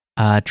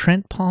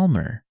Trent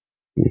Palmer,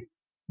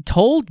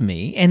 told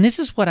me, and this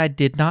is what I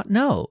did not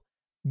know.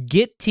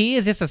 Git T,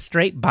 is this a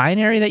straight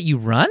binary that you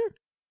run?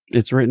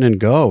 It's written in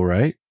Go,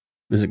 right?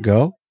 Is it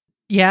Go?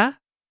 Yeah.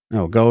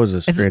 No, Go is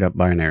a straight up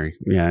binary.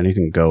 Yeah,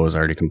 anything Go is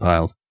already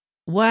compiled.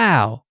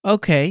 Wow.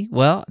 Okay.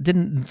 Well,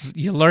 didn't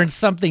you learn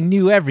something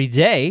new every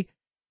day?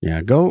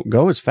 Yeah,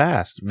 Go is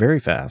fast, very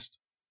fast.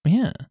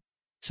 Yeah.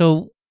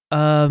 So,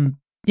 yeah,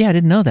 I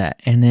didn't know that.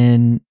 And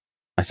then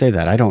I say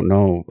that I don't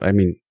know. I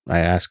mean, I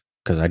ask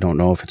because I don't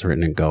know if it's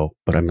written in Go,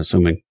 but I'm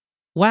assuming.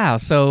 Wow.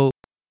 So,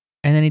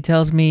 and then he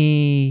tells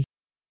me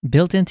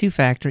built-in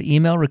two-factor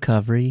email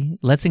recovery.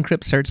 Let's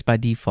encrypt certs by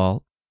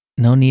default.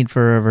 No need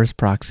for a reverse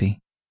proxy.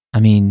 I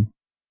mean,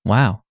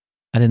 wow.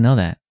 I didn't know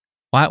that.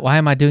 Why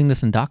am I doing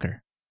this in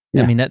Docker?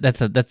 Yeah. I mean,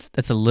 that's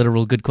a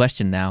literal good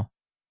question now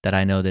that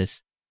I know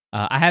this.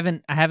 I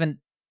haven't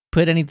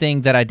put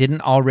anything that I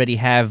didn't already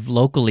have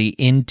locally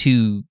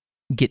into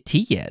Git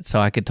T yet, so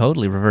I could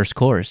totally reverse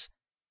course.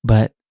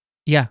 But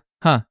yeah,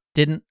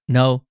 didn't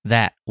know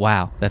that.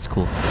 Wow, that's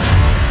cool.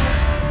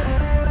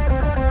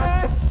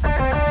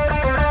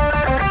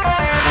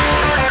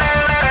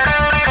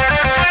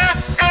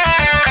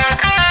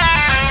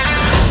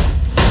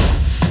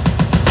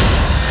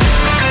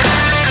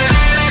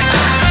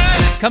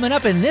 Coming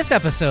up in this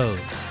episode,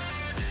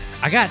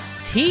 I got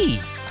T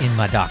in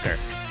my Docker.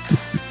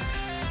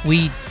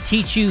 We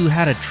teach you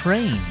how to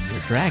train your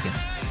dragon.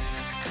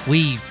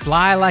 We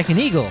fly like an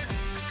eagle.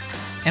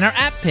 And our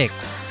app pick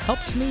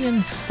helps me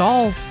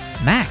install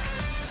Mac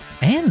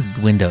and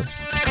Windows.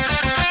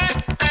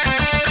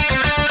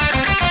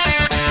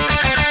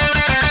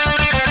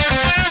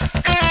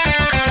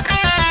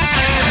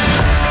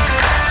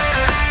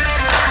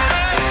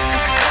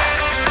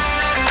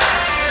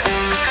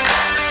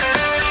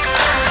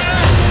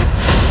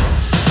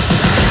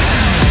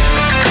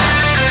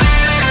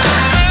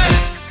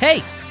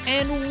 Hey,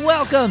 and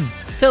welcome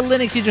to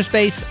Linux User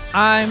Space.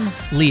 I'm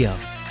Leo.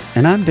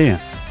 And I'm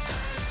Dan.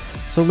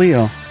 So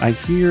Leo, I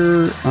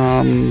hear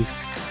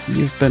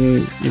you've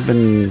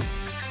been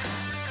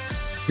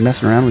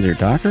messing around with your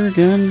Docker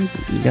again.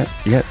 You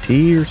got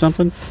T or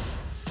something?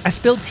 I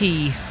spilled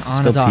tea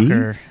on a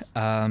Docker.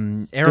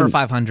 Error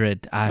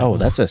 500.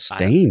 That's a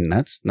stain.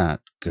 That's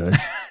not good.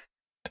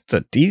 That's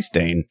a T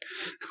stain.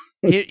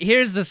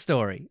 Here's the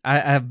story.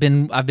 I've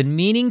been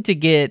meaning to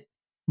get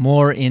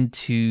more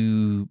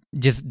into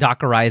just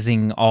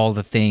Dockerizing all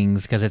the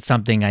things because it's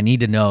something I need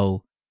to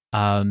know.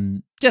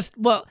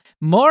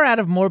 More out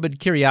of morbid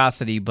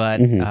curiosity,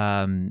 but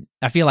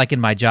I feel like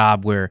in my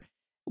job we're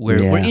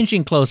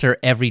inching closer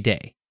every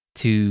day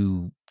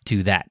to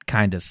that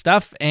kind of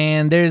stuff,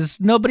 and there's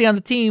nobody on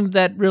the team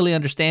that really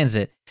understands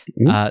it.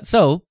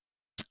 So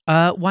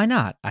why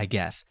not, I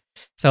guess.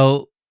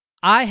 So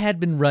I had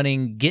been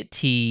running Git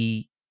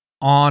T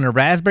on a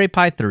Raspberry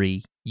Pi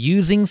 3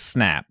 using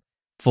Snap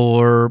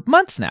for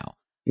months now.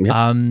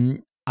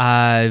 Yep.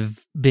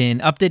 I've been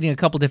updating a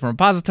couple different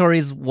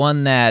repositories.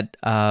 One that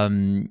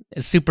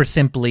is super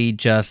simply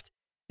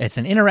it's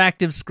an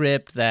interactive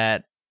script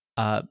that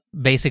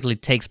basically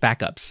takes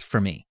backups for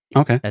me.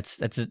 Okay. That's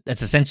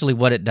essentially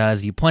what it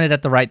does. You point it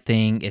at the right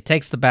thing, it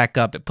takes the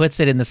backup, it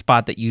puts it in the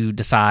spot that you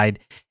decide,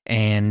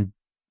 and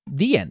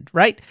the end,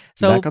 right?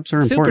 So backups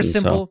are super important,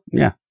 simple. So,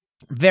 yeah.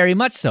 Very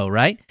much so,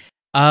 right?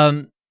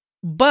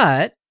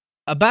 But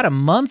about a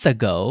month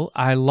ago,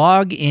 I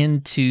log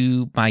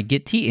into my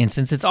Git T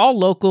instance. It's all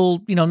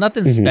local,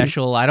 nothing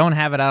special. I don't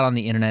have it out on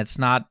the internet. It's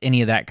not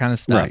any of that kind of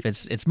stuff. Right.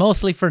 It's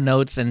mostly for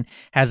notes and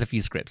has a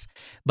few scripts.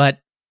 But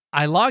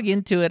I log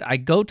into it. I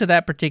go to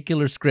that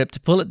particular script to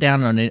pull it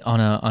down on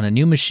a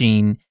new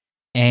machine,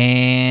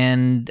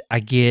 and I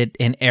get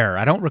an error.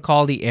 I don't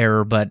recall the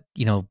error, but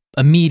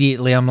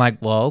immediately I'm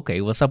like, well,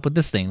 okay, what's up with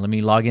this thing? Let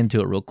me log into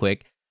it real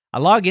quick. I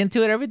log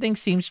into it. Everything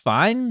seems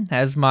fine.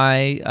 Has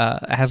my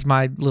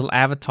little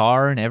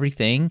avatar and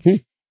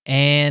everything,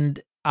 and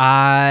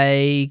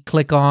I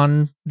click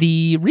on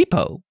the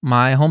repo,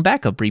 my home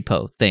backup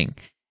repo thing,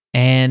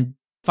 and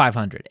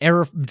 500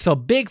 error. So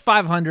big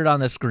 500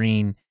 on the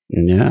screen.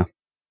 Yeah.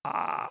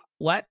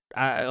 What?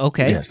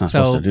 Okay. Yeah, it's not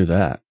supposed to do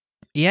that.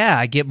 Yeah,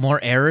 I get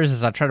more errors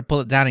as I try to pull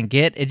it down and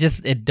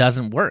it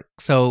doesn't work.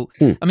 So,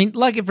 I mean,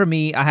 lucky for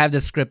me, I have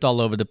this script all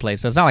over the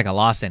place, so it's not like I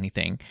lost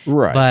anything.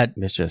 Right. But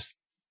it's just.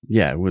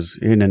 Yeah, it was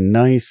in a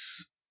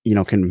nice,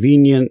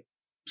 convenient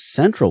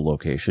central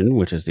location,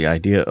 which is the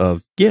idea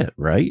of Git,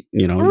 right?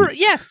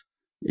 Yeah.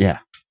 Yeah.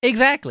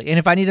 Exactly. And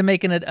if I need to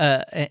make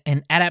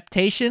an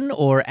adaptation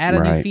or add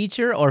a new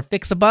feature or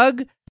fix a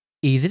bug,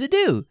 easy to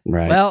do.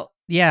 Right. Well,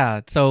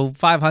 yeah, so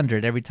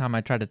 500 every time I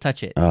try to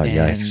touch it. Oh,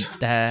 and yikes.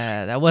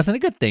 That wasn't a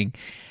good thing.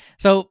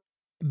 So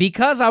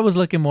because I was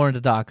looking more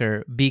into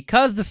Docker,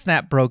 because the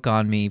snap broke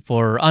on me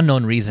for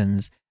unknown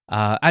reasons,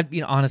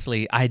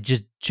 honestly, I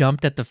just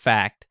jumped at the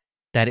fact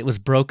that it was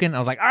broken. I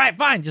was like, all right,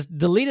 fine, just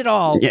delete it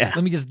all. Yeah.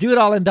 Let me just do it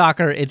all in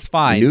Docker. It's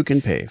fine. Nuke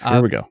and pave.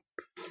 Here we go.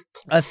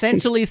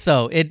 Essentially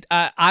so.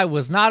 I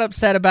was not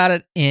upset about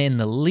it in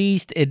the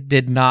least. It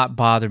did not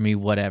bother me,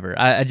 whatever.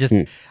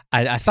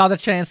 I saw the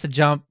chance to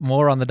jump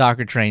more on the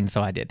Docker train,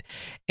 so I did.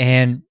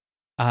 And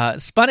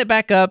spun it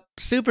back up,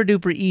 super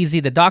duper easy.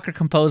 The Docker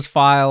Compose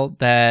file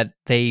that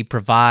they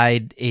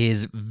provide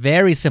is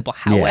very simple.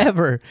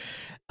 However,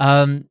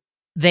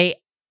 they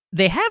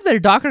have their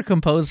Docker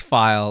Compose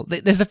file.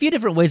 There's a few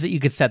different ways that you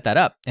could set that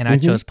up, and I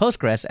chose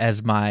Postgres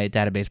as my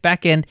database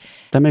backend.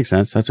 That makes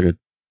sense. That's a good,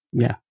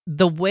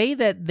 The way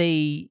that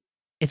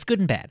it's good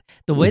and bad.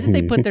 The way that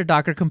they put their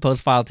Docker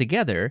Compose file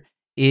together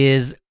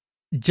is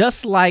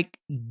just like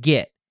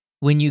Git.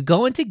 When you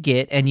go into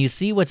Git and you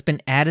see what's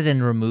been added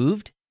and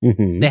removed,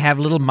 they have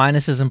little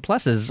minuses and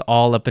pluses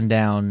all up and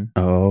down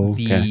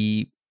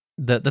the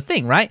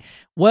thing, right?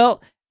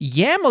 Well,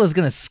 YAML is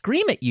going to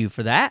scream at you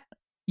for that.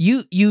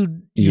 You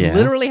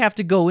literally have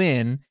to go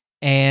in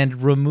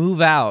and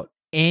remove out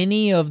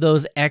any of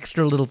those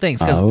extra little things,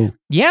 because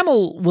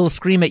YAML will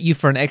scream at you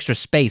for an extra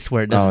space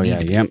where it doesn't need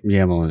to be.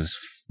 YAML is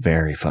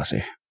very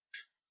fussy.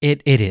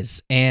 It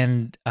is,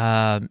 and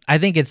I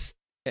think it's.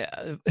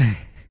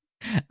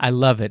 I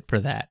love it for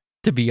that.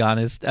 To be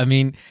honest, I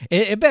mean,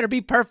 it better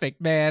be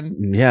perfect, man.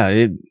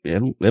 Yeah,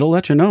 it'll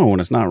let you know when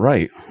it's not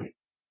right.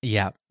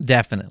 Yeah,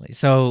 definitely.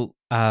 So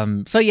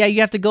yeah, you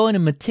have to go in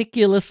and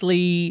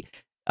meticulously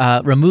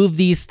remove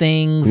these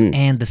things,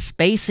 and the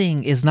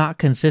spacing is not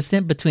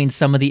consistent between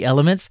some of the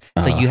elements.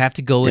 So you have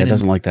to go in. It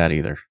doesn't like that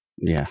either.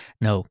 Yeah.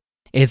 No,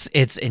 it's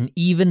an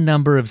even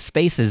number of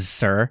spaces,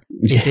 sir.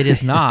 If it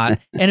is not,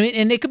 and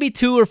it could be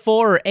 2 or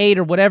 4 or 8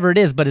 or whatever it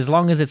is, but as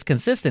long as it's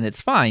consistent,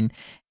 it's fine.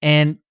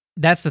 And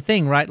that's the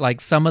thing, right?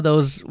 Like some of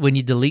those, when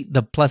you delete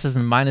the pluses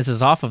and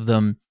minuses off of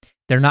them,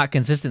 they're not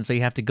consistent. So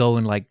you have to go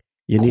and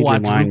you need your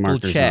line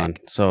markers check. On.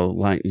 So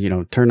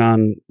turn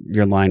on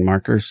your line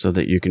markers so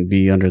that you can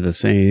be under the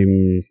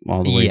same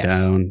all the way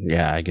down.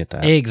 Yeah, I get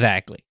that.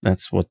 Exactly.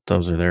 That's what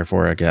those are there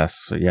for, I guess.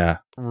 So, yeah.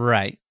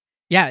 Right.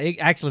 Yeah.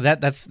 Actually,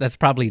 that's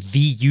probably the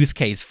use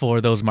case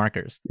for those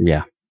markers.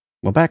 Yeah.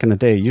 Well, back in the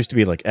day, it used to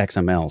be like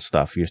XML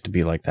stuff. It used to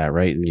be like that,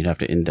 right? And you'd have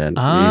to indent,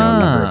 a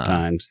number of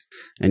times.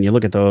 And you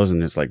look at those,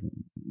 and it's like,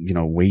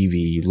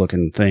 wavy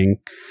looking thing.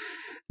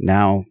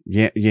 Now,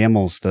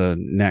 YAML's the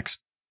next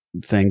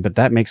thing, but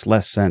that makes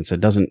less sense. It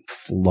doesn't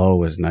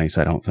flow as nice,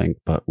 I don't think,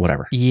 but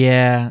whatever.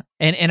 Yeah.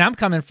 And I'm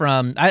coming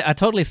from, I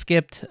totally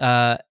skipped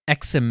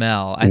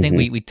XML. I think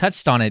we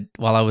touched on it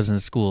while I was in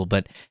school,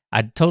 but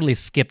I totally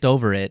skipped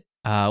over it.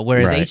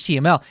 Whereas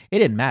HTML, it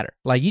didn't matter.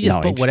 Like you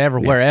just put whatever,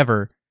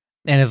 wherever.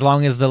 And as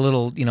long as the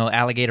little,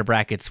 alligator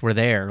brackets were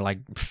there, like,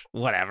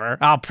 whatever,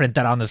 I'll print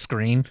that on the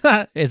screen.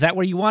 Is that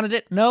where you wanted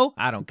it? No,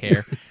 I don't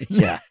care.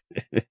 Yeah.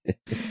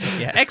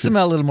 Yeah.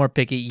 XML a little more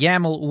picky.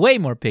 YAML way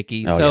more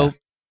picky.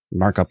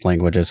 Markup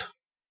languages.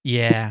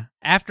 Yeah.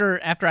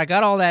 After I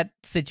got all that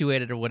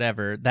situated or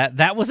whatever,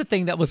 that was the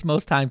thing that was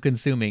most time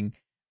consuming,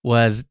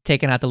 was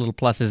taking out the little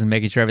pluses and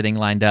making sure everything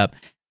lined up.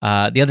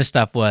 The other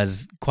stuff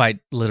was quite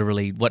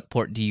literally, what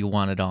port do you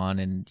want it on?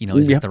 And,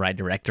 is this the right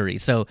directory?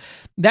 So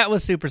that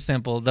was super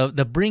simple.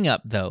 The bring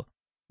up, though,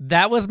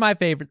 that was my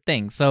favorite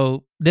thing.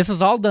 So this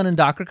was all done in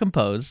Docker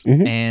Compose.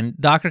 And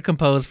Docker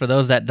Compose, for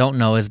those that don't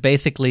know, is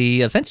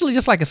essentially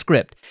just like a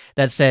script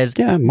that says,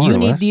 you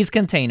need these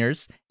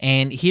containers,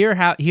 and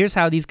here's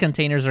how these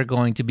containers are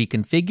going to be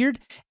configured,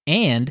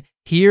 and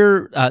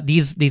here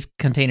these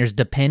containers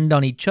depend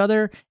on each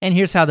other, and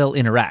here's how they'll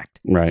interact.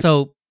 Right.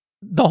 So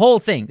the whole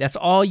thing, that's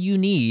all you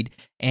need,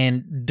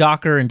 and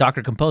Docker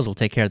Compose will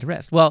take care of the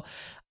rest. Well,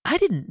 I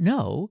didn't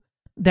know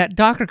that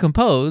Docker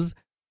Compose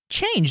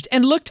changed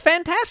and looked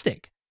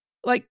fantastic.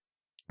 Like,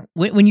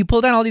 when you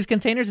pull down all these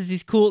containers, it's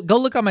these cool, go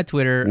look on my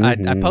Twitter.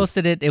 I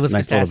posted it. It was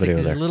nice fantastic.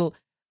 Little There's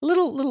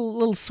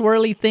little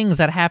swirly things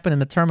that happen in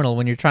the terminal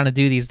when you're trying to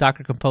do these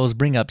Docker Compose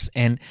bring ups.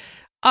 And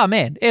oh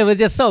man, it was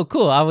just so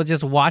cool. I was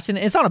just watching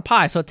it. It's on a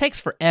Pi, so it takes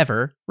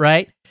forever,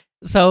 right?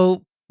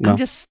 So I'm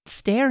just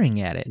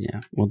staring at it.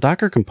 Yeah. Well,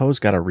 Docker Compose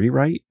got a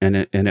rewrite, and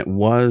it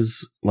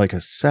was like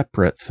a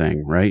separate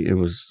thing, right? It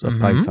was a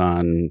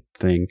Python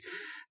thing.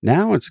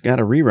 Now it's got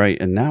a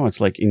rewrite, and now it's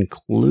like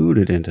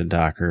included into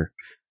Docker.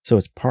 So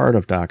it's part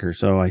of Docker.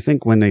 So I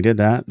think when they did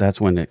that,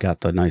 that's when it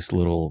got the nice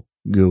little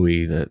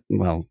GUI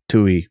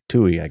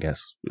TUI, I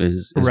guess,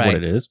 is right. What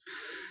it is.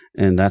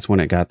 And that's when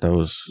it got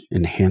those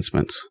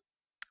enhancements.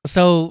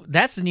 So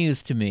that's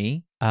news to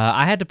me.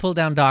 I had to pull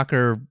down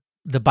Docker,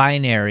 the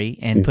binary,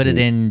 and put it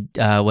in,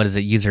 what is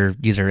it, user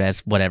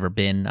s whatever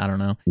bin, I don't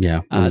know.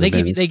 Yeah.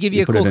 They give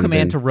you a cool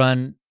command to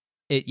run.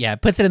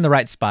 It puts it in the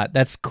right spot.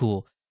 That's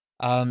cool.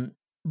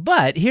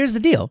 But here's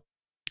the deal.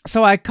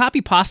 So I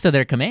copy pasta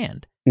their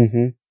command,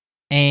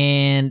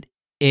 and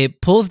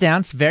it pulls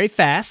down. It's very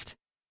fast.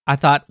 I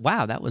thought,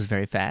 wow, that was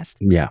very fast.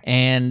 Yeah.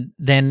 And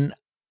then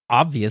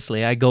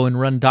obviously I go and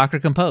run Docker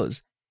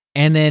Compose,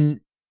 and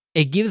then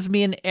it gives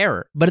me an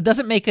error, but it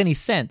doesn't make any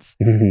sense.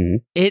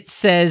 It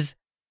says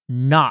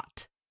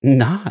not.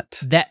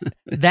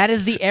 That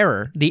is the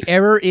error. The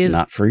error is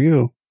not for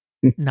you.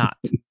 Not.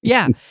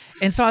 Yeah.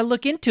 And so I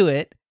look into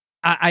it.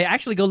 I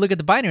actually go look at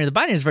the binary. The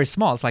binary is very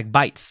small. It's like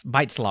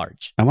bytes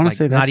large. I want to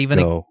say that's not even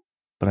Go,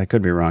 but I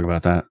could be wrong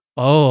about that.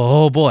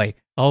 Oh boy.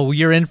 Oh,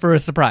 you're in for a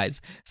surprise.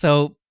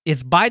 So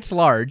it's bytes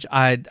large.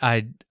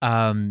 I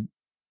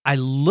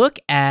look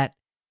at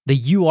the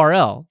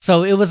URL.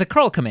 So it was a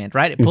curl command,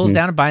 right? It pulls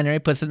down a binary,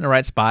 puts it in the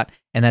right spot,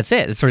 and that's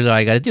it. That's really all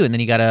you got to do. And then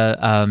you got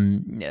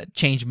to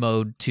change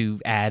mode to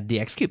add the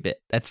execute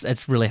bit.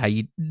 That's really how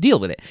you deal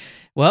with it.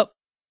 Well,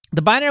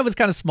 the binary was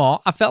kind of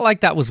small. I felt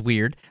like that was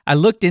weird. I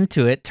looked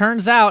into it.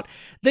 Turns out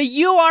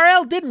the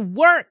URL didn't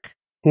work.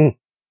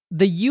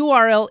 The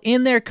URL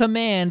in their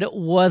command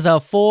was a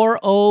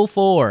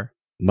 404.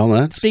 Well,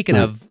 that's speaking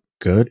of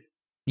good.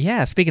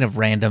 Yeah, speaking of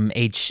random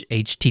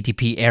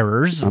HTTP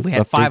errors, we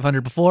had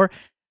 500 before.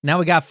 Now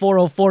we got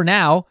 404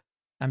 now.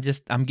 I'm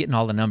getting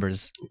all the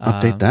numbers.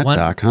 Update that,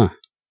 Doc, huh?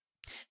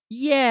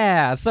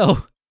 Yeah.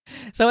 So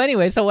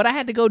anyway, so what I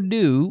had to go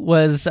do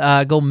was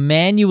go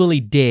manually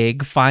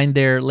dig, find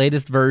their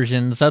latest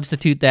version,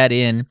 substitute that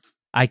in.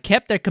 I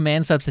kept their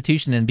command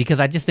substitution in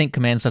because I just think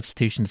command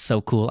substitution is so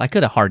cool. I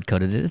could have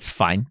hard-coded it. It's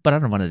fine, but I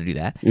don't want to do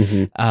that.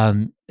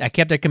 I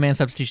kept their command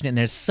substitution in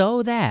there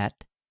so that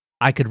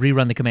I could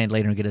rerun the command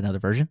later and get another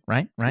version,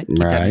 right? Keep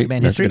that in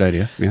command history. That's a good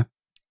idea, yeah.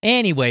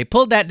 Anyway,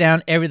 pulled that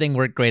down. Everything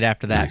worked great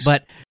after that. Nice.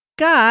 But,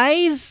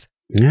 guys...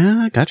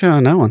 Yeah, I got you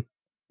on that one.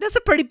 That's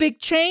a pretty big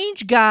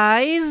change,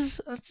 guys.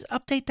 Let's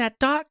update that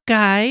doc,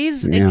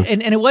 guys. Yeah.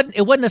 And it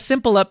wasn't a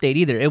simple update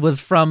either. It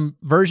was from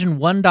version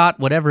 1 dot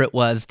whatever it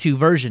was to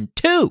version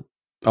 2.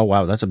 Oh,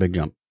 wow, that's a big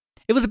jump.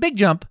 It was a big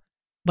jump,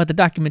 but the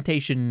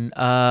documentation,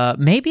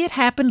 maybe it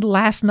happened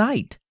last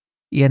night.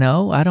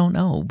 I don't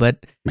know,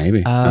 but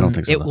maybe. I don't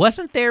think so. It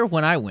wasn't there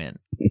when I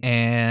went,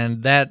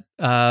 and that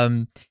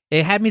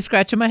it had me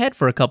scratching my head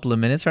for a couple of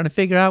minutes trying to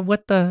figure out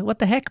what the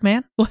heck,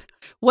 man.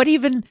 What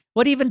even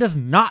does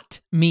not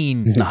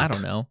mean? Not. I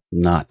don't know.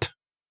 Not.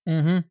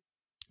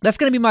 That's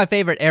gonna be my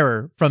favorite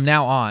error from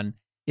now on.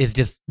 Is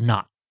just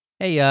not.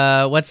 Hey,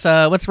 what's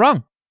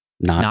wrong?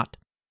 Not.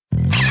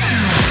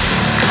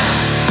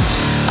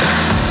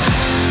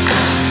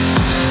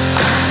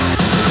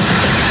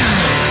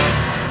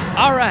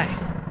 All right.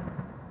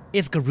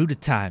 It's Garuda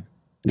time.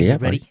 Are you ready?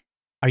 Buddy.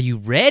 Are you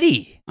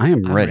ready? I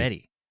am I'm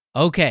ready.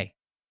 Okay,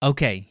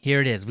 here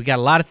it is. We got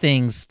a lot of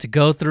things to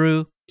go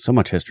through. So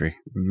much history.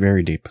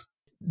 Very deep.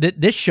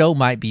 This show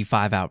might be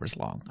 5 hours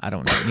long. I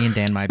don't know. Me and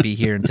Dan might be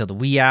here until the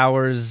wee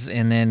hours,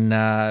 and then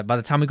by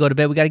the time we go to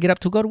bed, we got to get up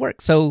to go to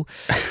work. So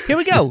here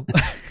we go.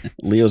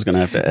 Leo's going to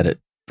have to edit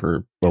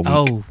for a week.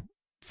 Oh,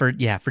 for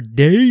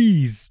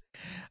days.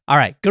 All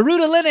right,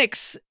 Garuda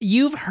Linux.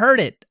 You've heard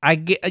it.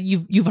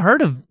 You've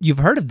heard of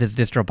this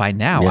distro by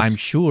now. Yes. I'm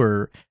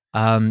sure.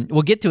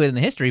 We'll get to it in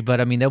the history, but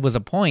I mean, there was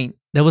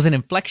an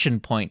inflection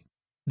point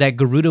that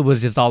Garuda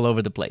was just all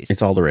over the place.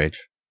 It's all the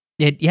rage.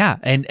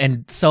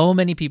 And so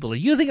many people are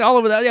using it all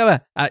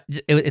over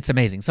it's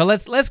amazing. So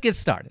let's get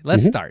started.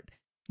 Let's start.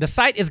 The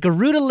site is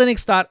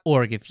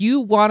garudalinux.org. If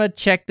you want to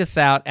check this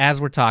out as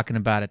we're talking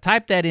about it,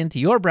 type that into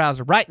your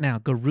browser right now,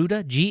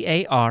 Garuda,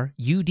 Garuda,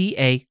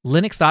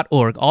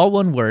 linux.org, all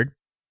one word.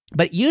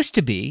 But it used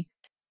to be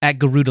at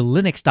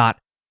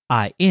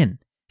garudalinux.in.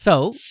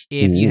 So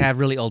if you have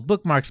really old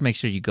bookmarks, make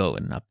sure you go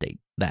and update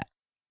that.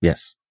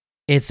 Yes.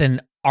 It's an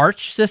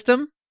Arch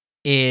system.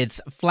 It's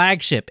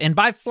flagship. And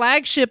by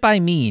flagship, I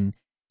mean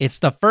it's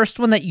the first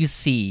one that you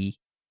see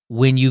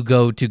when you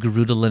go to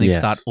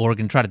garudalinux.org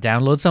and try to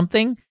download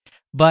something.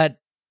 But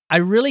I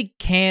really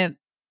can't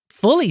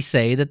fully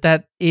say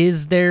that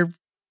is their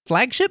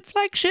flagship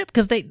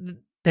because they're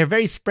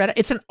very spread out.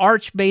 It's an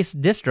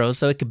Arch-based distro,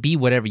 so it could be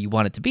whatever you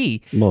want it to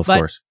be. Well, of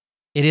course.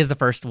 It is the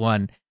first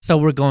one, so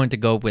we're going to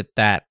go with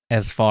that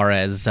as far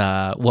as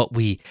what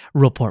we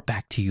report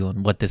back to you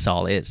on what this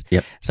all is.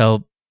 Yep.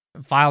 So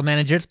file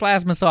manager, it's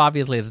Plasma, so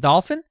obviously it's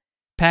Dolphin.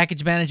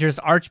 Package manager is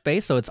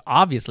Arch-based, so it's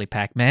obviously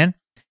Pacman.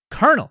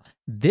 Kernel,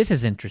 this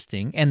is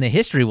interesting, and the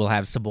history will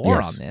have some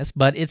more on this,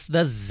 but it's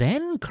the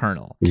Zen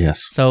kernel.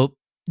 Yes. So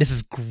this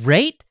is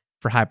great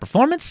for high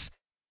performance,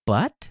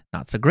 but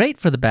not so great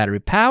for the battery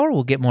power.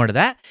 We'll get more to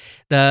that.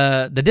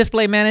 The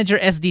display manager,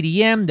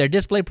 SDDM, their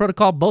display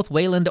protocol, both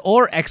Wayland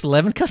or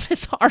X11, because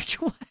it's Arch.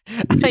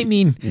 I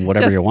mean,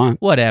 whatever you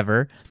want.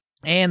 Whatever.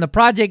 And the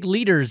project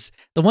leaders,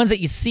 the ones that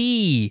you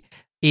see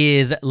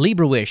is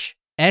Librawish,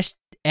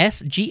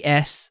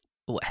 SGS.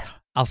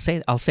 I'll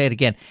say it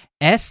again.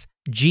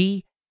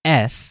 SGS.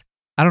 I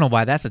don't know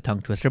why that's a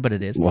tongue twister, but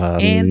it is.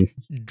 And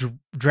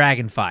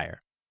Dragonfire.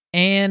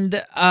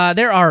 And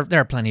there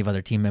are plenty of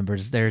other team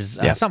members. There's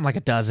something like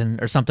a dozen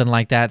or something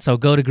like that. So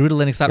go to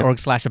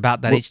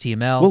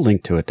garudalinux.org/about.html. We'll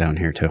link to it down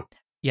here too.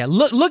 Yeah,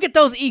 look at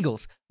those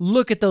eagles.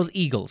 Look at those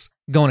eagles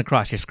going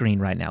across your screen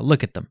right now.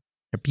 Look at them.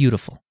 They're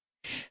beautiful.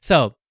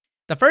 So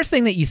the first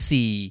thing that you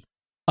see,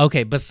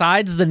 okay,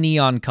 besides the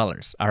neon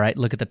colors, all right,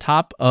 look at the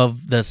top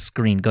of the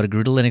screen. Go to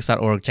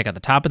garudalinux.org, check out the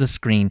top of the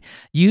screen.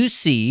 You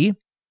see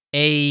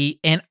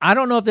and I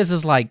don't know if this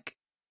is like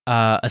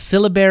a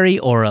syllabary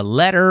or a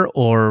letter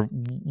or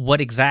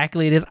what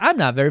exactly it is. I'm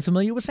not very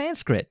familiar with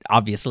Sanskrit,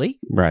 obviously.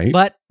 Right.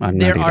 But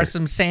there are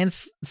some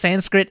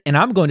Sanskrit, and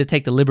I'm going to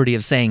take the liberty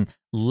of saying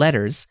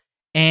letters,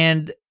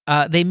 and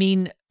they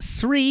mean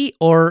Sri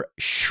or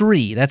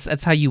Shri.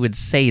 That's how you would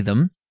say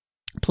them.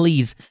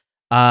 Please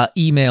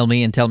email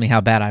me and tell me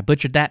how bad I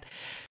butchered that.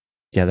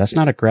 Yeah, that's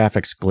not a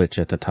graphics glitch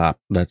at the top.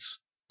 That's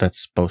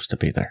that's supposed to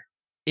be there.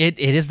 It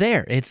is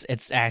there. It's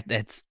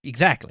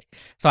exactly.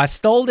 So I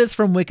stole this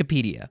from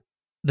Wikipedia.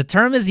 The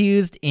term is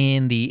used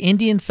in the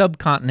Indian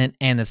subcontinent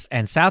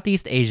and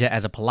Southeast Asia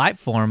as a polite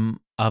form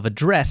of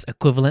address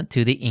equivalent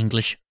to the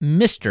English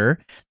Mr.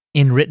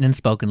 in written and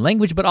spoken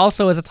language, but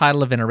also as a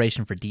title of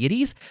veneration for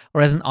deities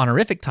or as an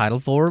honorific title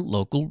for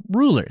local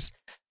rulers.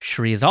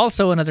 Shri is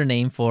also another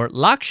name for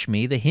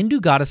Lakshmi, the Hindu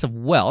goddess of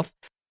wealth,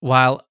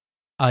 while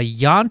a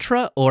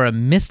yantra or a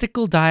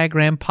mystical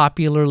diagram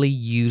popularly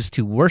used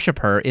to worship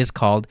her is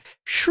called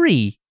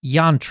Shri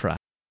Yantra.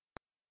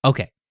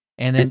 Okay.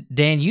 And then,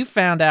 Dan, you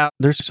found out...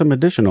 There's some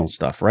additional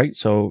stuff, right?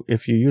 So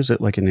if you use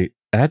it like an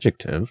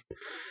adjective,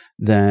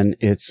 then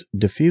it's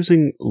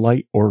diffusing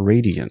light or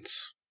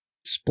radiance,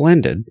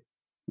 splendid,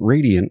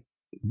 radiant,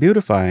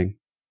 beautifying,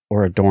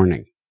 or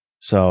adorning.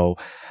 So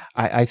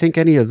I think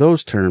any of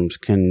those terms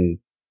can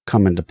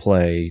come into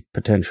play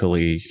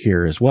potentially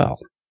here as well.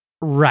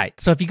 Right.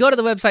 So if you go to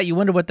the website, you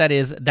wonder what that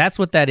is. That's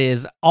what that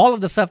is. All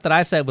of the stuff that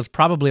I said was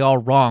probably all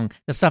wrong.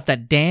 The stuff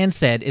that Dan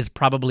said is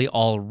probably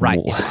all right.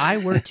 If I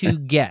were to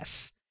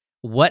guess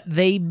what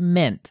they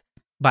meant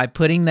by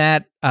putting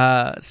that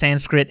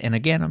Sanskrit, and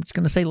again, I'm just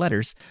going to say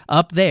letters,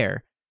 up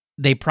there,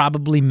 they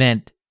probably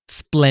meant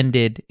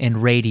splendid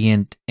and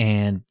radiant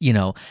and,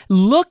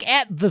 look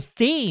at the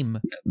theme.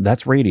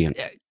 That's radiant.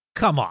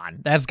 Come on.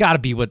 That's got to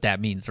be what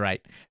that means,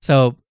 right?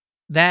 So...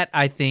 that,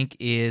 I think,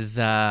 is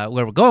where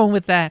we're going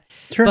with that.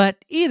 Sure.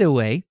 But either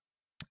way,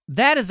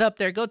 that is up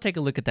there. Go take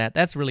a look at that.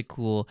 That's really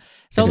cool.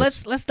 So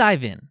let's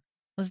dive in.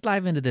 Let's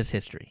dive into this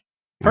history.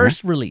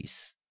 First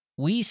release,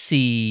 we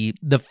see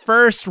the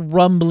first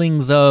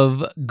rumblings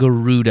of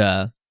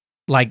Garuda,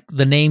 like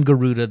the name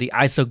Garuda, the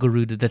ISO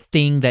Garuda, the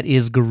thing that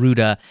is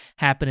Garuda,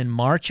 happen in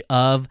March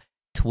of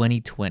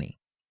 2020.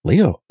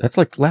 Leo, that's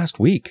like last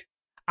week.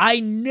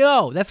 I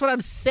know. That's what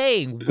I'm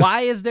saying.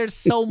 Why is there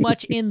so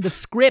much in the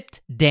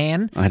script,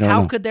 Dan? I don't know.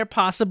 How could there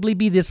possibly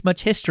be this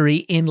much history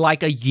in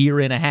like a year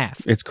and a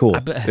half? It's cool.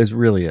 It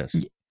really is.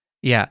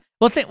 Yeah.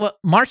 Well,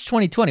 March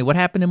 2020. What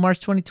happened in March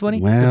 2020?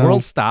 Well, the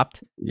world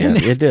stopped. Yeah,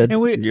 it did.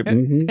 No joke.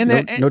 And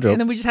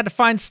then we just had to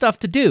find stuff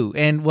to do.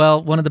 And,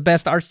 well, one of the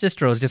best Arch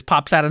distros just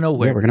pops out of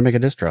nowhere. Yeah, we're going to make a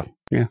distro.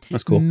 Yeah,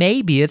 that's cool.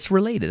 Maybe it's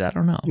related. I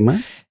don't know.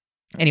 What?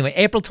 Anyway,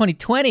 April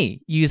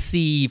 2020, you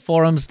see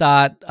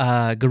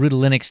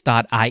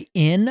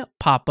forums.garudalinux.in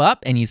pop up,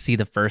 and you see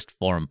the first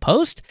forum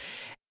post.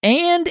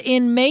 And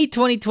in May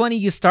 2020,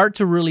 you start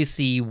to really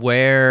see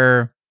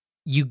where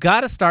you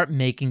got to start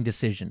making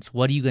decisions.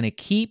 What are you going to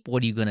keep?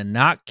 What are you going to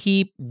not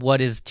keep? What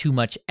is too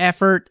much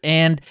effort?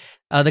 And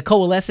the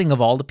coalescing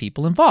of all the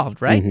people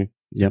involved, right? Mm-hmm.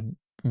 Yep.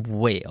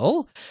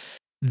 Well...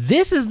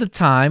 this is the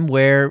time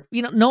where,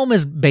 GNOME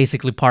is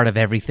basically part of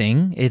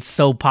everything. It's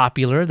so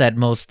popular that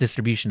most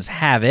distributions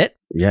have it.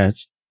 Yeah,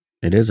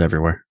 it is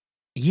everywhere.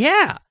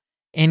 Yeah.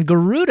 And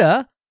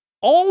Garuda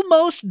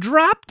almost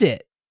dropped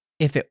it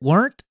if it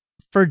weren't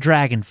for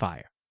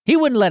Dragonfire. He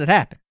wouldn't let it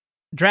happen.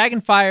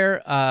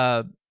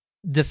 Dragonfire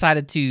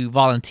decided to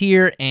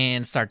volunteer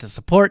and start to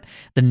support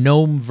the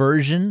GNOME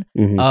version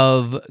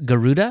of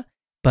Garuda.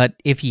 But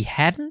if he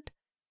hadn't,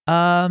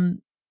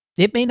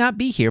 it may not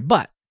be here.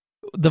 But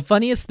the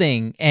funniest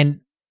thing,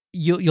 and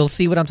you'll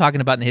see what I'm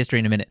talking about in the history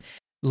in a minute,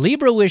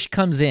 LibreWish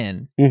comes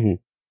in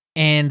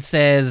and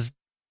says,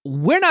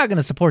 we're not going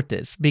to support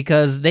this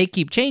because they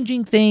keep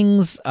changing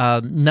things.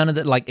 None of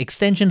the, like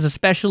extensions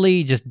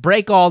especially, just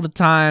break all the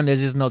time. There's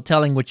just no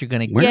telling what you're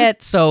going to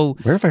get. So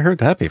where have I heard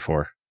that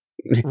before?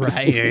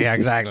 Right. Yeah,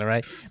 exactly.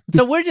 Right.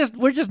 So we're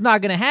just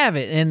not going to have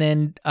it. And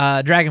then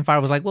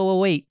Dragonfire was like, well,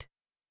 wait,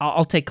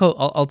 I'll take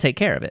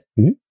care of it.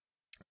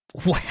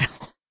 Well,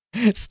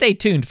 stay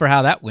tuned for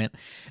how that went.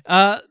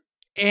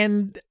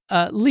 And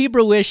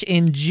LibreWish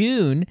in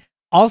June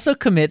also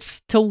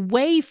commits to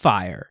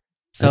Wayfire.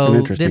 So that's an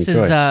interesting this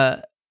choice.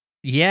 Is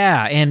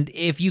yeah, and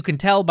if you can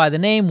tell by the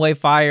name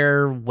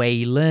Wayfire,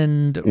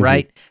 Wayland,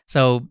 right?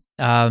 So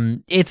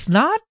it's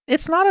not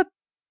a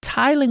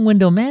tiling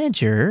window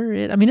manager.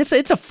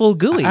 It's a full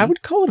GUI. I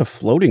would call it a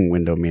floating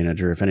window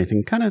manager, if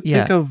anything. Kind of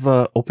think of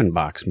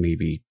OpenBox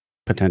maybe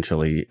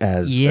potentially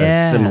as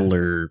a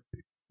similar,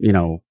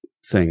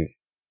 thing.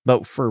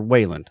 But for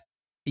Wayland.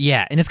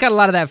 Yeah, and it's got a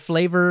lot of that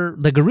flavor.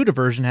 The Garuda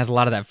version has a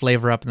lot of that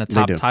flavor up in the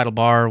top title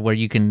bar where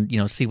you can,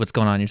 see what's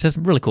going on in your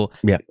system. Really cool.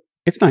 Yeah,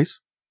 it's nice.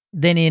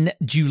 Then in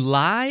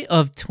July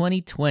of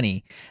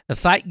 2020, the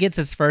site gets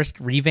its first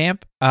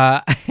revamp.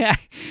 They've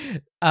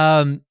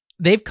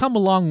come a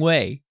long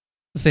way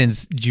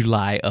since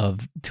July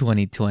of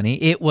 2020.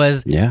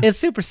 It's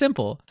super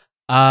simple.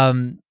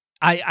 I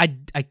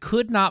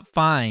could not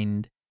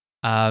find...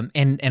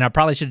 and I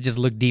probably should have just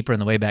looked deeper in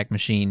the Wayback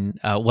Machine,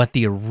 what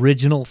the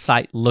original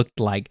site looked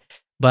like.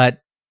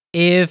 But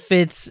if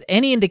it's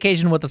any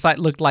indication what the site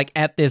looked like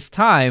at this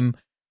time,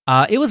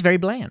 it was very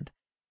bland.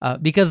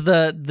 Because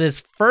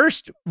this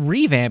first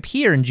revamp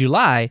here in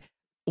July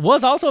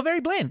was also very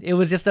bland. It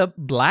was just a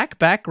black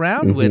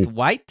background with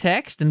white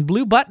text and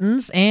blue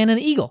buttons and an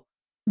eagle.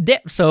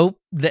 So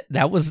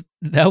that was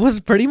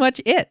pretty much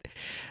it.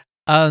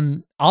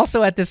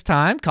 Also at this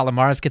time,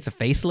 Calamares gets a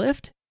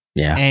facelift.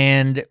 Yeah.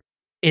 And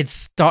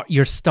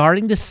you're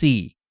starting to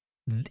see,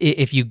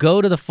 if you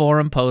go to the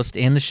forum post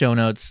in the show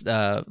notes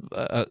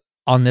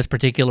on this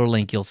particular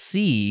link, you'll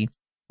see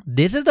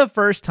this is the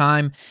first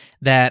time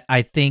that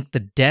I think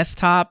the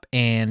desktop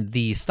and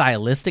the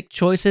stylistic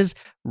choices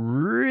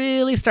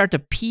really start to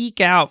peek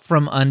out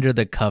from under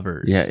the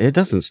covers. Yeah, it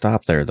doesn't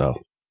stop there, though.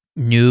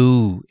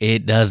 No,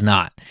 it does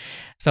not.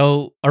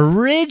 So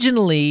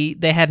originally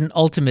they had an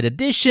Ultimate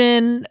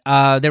Edition.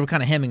 They were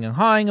kind of hemming and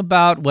hawing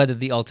about whether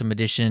the Ultimate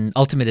Edition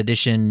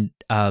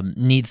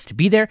needs to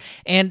be there.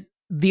 And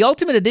the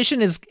Ultimate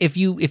Edition is, if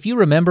you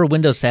remember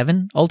Windows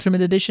 7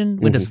 Ultimate Edition,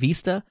 Windows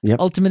Vista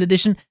Ultimate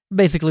Edition,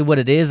 basically what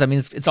it is. I mean,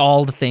 it's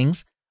all the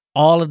things,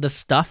 all of the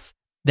stuff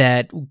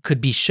that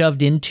could be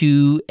shoved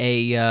into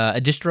a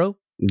distro.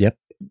 Yep.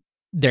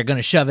 They're going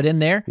to shove it in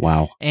there.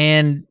 Wow.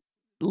 And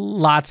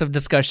lots of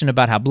discussion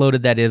about how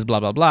bloated that is,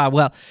 blah, blah, blah.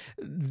 Well,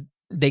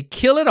 they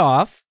kill it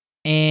off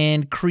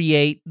and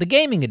create the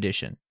Gaming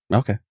Edition.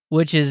 Okay.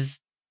 Which is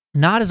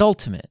not as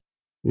ultimate.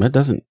 It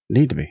doesn't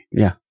need to be.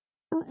 Yeah.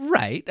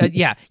 Right.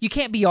 Yeah. You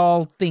can't be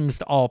all things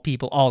to all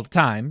people all the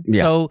time.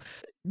 Yeah. So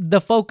the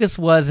focus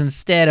was,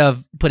 instead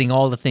of putting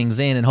all the things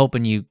in and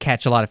hoping you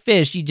catch a lot of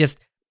fish,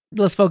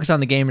 let's focus on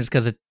the gamers,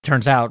 because it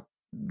turns out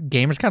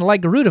gamers kind of like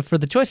Garuda for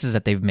the choices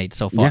that they've made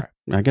so far.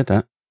 Yeah, I get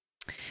that.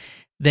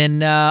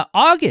 Then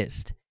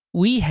August,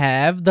 we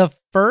have the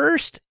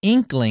first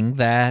inkling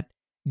that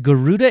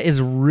Garuda is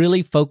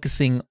really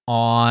focusing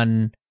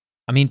on,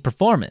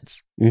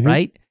 performance,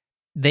 right?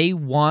 They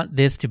want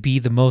this to be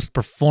the most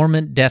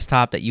performant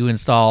desktop that you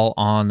install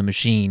on the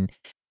machine.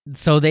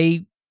 So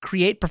they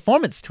create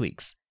performance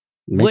tweaks,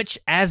 which,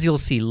 as you'll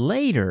see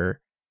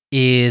later,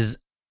 is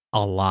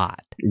a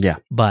lot. Yeah.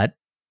 But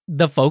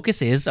the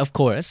focus is, of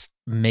course,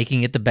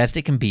 making it the best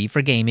it can be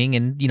for gaming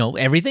and,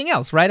 everything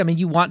else, right? I mean,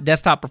 you want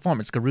desktop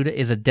performance. Garuda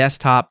is a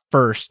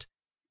desktop-first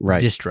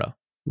distro.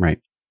 Right.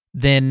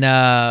 Then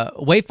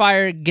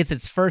Wayfire gets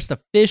its first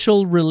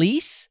official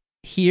release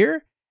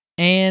here,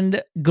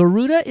 and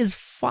Garuda is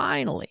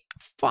finally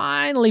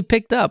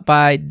picked up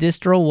by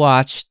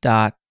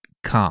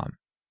distrowatch.com.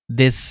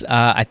 This,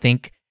 I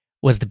think,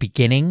 was the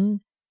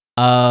beginning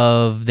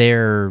of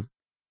their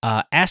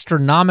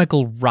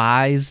astronomical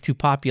rise to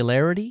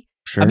popularity.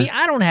 Sure.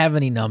 I don't have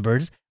any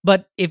numbers,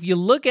 but if you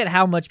look at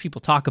how much people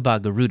talk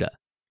about Garuda,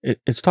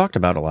 it's talked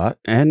about a lot.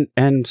 And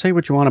say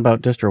what you want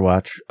about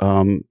DistroWatch,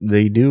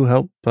 they do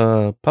help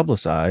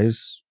publicize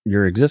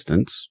your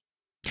existence.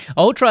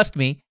 Oh, trust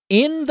me,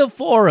 in the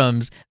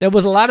forums, there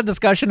was a lot of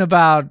discussion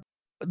about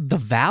the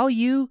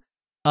value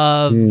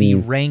of the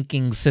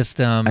ranking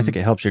system. I think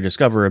it helps your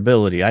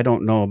discoverability. I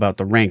don't know about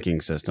the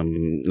ranking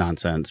system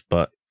nonsense,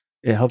 but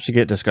it helps you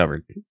get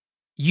discovered.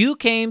 You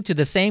came to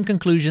the same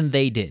conclusion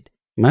they did.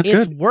 That's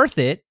it's good. Worth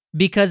it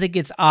because it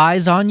gets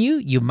eyes on you.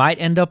 You might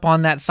end up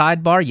on that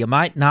sidebar. You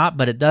might not,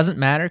 but it doesn't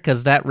matter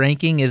because that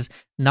ranking is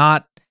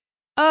not...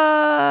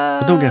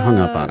 But don't get hung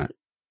up on it.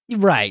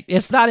 Right.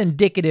 It's not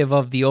indicative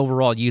of the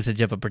overall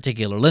usage of a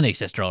particular Linux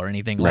distro or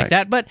anything like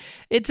that, but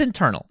it's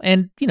internal.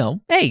 And,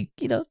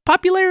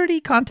 popularity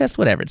contest,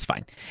 whatever, it's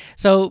fine.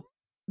 So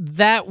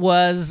that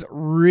was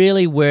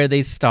really where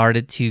they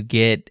started to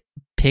get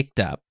picked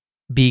up,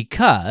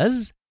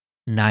 because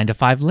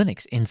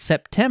 9to5Linux in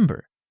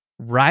September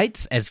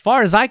writes, as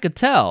far as I could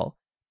tell,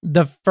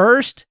 the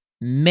first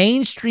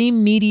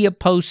mainstream media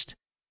post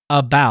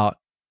about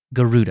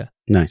Garuda.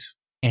 Nice.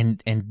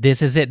 And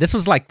this is it. This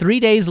was like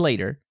 3 days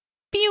later.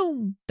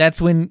 Pew! That's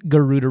when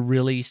Garuda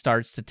really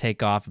starts to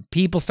take off.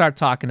 People start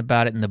talking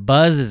about it, and the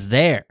buzz is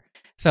there.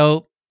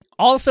 So,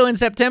 also in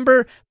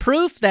September,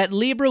 proof that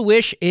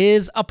LibreWish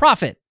is a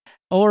prophet.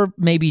 Or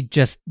maybe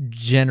just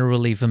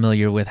generally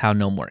familiar with how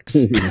GNOME works.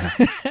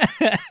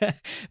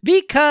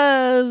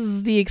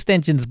 Because the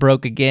extensions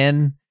broke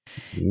again.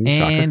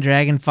 And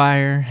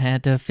Dragonfire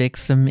had to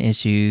fix some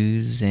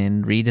issues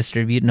and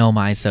redistribute GNOME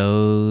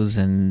ISOs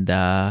and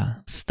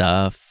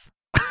stuff.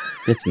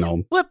 It's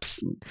GNOME. Whoops.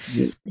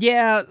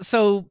 Yeah,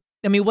 so,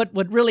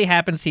 what really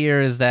happens here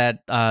is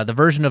that the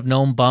version of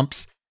GNOME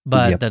bumps,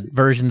 but the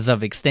versions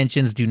of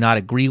extensions do not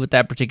agree with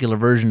that particular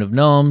version of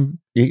GNOME.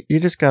 You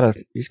just gotta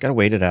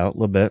wait it out a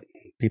little bit.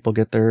 People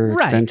get their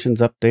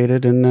extensions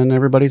updated, and then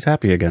everybody's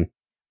happy again.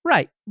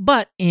 Right.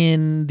 But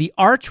in the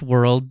Arch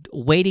world,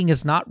 waiting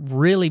is not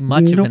really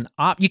much of an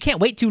you can't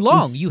wait too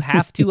long. You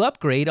have to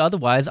upgrade,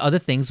 otherwise other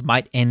things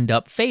might end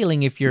up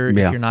failing if you're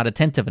not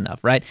attentive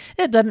enough, right?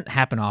 It doesn't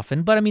happen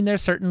often, but there are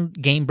certain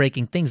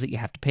game-breaking things that you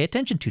have to pay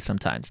attention to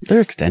sometimes.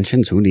 They're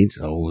extensions, who needs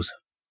those?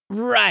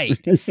 Right.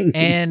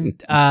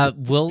 And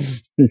we'll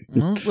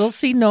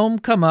see GNOME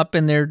come up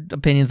in their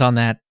opinions on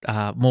that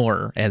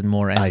more as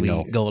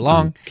we go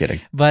along. I'm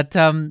kidding. But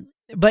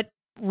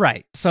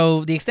right.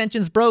 So the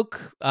extensions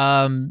broke.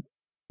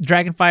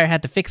 Dragonfire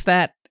had to fix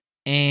that.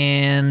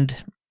 And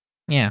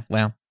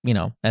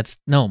that's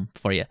GNOME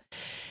for you.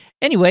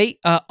 Anyway,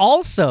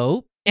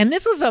 also, and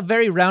this was a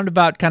very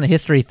roundabout kind of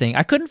history thing.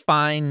 I couldn't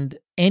find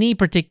any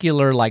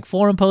particular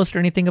forum post or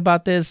anything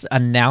about this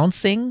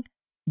announcing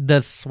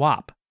the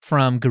swap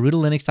from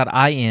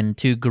GarudaLinux.in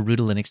to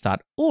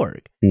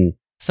GarudaLinux.org.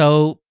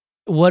 So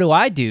what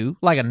do?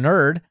 Like a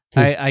nerd,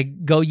 I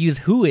go use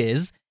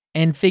Whois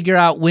and figure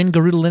out when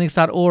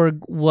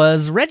GarudaLinux.org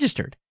was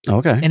registered.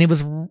 Okay. And it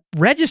was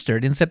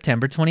registered in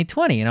September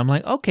 2020. And I'm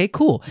like, okay,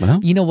 cool. Well,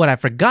 you know what I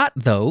forgot,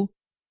 though?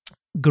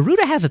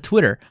 Garuda has a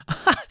Twitter.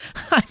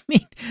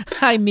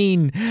 I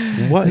mean,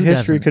 what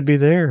history could be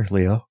there,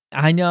 Leo?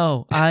 I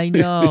know.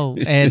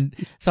 And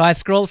so I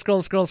scroll.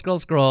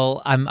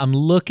 I'm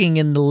looking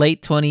in the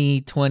late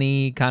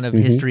 2020 kind of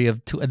history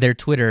of their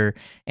Twitter,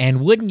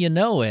 and wouldn't you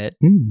know it,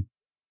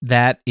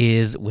 that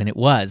is when it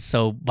was.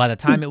 So by the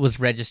time it was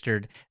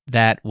registered,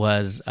 that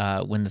was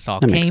when this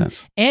all came.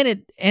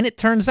 And it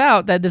turns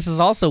out that this is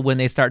also when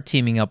they start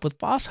teaming up with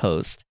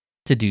FossHost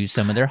to do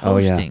some of their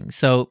hosting.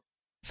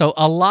 So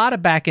a lot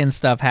of back-end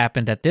stuff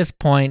happened at this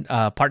point,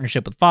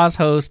 partnership with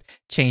FossHost,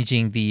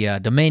 changing the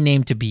domain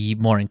name to be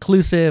more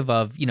inclusive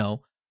of,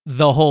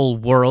 the whole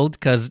world,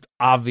 because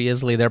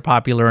obviously they're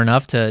popular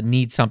enough to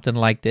need something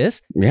like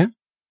this. Yeah.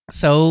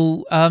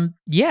 So,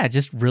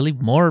 just really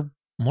more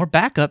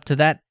backup to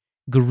that.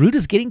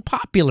 Garuda's getting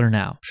popular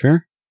now.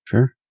 Sure.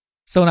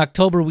 So in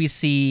October, we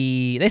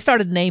see they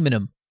started naming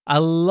them. I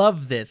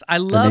love this. I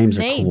love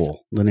names.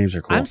 The names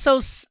are cool.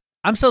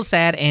 I'm so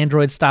sad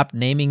Android stopped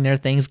naming their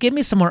things. Give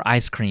me some more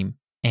ice cream,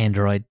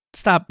 Android.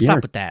 Stop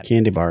with that.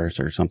 Candy bars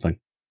or something.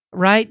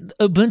 Right?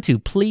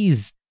 Ubuntu,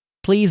 please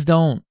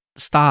don't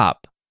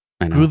stop.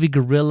 I know. Groovy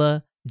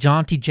Gorilla,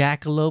 Jaunty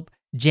Jackalope,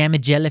 Jammy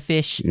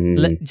Jellyfish,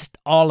 just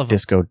all of them.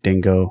 Disco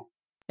Dingo.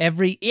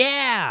 Every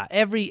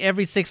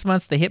 6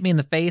 months they hit me in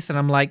the face and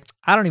I'm like,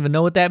 I don't even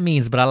know what that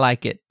means, but I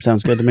like it.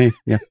 Sounds good to me.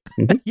 Yeah.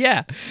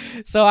 Yeah.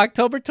 So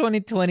October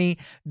 2020,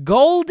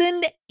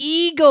 Golden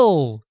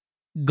Eagle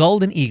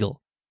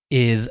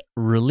is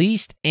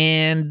released,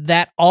 and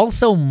that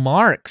also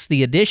marks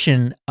the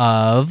addition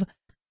of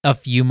a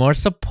few more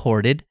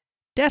supported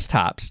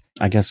desktops.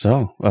 I guess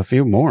so. A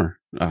few more.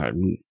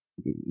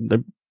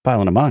 They're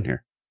piling them on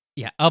here.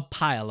 Yeah, a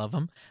pile of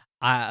them.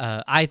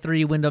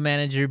 i3 Window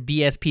Manager,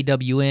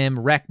 BSPWM,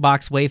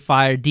 Recbox,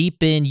 Wayfire,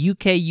 Deepin,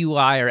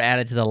 UKUI are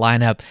added to the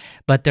lineup,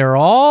 but they're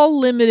all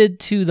limited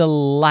to the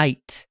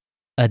light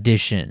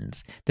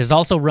editions. There's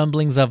also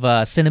rumblings of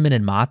a Cinnamon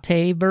and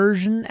Mate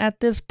version at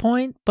this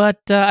point, but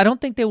I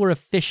don't think they were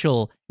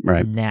official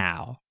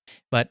now.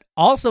 But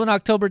also in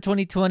October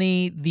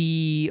 2020,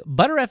 the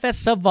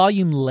ButterFS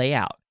subvolume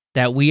layout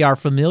that we are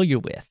familiar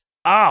with.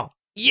 Oh,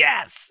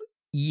 yes.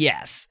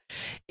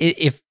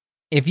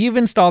 If you've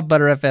installed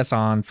ButterFS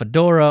on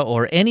Fedora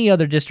or any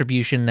other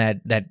distribution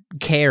that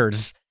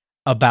cares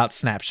about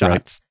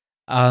snapshots,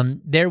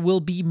 there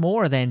will be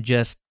more than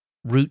just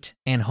root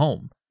and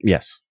home.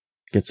 Yes.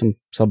 Get some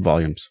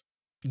subvolumes.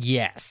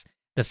 Yes.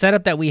 The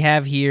setup that we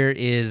have here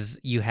is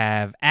you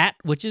have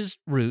which is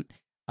root,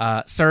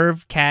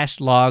 serve,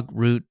 cache, log,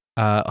 root,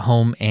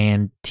 home,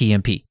 and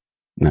TMP.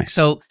 Nice.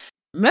 So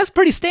that's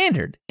pretty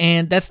standard.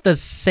 And that's the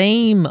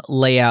same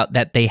layout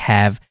that they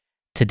have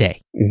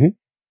today. Mm-hmm.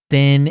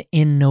 Then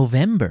in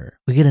November,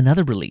 we get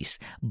another release,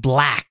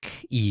 Black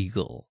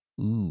Eagle.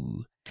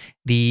 Ooh.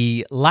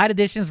 The light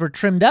editions were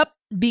trimmed up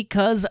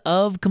because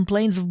of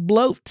complaints of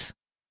bloat.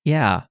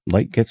 Yeah.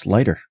 Light gets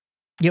lighter.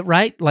 Yeah,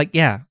 right?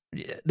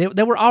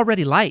 They were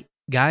already light,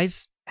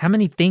 guys. How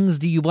many things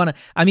do you want to...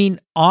 I mean,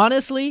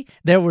 honestly,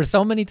 there were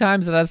so many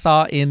times that I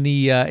saw in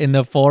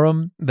the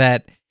forum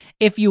that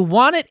if you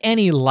want it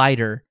any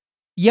lighter,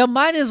 you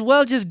might as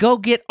well just go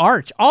get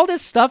Arch. All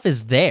this stuff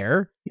is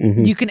there.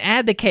 Mm-hmm. You can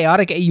add the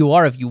chaotic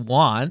AUR if you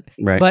want.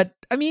 Right. But,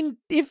 I mean,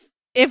 if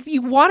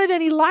you want it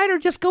any lighter,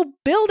 just go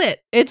build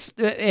it. It's...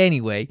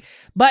 anyway.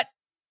 But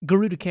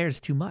Garuda cares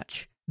too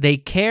much. They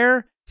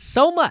care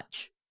so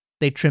much.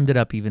 They trimmed it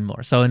up even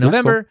more. So in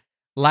November,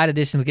 light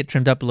editions get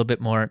trimmed up a little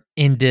bit more.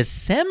 In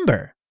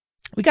December,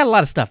 we got a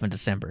lot of stuff in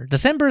December.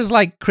 December is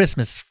like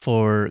Christmas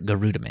for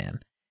Garuda,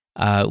 man.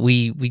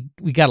 We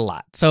got a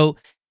lot. So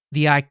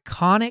the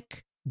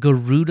iconic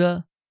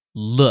Garuda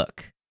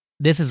look.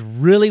 This is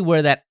really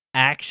where that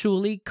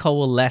actually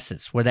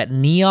coalesces, where that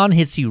neon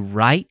hits you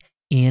right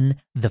in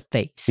the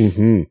face.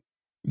 Mm-hmm.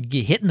 You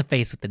get hit in the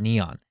face with the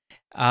neon.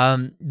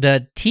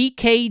 The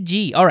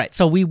TKG. All right,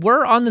 so we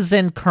were on the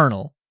Zen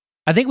kernel.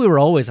 I think we were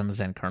always on the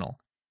Zen kernel,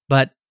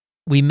 but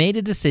we made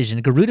a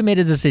decision, Garuda made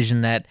a decision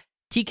that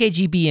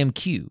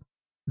TKG-BMQ,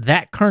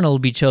 that kernel will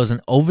be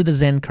chosen over the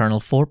Zen kernel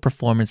for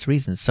performance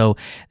reasons. So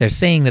they're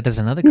saying that there's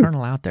another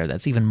kernel out there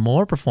that's even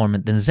more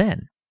performant than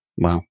Zen.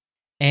 Wow.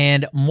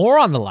 And more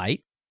on the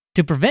light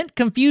to prevent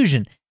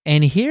confusion.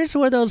 And here's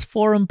where those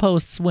forum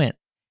posts went.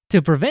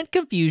 To prevent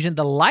confusion,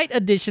 the light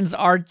editions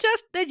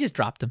they just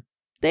dropped them.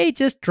 They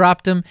just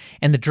dropped them,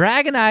 and the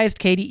Dragonized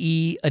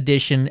KDE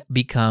edition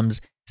becomes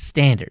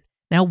standard.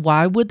 Now,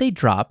 why would they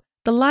drop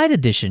the light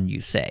edition,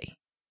 you say?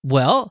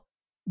 Well,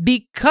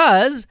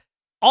 because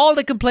all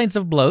the complaints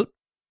of bloat,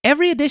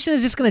 every edition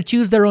is just going to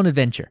choose their own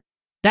adventure.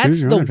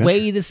 That's the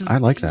way this is. I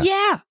like that.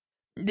 Yeah.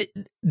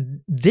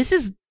 This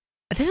is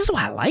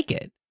why I like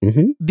it.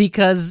 Mm-hmm.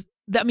 Because,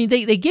 I mean,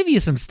 they give you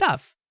some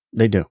stuff.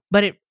 They do.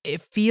 But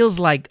it feels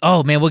like,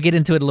 oh, man, we'll get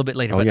into it a little bit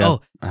later. Oh,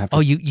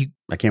 but, yeah.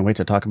 I can't wait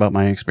to talk about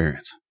my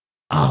experience.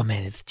 Oh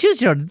man, it's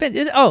choose your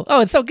adventure.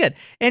 Oh, it's so good.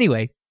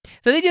 Anyway,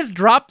 so they just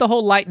drop the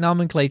whole light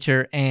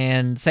nomenclature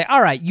and say,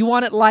 all right, you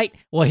want it light?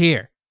 Well,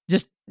 here,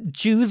 just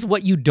choose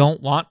what you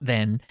don't want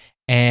then,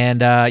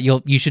 and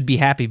you should be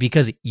happy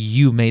because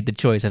you made the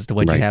choice as to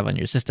what you have on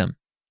your system.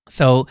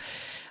 So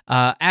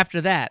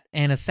after that,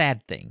 and a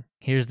sad thing,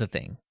 here's the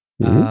thing.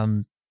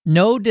 Mm-hmm.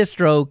 No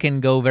distro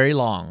can go very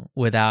long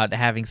without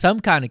having some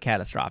kind of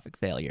catastrophic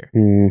failure.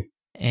 Mm.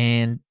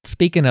 And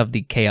speaking of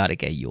the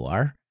chaotic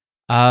AUR,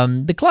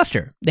 the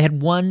cluster, they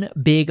had one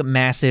big,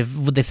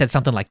 massive, they said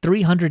something like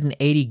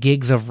 380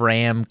 gigs of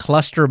RAM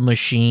cluster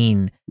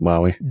machine.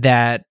 Wowie.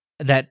 That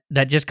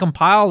just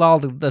compiled all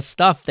the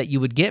stuff that you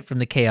would get from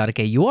the chaotic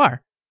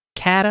AUR.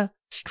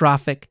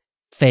 Catastrophic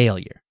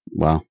failure.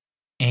 Wow.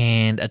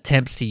 And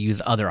attempts to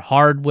use other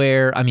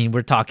hardware. I mean,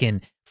 we're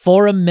talking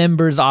forum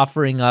members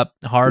offering up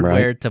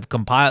hardware to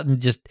compile,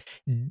 and just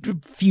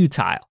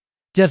futile.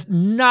 Just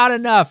not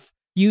enough.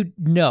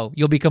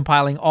 You'll be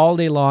compiling all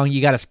day long.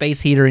 You got a space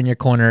heater in your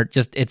corner.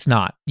 Just, it's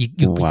not. You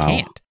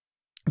can't.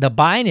 The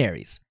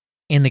binaries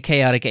in the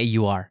chaotic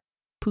AUR,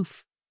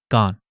 poof,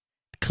 gone.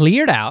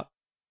 Cleared out.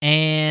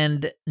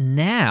 And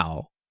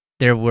now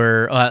there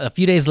were, a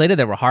few days later,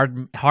 there were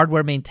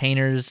hardware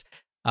maintainers.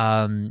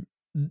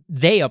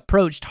 They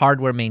approached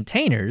hardware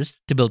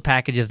maintainers to build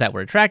packages that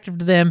were attractive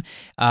to them.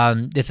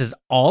 This is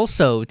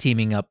also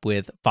teaming up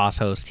with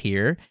FossHost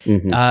here.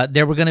 Mm-hmm.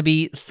 There were going to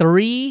be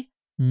 3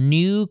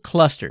 new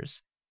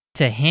clusters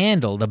to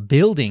handle the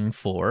building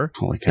for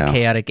the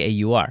chaotic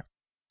AUR.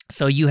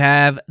 So you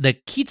have the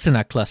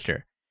Kitsuna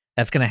cluster.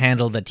 That's going to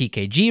handle the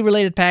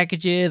TKG-related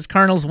packages,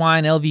 kernels,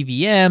 Wine,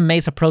 LVVM,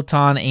 Mesa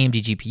Proton,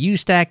 AMD GPU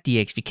stack,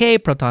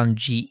 DXVK, Proton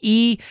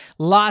GE,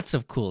 lots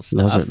of cool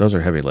stuff. Those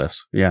are heavy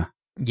lifts, yeah.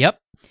 Yep.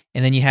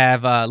 And then you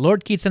have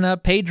Lord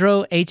Kitsuna,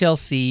 Pedro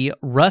HLC,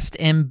 Rust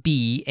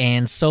MB,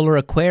 and Solar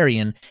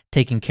Aquarian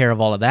taking care of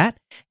all of that.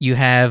 You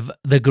have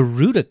the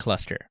Garuda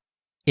cluster.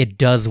 It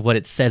does what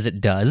it says it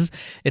does.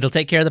 It'll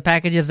take care of the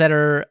packages that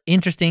are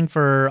interesting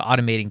for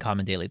automating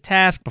common daily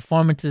tasks,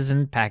 performances,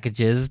 and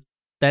packages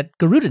that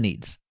Garuda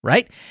needs,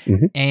 right?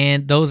 Mm-hmm.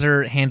 And those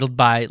are handled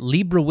by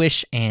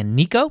LibraWish and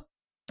Nico.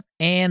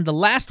 And the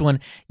last one,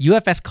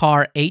 UFS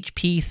Car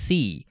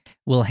HPC,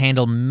 will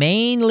handle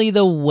mainly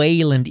the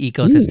Wayland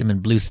ecosystem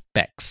and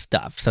BlueSpec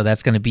stuff. So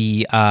that's going to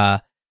be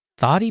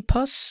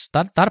Thotipus,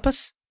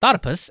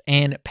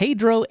 and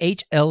Pedro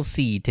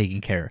HLC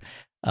taking care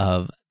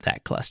of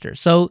that cluster.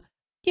 So,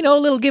 a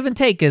little give and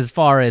take as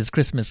far as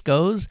Christmas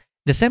goes.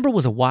 December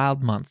was a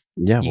wild month.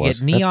 Yeah, you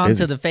get Neon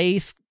to the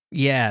face.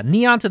 Yeah,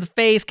 Neon to the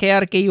face,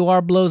 Chaotic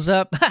AUR blows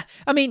up.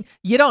 I mean,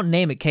 you don't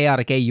name it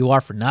Chaotic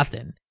AUR for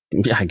nothing.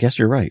 Yeah, I guess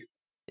you're right.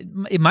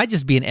 It might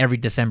just be an every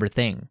December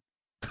thing.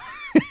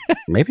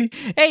 Maybe.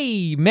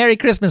 Hey, Merry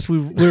Christmas.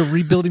 We're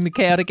rebuilding the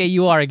Chaotic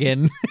AUR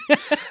again.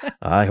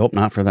 I hope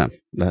not for them.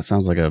 That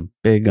sounds like a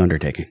big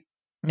undertaking.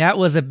 That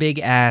was a big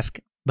ask,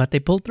 but they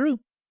pulled through.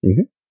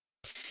 Mm-hmm.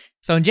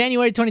 So in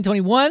January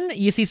 2021,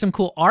 you see some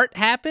cool art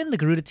happen, the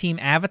Garuda team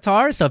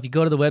avatar. So if you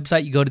go to the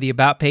website, you go to the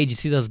About page, you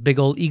see those big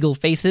old eagle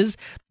faces.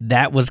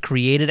 That was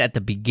created at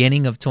the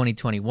beginning of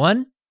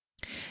 2021.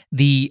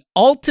 The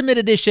Ultimate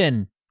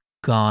Edition,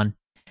 gone,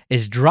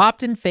 is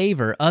dropped in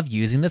favor of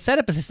using the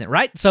setup assistant,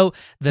 right? So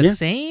the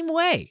same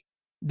way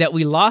that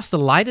we lost the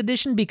Light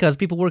Edition because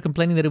people were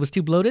complaining that it was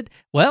too bloated,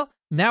 well,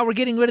 now we're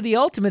getting rid of the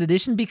Ultimate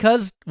Edition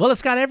because, well,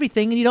 it's got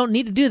everything and you don't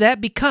need to do that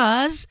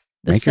because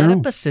the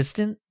setup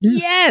assistant,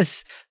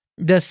 yes,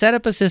 the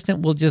setup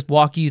assistant will just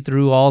walk you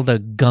through all the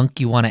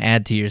gunk you want to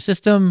add to your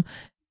system.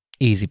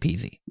 Easy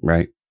peasy.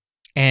 Right.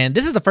 And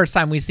this is the first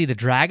time we see the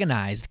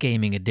Dragonized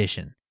Gaming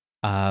Edition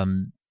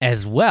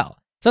as well.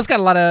 So it's got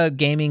a lot of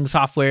gaming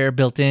software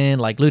built in,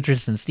 like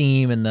Lutris and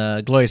Steam and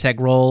the Glorious Egg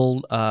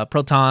Roll,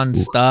 Proton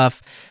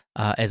stuff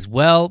as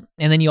well.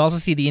 And then you also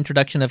see the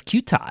introduction of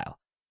Qtile.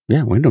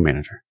 Yeah, Window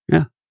Manager.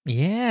 Yeah.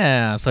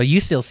 Yeah, so you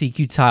still see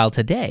Qtile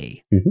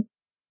today. Mm-hmm.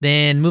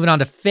 Then moving on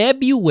to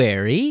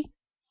February,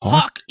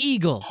 Hawk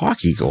Eagle.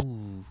 Hawk Eagle.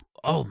 Ooh,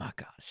 oh my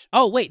gosh.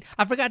 Oh, wait,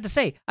 I forgot to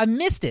say, I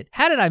missed it.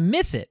 How did I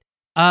miss it?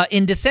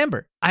 In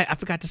December, I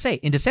forgot to say,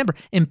 in December,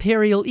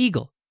 Imperial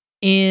Eagle.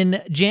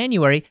 In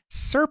January,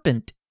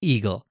 Serpent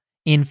Eagle.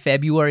 In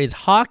February is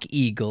Hawk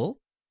Eagle.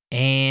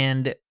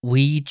 And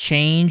we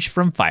change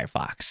from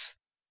Firefox.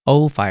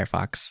 Oh,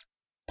 Firefox.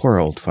 Poor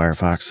old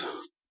Firefox.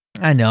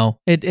 I know.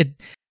 It's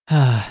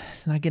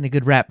not getting a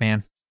good rap,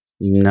 man.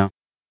 No.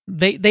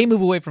 They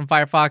move away from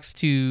Firefox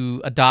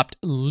to adopt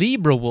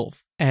LibraWolf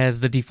as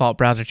the default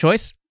browser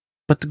choice.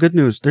 But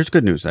there's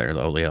good news there,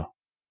 though, Leo.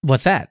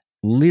 What's that?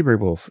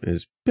 LibraWolf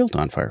is built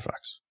on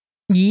Firefox.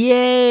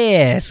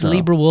 Yes,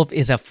 LibraWolf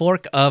is a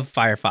fork of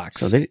Firefox.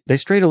 So they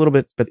strayed a little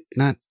bit, but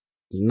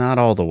not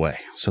all the way.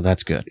 So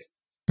that's good.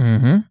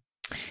 Mm-hmm.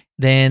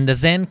 Then the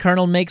Zen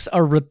kernel makes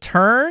a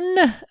return.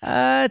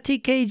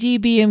 TKG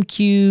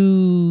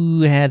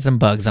BMQ had some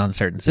bugs on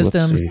certain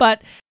systems,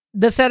 but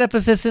the setup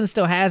assistant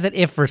still has it.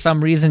 If for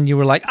some reason you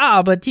were like,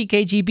 but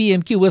TKG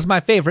BMQ was my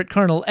favorite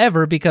kernel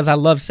ever because I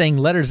love saying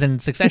letters in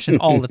succession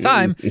all the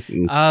time.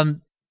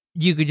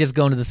 you could just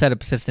go into the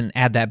setup assistant,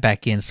 add that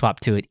back in, swap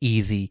to it,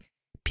 easy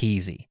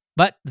peasy.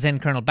 But Zen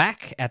kernel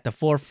back at the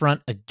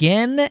forefront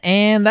again,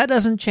 and that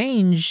doesn't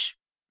change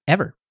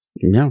ever.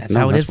 Yeah, that's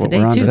how it is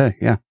today, too. Today.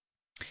 Yeah.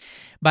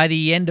 By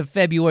the end of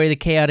February, the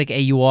Chaotic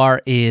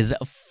AUR is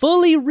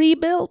fully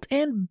rebuilt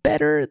and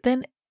better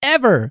than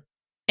ever.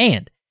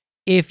 And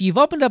if you've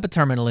opened up a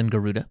terminal in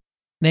Garuda,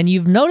 then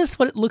you've noticed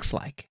what it looks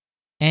like.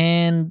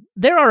 And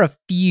there are a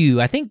few.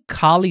 I think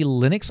Kali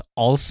Linux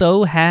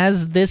also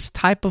has this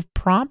type of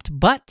prompt,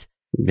 but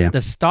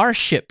the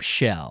Starship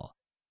shell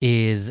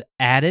is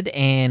added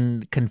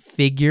and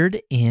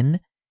configured in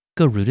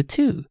Garuda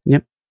 2.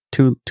 Yep.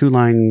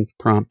 Two-line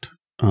prompt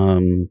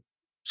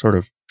sort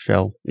of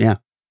shell. Yeah.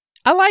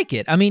 I like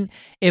it. I mean,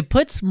 it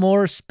puts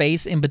more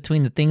space in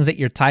between the things that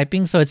you're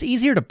typing, so it's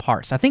easier to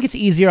parse. I think it's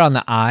easier on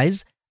the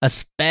eyes,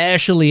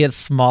 especially at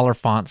smaller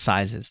font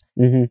sizes.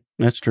 Mm-hmm.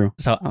 That's true.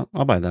 So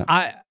I'll buy that.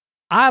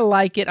 I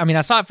like it. I mean,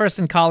 I saw it first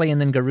in Kali,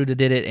 and then Garuda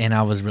did it, and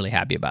I was really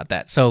happy about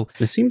that. So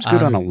it seems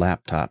good on a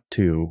laptop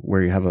too,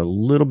 where you have a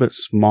little bit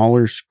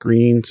smaller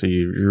screen, so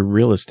your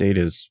real estate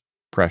is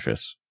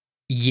precious.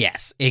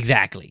 Yes,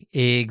 exactly.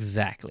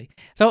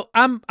 So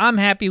I'm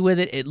happy with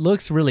it. It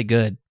looks really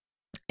good.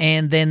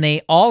 And then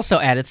they also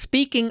added,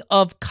 speaking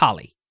of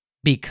Kali,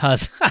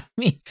 because, I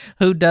mean,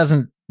 who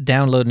doesn't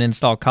download and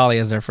install Kali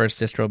as their first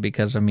distro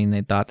because, I mean,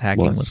 they thought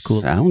hacking was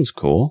cool. Sounds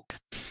cool.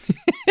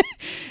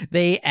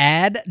 They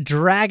add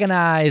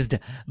Dragonized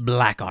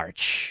Black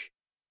Arch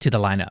to the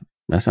lineup.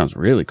 That sounds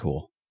really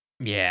cool.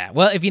 Yeah.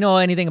 Well, if you know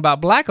anything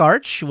about Black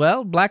Arch,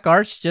 well, Black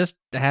Arch just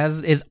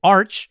is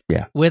Arch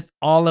with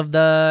all of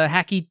the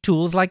hacky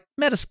tools like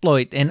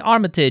Metasploit and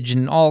Armitage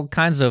and all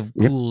kinds of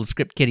cool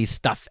script kiddie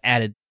stuff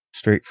added.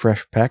 Straight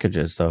fresh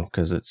packages, though,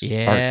 because it's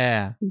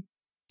Arch.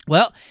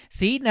 Well,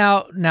 see,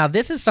 now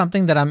this is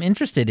something that I'm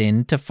interested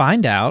in to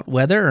find out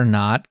whether or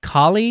not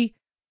Kali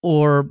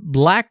or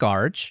Black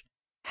Arch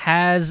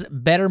has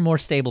better, more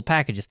stable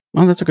packages.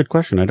 Oh, that's a good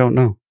question. I don't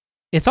know.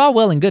 It's all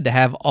well and good to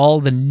have all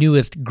the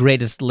newest,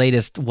 greatest,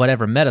 latest,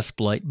 whatever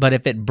Metasploit, but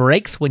if it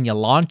breaks when you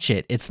launch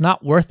it, it's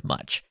not worth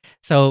much.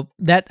 So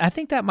I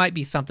think that might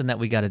be something that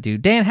we got to do.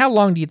 Dan, how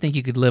long do you think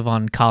you could live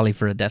on Kali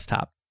for a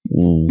desktop?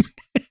 No.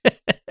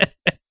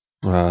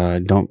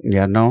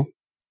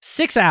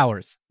 6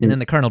 hours, and then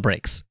the kernel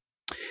breaks.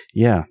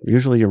 Yeah,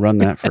 usually you run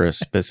that for a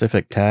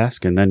specific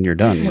task, and then you're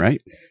done,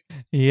 right?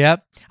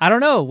 Yep. I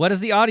don't know. What does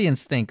the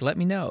audience think? Let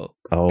me know.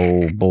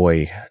 Oh,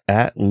 boy.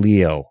 At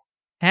Leo.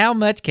 How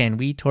much can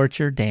we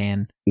torture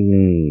Dan?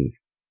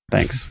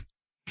 Thanks.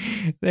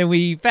 Then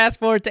we fast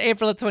forward to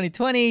April of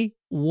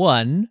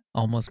 2021.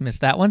 Almost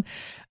missed that one.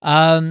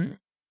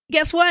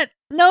 Guess what?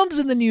 GNOME's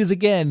in the news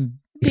again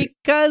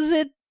because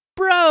it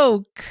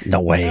broke.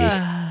 No way.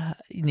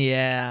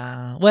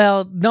 Yeah.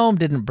 Well, GNOME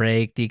didn't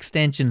break. The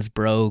extensions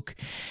broke.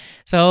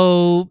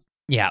 So,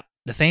 yeah,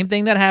 the same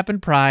thing that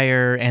happened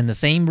prior and the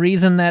same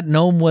reason that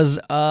GNOME was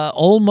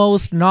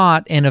almost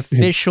not an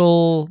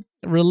official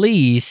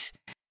release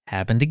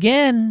happened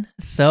again.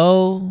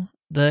 So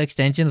the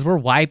extensions were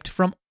wiped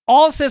from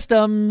all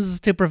systems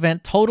to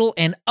prevent total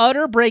and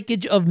utter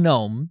breakage of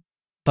GNOME,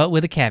 but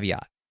with a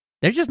caveat.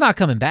 They're just not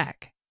coming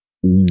back.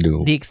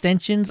 No. The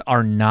extensions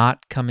are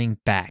not coming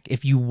back.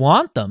 If you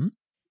want them,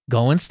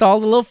 go install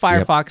the little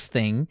Firefox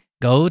thing,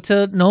 go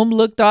to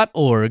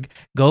gnomelook.org,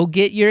 go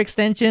get your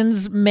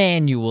extensions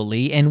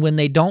manually, and when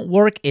they don't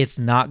work, it's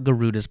not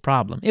Garuda's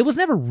problem. It was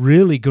never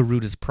really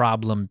Garuda's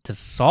problem to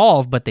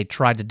solve, but they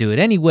tried to do it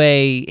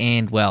anyway,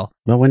 and well...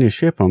 Well, when you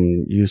ship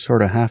them, you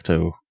sort of have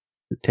to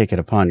take it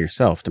upon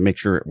yourself to make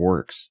sure it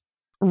works.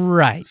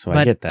 Right. So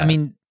I get that. I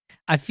mean,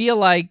 I feel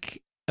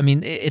like,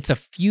 it's a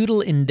futile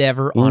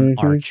endeavor on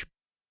Arch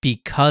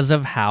because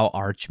of how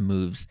Arch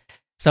moves.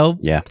 So,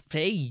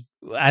 hey...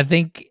 I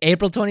think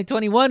April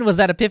 2021 was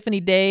that Epiphany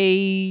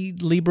Day.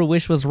 Libra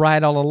Wish was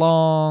right all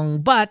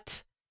along,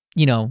 but,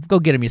 go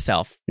get them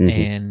yourself.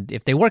 And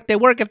if they work, they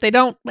work. If they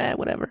don't,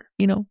 whatever.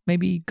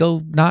 Maybe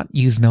go not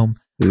use GNOME.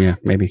 Yeah,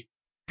 maybe.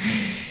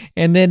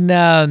 And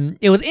then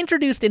it was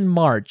introduced in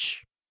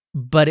March,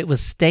 but it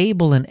was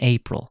stable in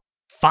April.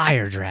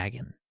 Fire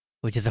Dragon,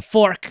 which is a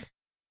fork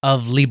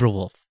of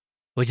LibraWolf,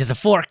 which is a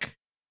fork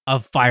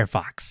of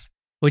Firefox,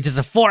 which is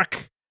a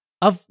fork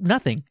of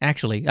nothing,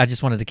 actually. I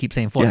just wanted to keep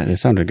saying fork. Yeah, it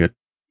sounded good.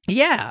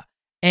 Yeah.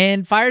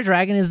 And Fire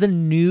Dragon is the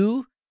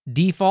new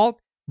default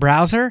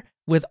browser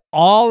with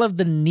all of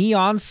the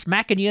neon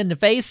smacking you in the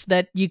face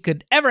that you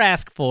could ever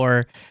ask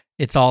for.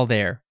 It's all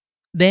there.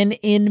 Then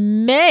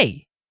in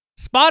May,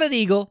 Spotted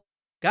Eagle.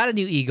 Got a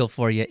new eagle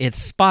for you.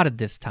 It's spotted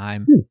this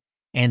time.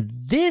 And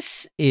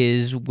this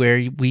is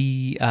where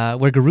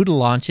where Garuda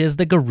launches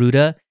the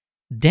Garuda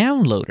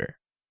downloader.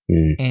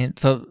 And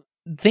so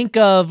think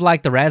of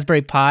like the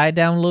Raspberry Pi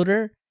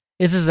downloader.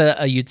 This is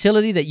a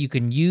utility that you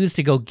can use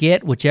to go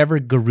get whichever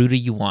Garuda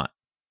you want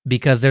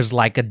because there's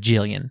like a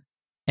jillion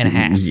and a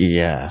half.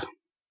 Yeah.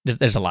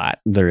 There's a lot.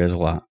 There is a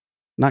lot.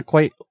 Not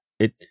quite.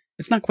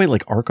 It's not quite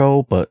like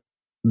Arco, but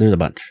there's a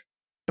bunch.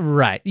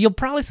 Right. You'll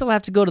probably still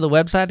have to go to the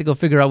website to go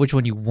figure out which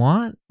one you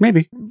want.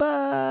 Maybe.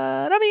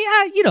 But But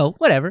I mean,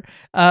 whatever.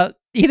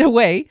 Either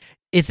way,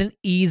 it's an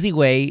easy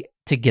way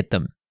to get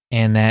them.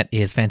 And that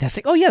is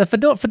fantastic. Oh, yeah, the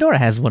Fedora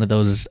has one of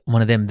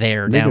them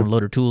there,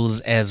 downloader tools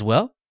as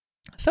well.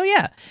 So,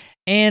 yeah.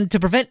 And to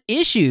prevent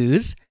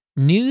issues,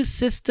 new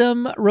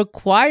system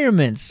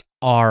requirements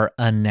are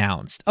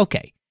announced.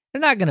 Okay,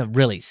 they're not going to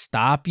really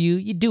stop you.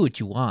 You do what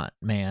you want,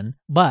 man.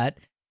 But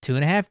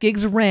 2.5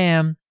 gigs of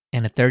RAM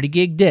and a 30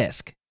 gig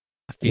disk.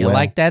 I feel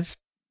like that's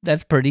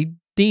pretty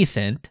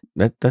decent.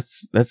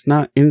 That's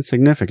not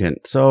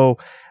insignificant. So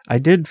I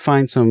did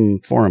find some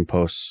forum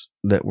posts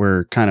that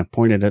were kind of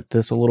pointed at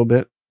this a little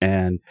bit,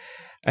 and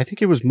I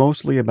think it was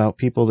mostly about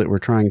people that were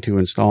trying to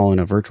install in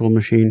a virtual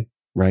machine,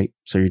 right?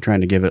 So you're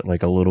trying to give it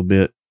like a little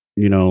bit,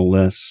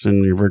 less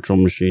in your virtual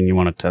machine. You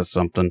want to test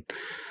something.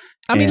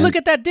 I mean, look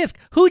at that disk.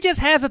 Who just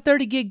has a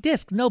 30 gig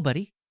disk?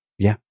 Nobody.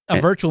 Yeah. A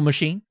virtual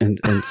machine. And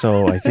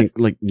so I think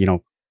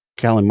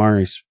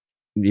Calamares,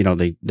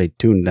 they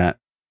tuned that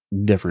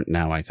different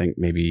now, I think,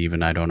 maybe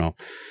even, I don't know,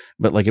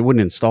 but like it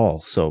wouldn't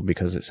install. So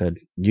because it said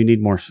you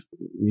need more,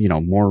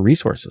 more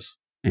resources.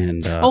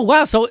 And oh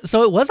wow, so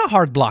it was a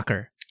hard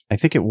blocker. I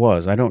think it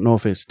was. I don't know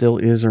if it still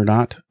is or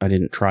not. I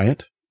didn't try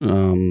it,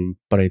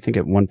 but I think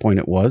at one point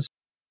it was.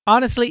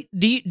 Honestly,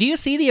 do you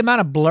see the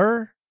amount of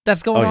blur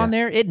that's going on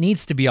there? It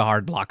needs to be a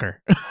hard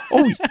blocker.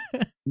 Oh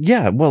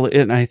yeah, well,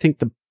 and I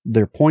think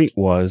their point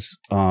was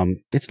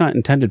it's not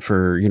intended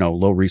for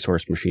low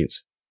resource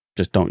machines.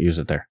 Just don't use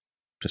it there.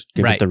 Just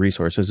give it the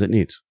resources it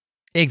needs.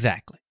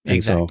 Exactly.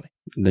 So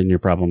then your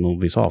problem will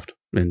be solved.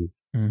 And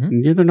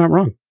they're not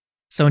wrong.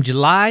 So in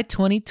July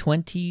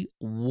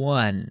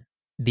 2021,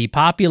 the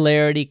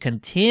popularity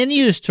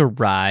continues to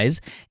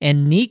rise,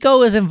 and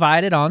Nico is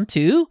invited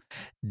onto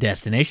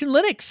Destination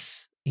Linux.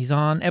 He's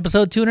on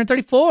episode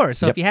 234.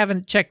 So if you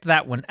haven't checked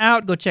that one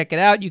out, go check it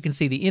out. You can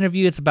see the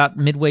interview. It's about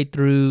midway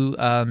through,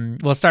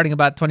 starting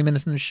about 20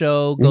 minutes in the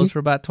show, goes for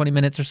about 20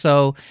 minutes or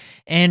so.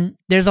 And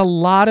there's a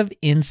lot of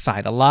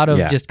insight, a lot of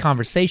just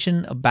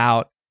conversation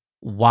about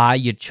why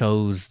you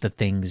chose the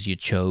things you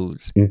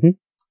chose.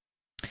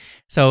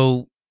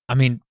 So, I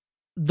mean,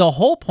 the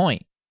whole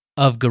point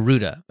of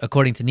Garuda,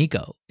 according to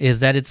Nico,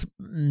 is that it's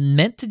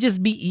meant to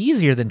just be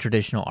easier than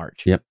traditional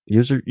Arch. Yep,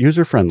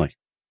 user friendly.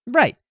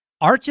 Right.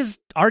 Arch is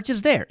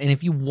there, and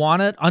if you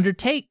want to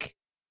undertake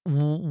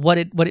what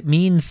it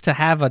means to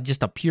have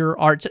just a pure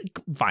Arch,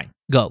 fine,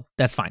 go.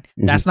 That's fine.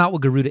 That's not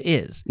what Garuda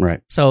is.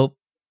 Right. So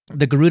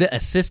the Garuda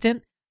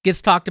Assistant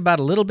gets talked about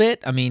a little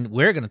bit. I mean, I'm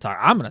going to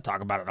talk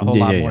about it a whole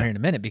lot more here in a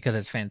minute because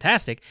it's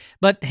fantastic,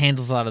 but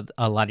handles a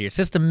lot of your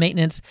system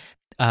maintenance.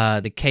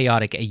 The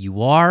chaotic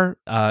AUR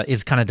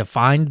is kind of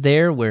defined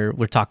there, where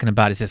we're talking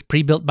about it says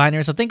pre-built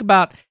binary. So think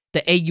about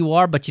the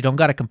AUR, but you don't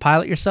got to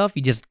compile it yourself.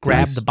 You just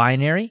grab the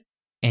binary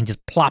and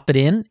just plop it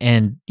in,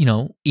 and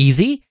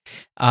easy.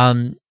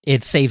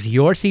 It saves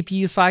your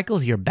CPU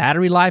cycles, your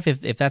battery life,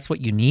 if that's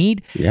what you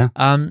need. Yeah.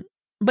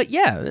 But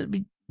yeah,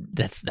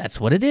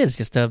 that's what it is.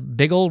 Just a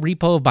big old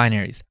repo of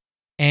binaries.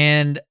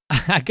 And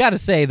I gotta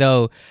say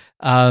though,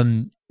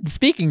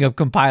 speaking of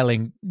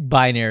compiling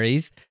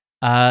binaries,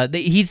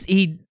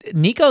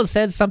 Nico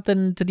said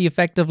something to the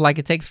effect of like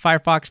it takes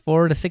Firefox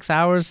 4 to 6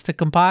 hours to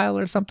compile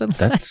or something.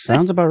 That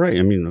sounds about right.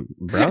 I mean,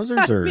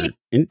 browsers are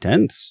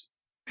intense.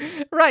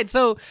 Right.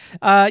 So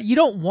you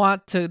don't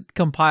want to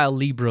compile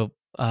Libra.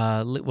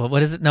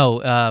 What is it?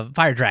 No,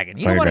 Fire Dragon.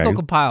 You don't want to go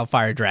compile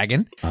Fire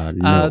Dragon.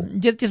 No.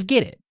 Just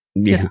get it.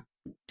 Yeah.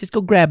 Just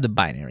go grab the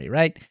binary,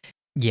 right?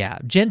 Yeah.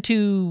 Gen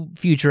 2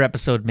 future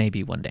episode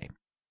maybe one day.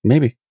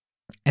 Maybe.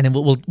 And then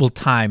we'll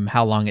time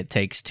how long it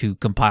takes to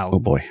compile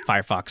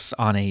Firefox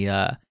on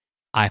a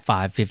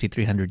i5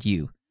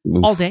 5300U.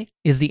 All day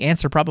is the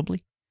answer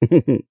probably.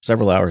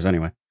 Several hours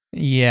anyway.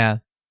 Yeah.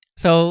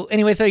 So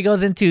anyway, he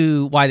goes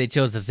into why they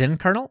chose the Zen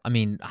kernel. I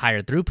mean,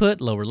 higher throughput,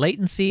 lower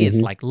latency. It's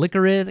like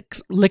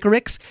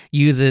Liquorix,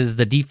 uses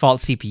the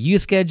default CPU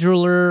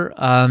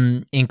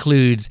scheduler,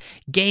 includes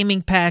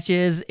gaming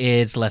patches.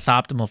 It's less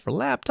optimal for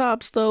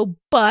laptops though,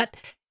 but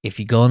if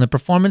you go in the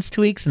performance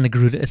tweaks in the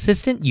Garuda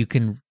Assistant, you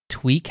can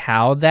tweak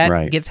how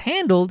that gets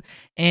handled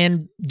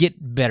and get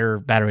better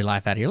battery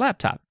life out of your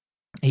laptop.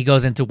 He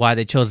goes into why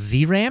they chose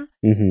ZRAM.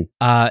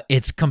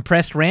 It's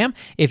compressed RAM.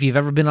 If you've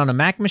ever been on a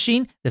Mac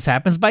machine, this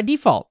happens by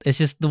default. It's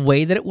just the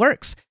way that it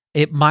works.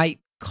 It might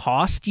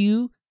cost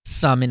you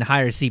some in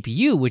higher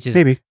CPU, which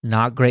is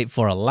not great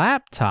for a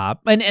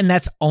laptop. And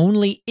that's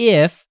only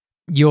if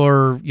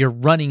you're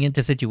running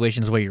into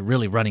situations where you're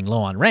really running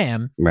low on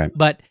RAM. Right.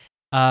 But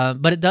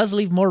it does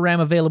leave more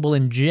RAM available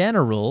in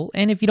general.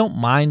 And if you don't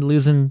mind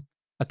losing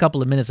a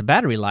couple of minutes of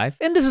battery life,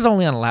 and this is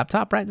only on a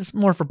laptop, right? This is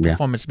more for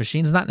performance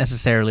machines, not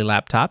necessarily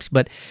laptops,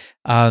 but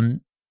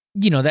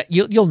that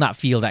you'll not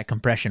feel that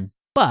compression.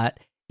 But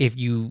if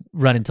you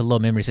run into low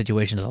memory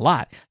situations a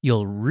lot,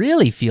 you'll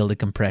really feel the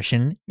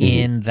compression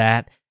in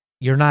that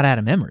you're not out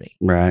of memory.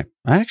 Right.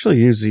 I actually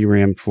use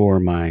ZRAM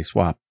for my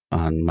swap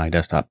on my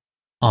desktop.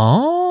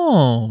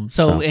 Oh,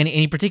 so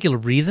any particular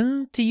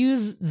reason to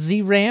use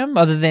ZRAM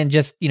other than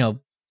just,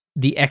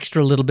 the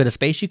extra little bit of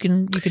space you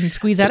can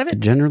squeeze out of it? I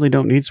generally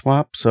don't need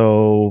swap,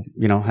 so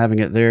having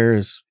it there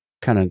is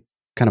kind of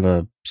kind of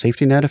a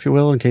safety net, if you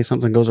will, in case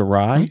something goes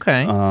awry.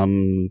 Okay.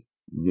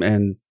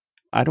 And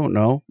I don't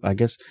know. I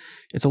guess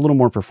it's a little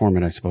more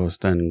performant, I suppose,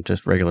 than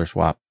just regular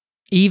swap.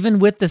 Even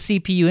with the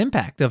CPU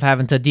impact of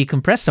having to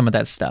decompress some of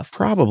that stuff.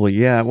 Probably,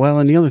 yeah. Well,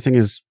 and the other thing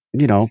is,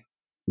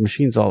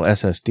 machine's all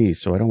SSD,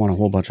 so I don't want a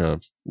whole bunch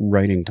of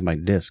writing to my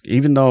disk.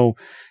 Even though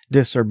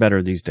disks are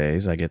better these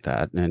days, I get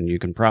that, and you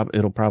can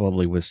it'll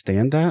probably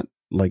withstand that.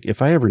 Like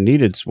if I ever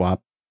needed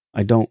swap,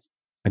 I don't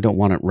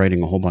want it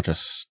writing a whole bunch of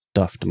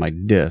stuff to my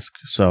disk.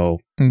 So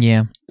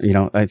yeah,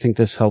 I think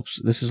this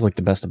helps. This is like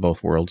the best of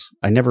both worlds.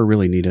 I never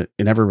really need it.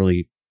 It never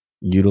really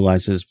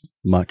utilizes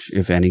much,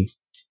 if any.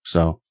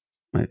 So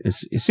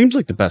it seems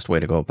like the best way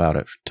to go about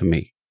it to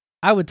me.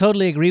 I would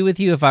totally agree with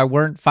you if I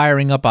weren't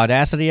firing up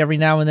Audacity every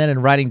now and then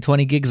and writing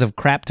 20 gigs of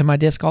crap to my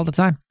disk all the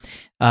time.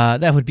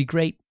 That would be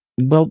great.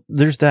 Well,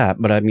 there's that,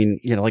 but I mean,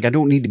 I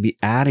don't need to be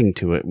adding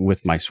to it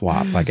with my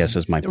swap, I guess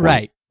is my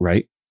point.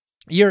 Right?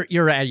 You're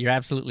right. You're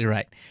absolutely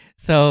right.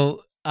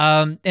 So,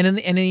 and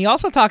then he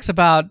also talks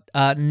about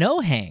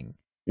no hang,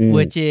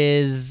 which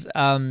is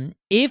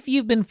if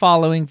you've been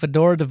following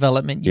Fedora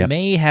development, you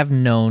may have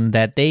known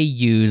that they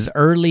use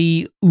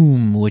early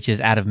which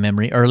is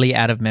early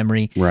out of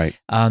memory. Right.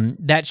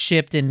 That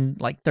shipped in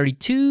like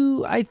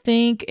 32, I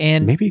think,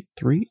 and maybe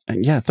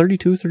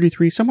 32,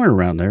 33, somewhere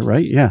around there,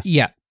 right? Yeah.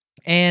 Yeah.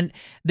 And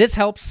this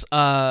helps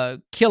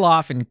kill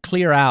off and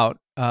clear out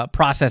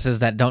processes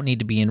that don't need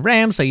to be in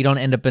RAM, so you don't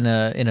end up in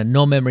a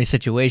no memory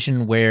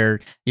situation where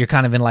you're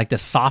kind of in like the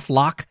soft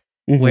lock,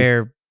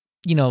 where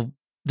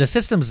the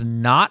system's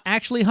not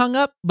actually hung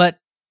up, but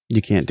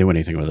you can't do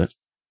anything with it.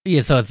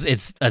 Yeah, so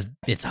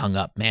it's hung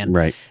up, man.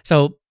 Right.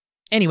 So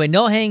anyway,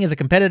 no hang is a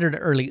competitor to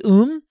early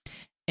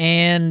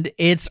and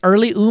it's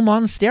early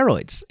on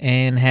steroids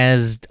and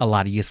has a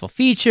lot of useful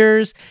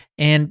features.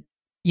 And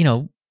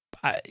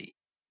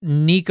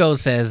Nico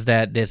says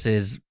that this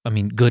is,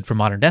 good for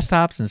modern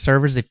desktops and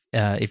servers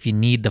if you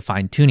need the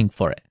fine tuning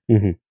for it.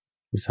 Mm-hmm.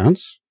 It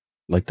sounds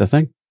like the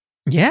thing.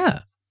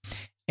 Yeah.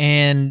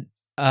 And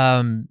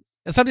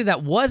something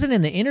that wasn't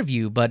in the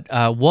interview, but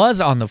was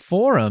on the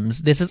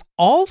forums, this is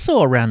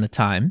also around the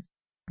time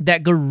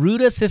that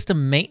Garuda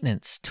System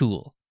Maintenance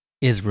tool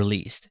is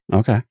released.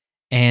 Okay.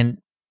 And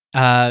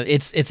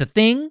it's a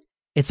thing.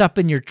 It's up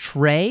in your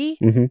tray.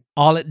 Mm-hmm.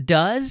 All it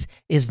does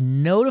is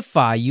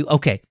notify you.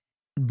 Okay.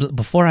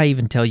 Before I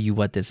even tell you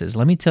what this is,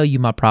 let me tell you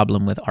my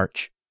problem with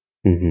Arch.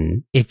 Mm-hmm.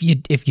 If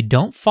you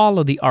don't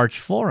follow the Arch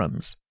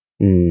forums,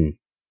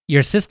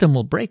 your system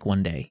will break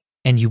one day,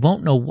 and you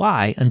won't know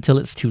why until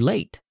it's too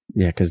late.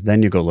 Yeah, because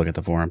then you go look at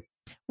the forum.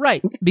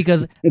 Right,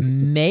 because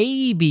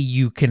maybe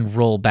you can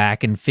roll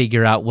back and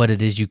figure out what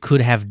it is you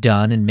could have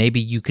done, and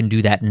maybe you can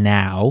do that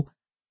now,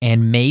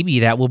 and maybe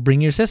that will bring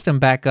your system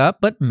back up,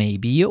 but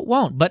maybe it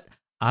won't. But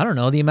I don't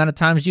know, the amount of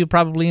times you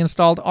probably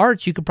installed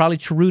Arch, you could probably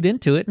root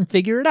into it and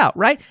figure it out,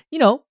 right?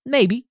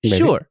 Maybe.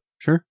 Sure.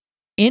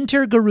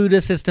 Enter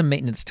Garuda System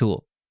Maintenance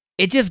Tool.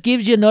 It just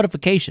gives you a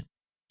notification.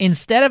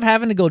 Instead of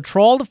having to go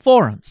troll the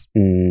forums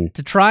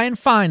to try and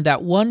find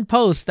that one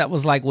post that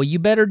was like, well, you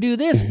better do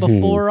this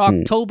before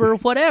October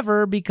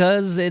whatever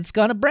because it's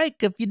going to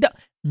break if you don't.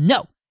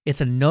 No,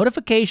 it's a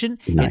notification.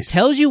 Nice. It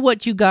tells you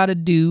what you got to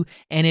do.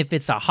 And if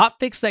it's a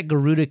hotfix that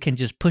Garuda can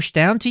just push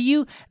down to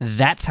you,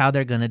 that's how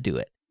they're going to do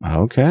it.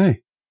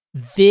 Okay.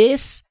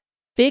 This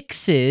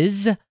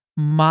fixes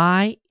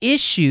my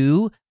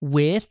issue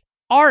with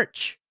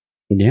Arch.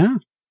 Yeah.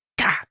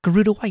 God,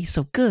 Garuda, why are you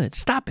so good?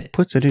 Stop it.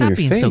 Puts it Stop in your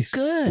being face so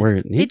good. where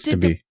it needs to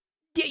be.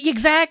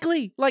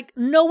 Exactly. Like,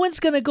 no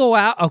one's going to go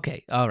out.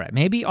 Okay, all right.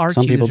 Maybe Arch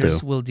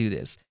users will do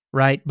this,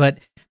 right? But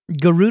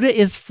Garuda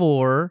is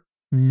for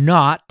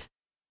not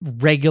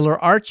regular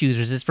Arch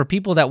users. It's for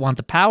people that want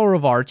the power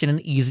of Arch in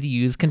an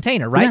easy-to-use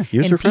container, right?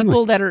 Yeah,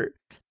 user-friendly.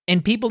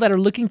 And people that are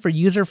looking for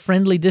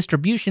user-friendly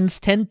distributions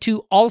tend to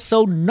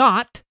also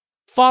not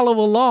follow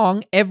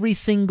along every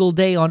single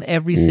day on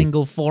every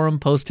single forum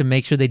post to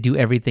make sure they do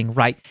everything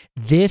right.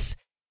 This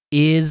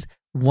is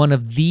one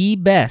of the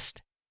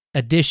best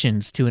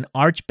additions to an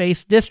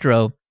Arch-based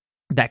distro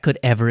that could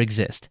ever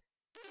exist.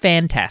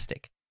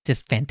 Fantastic.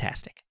 Just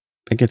fantastic.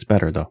 It gets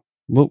better, though.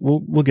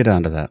 We'll get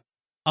on to that.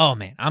 Oh,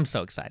 man, I'm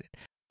so excited.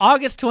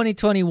 August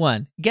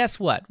 2021. Guess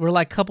what? We're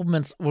like a couple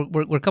months.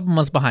 We're a couple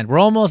months behind. We're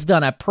almost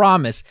done. I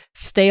promise.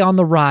 Stay on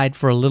the ride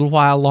for a little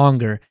while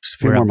longer.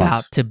 We're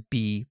about to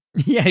be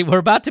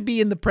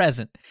in the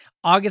present.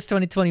 August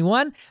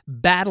 2021.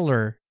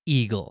 Battler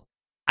Eagle.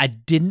 I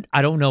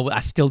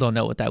still don't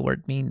know what that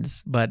word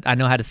means, but I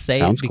know how to say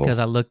it because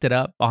I looked it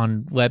up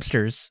on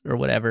Webster's or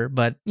whatever.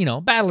 But,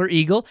 Battler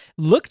Eagle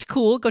looked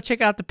cool. Go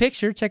check out the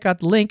picture. Check out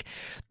the link.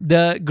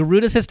 The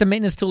Garuda System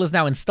Maintenance Tool is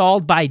now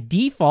installed by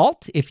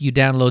default if you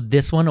download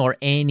this one or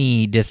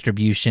any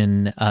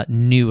distribution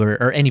newer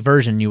or any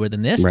version newer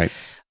than this. Right.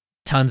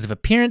 Tons of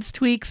appearance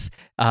tweaks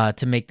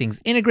to make things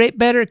integrate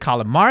better.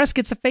 Calamaris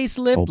gets a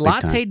facelift.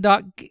 Latte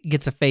Dock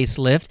gets a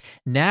facelift.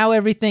 Now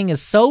everything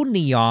is so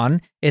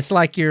neon, it's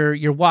like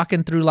you're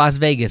walking through Las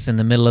Vegas in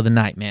the middle of the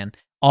night, man.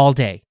 All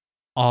day.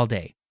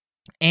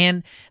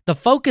 And the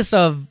focus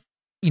of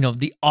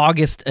the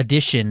August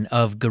edition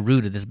of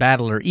Garuda, this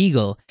Battler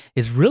Eagle,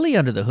 is really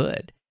under the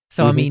hood.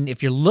 So, I mean,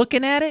 if you're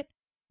looking at it,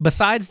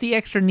 besides the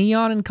extra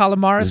neon and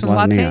Calamaris and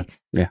Latte,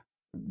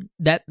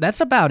 that's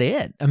about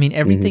it. I mean,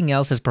 everything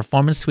else is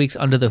performance tweaks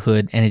under the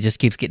hood, and it just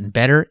keeps getting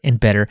better and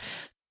better.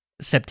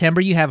 September,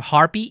 you have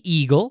Harpy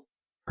Eagle.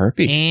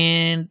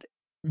 And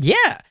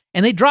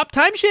they dropped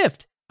Time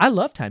Shift. I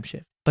love Time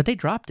Shift, but they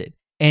dropped it.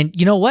 And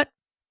you know what?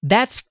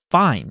 That's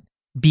fine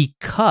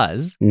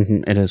because...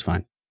 it is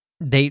fine.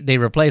 They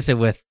replace it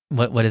with,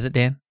 what is it,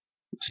 Dan?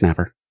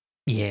 Snapper.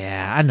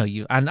 Yeah, I know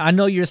you. I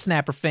know you're a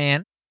Snapper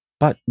fan.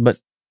 But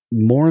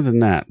more than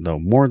that,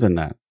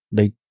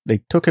 they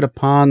took it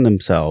upon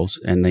themselves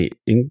and they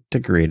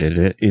integrated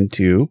it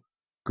into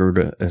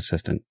Garuda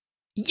Assistant.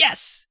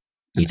 Yes.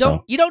 You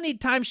don't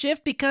need Time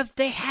Shift because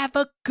they have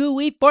a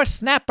GUI for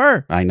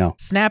Snapper. I know.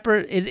 Snapper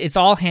it's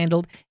all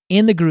handled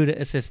in the Garuda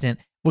Assistant.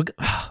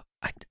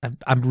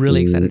 I'm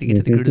really excited to get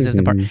to the Garuda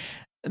Assistant part.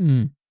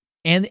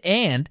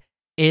 And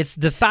it's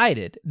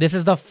decided. This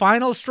is the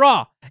final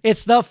straw.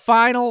 It's the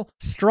final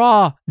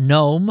straw,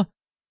 Gnome.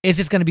 Is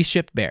just going to be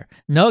shipped bare.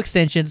 No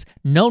extensions,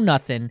 no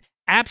nothing.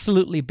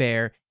 Absolutely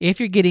bare. If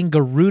you're getting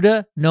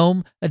Garuda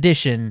Gnome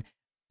Edition,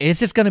 it's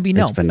just going to be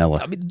Gnome. It's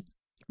vanilla. I mean,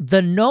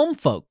 the Gnome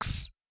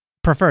folks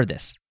prefer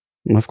this.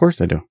 Well, of course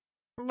they do.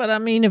 But I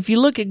mean, if you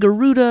look at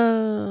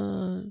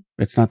Garuda...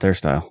 It's not their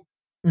style.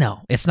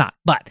 No, it's not.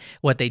 But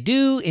what they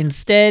do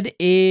instead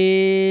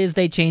is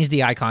they change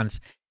the icons.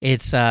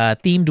 It's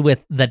themed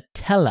with the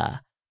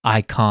Tela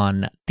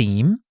icon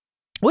theme,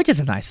 which is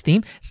a nice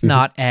theme. It's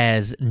not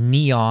as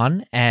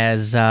neon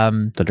as...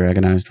 the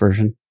Dragonized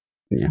version?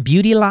 Yeah.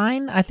 Beauty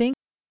Line, I think.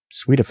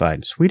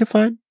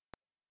 Sweetified?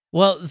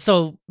 Well,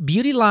 so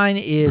Beauty Line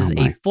is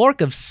a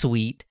fork of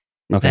Sweet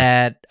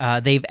that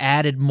they've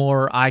added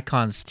more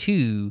icons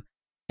to.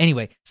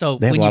 Anyway, so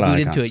when you boot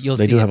into it, you'll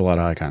see they do have a lot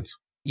of icons.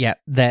 Yeah,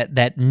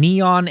 that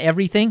neon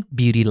everything,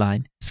 Beauty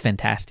Line is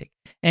fantastic.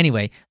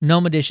 Anyway,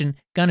 Gnome Edition,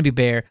 gonna be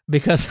bare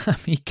because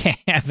you can't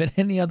have it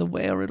any other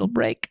way or it'll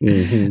break.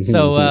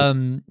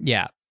 So,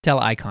 tell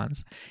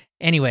icons.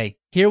 Anyway,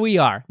 here we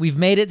are. We've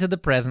made it to the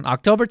present,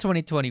 October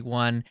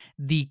 2021.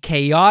 The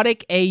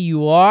Chaotic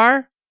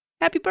AUR.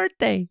 Happy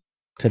birthday.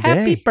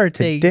 Happy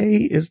birthday. Today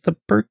is the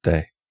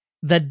birthday.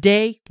 The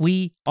day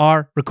we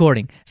are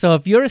recording. So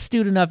if you're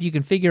astute enough, you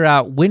can figure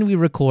out when we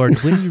record,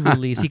 when we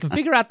release. You can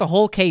figure out the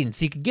whole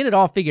cadence. You can get it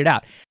all figured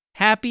out.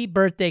 Happy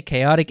birthday,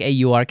 Chaotic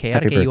AUR.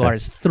 Chaotic AUR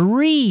is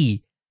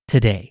 3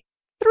 today.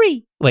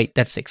 3. Wait,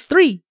 that's 6.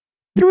 3.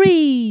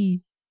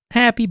 3.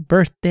 Happy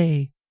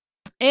birthday.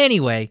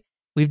 Anyway,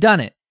 we've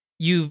done it.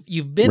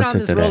 You've been on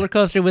this roller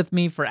coaster with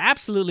me for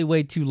absolutely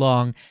way too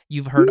long.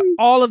 You've heard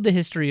all of the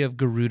history of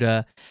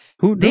Garuda.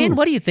 Who knew? Dan,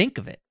 what do you think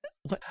of it?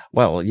 What?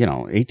 Well,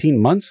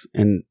 18 months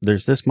and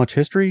there's this much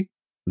history.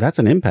 That's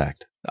an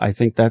impact. I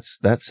think that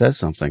says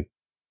something.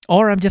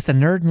 Or I'm just a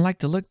nerd and like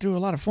to look through a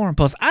lot of forum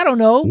posts. I don't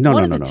know.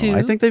 No. Two.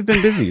 I think they've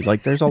been busy.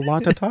 Like there's a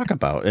lot to talk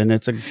about, and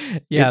it's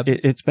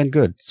it's been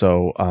good.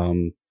 So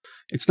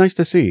it's nice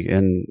to see,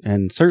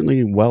 and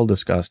certainly well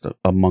discussed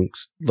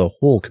amongst the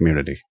whole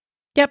community.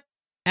 Yep,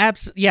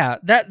 absolutely. Yeah,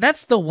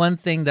 that's the one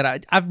thing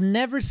that I've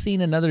never seen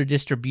another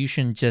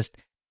distribution just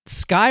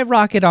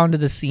skyrocket onto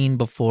the scene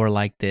before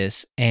like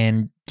this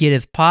and get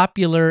as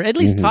popular, at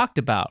least talked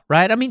about,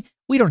 right? I mean,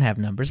 we don't have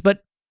numbers,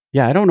 but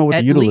yeah, I don't know what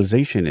the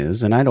utilization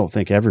is, and I don't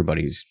think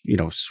everybody's,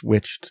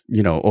 switched,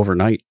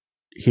 overnight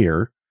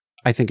here.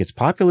 I think it's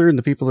popular, and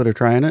the people that are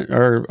trying it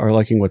are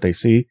liking what they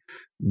see.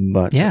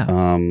 But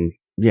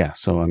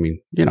so I mean,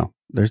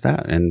 there's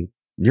that, and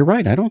you're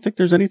right. I don't think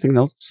there's anything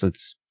else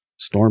that's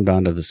stormed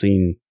onto the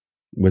scene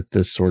with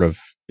this sort of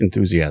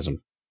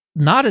enthusiasm.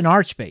 Not an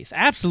Archbase,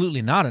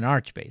 absolutely not an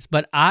Archbase.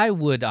 But I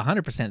would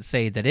 100%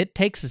 say that it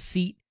takes a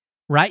seat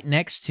right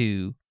next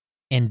to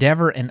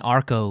Endeavor and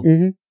Arco.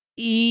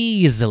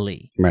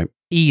 Easily. Right.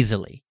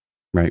 Easily.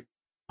 Right.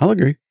 I'll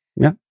agree.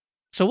 Yeah.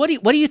 So what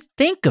do you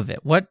think of it?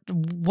 What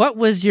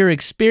was your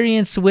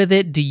experience with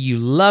it? Do you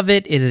love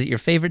it? Is it your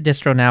favorite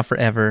distro now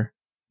forever?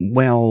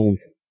 Well,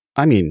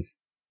 I mean,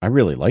 I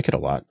really like it a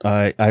lot.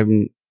 I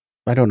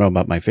don't know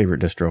about my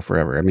favorite distro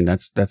forever. I mean,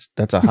 that's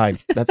a high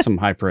that's some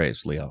high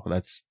praise, Leo.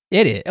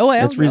 It is. Oh,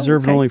 well, it's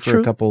reserved only for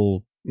a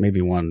couple,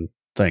 maybe one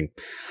thing.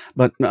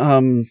 But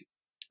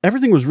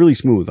everything was really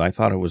smooth. I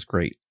thought it was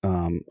great.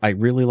 I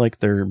really like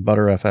their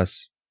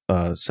ButterFS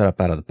setup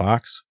out of the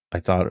box. I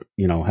thought,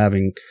 I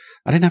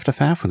didn't have to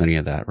faff with any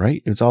of that,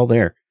 right? It's all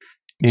there.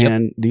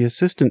 And the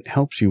assistant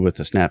helps you with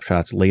the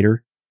snapshots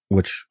later,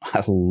 which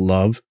I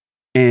love.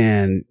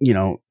 And,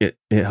 it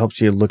helps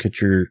you look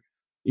at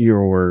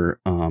your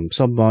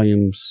sub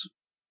volumes,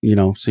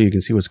 so you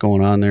can see what's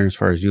going on there as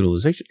far as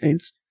utilization.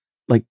 It's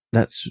like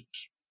that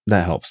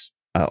helps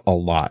a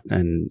lot.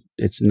 And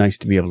it's nice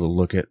to be able to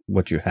look at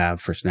what you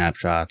have for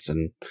snapshots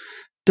and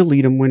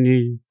delete them when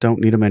you don't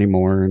need them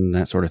anymore and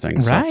that sort of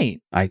thing. Right.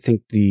 So I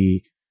think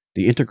the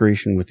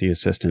integration with the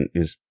assistant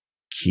is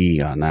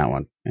key on that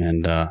one.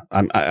 And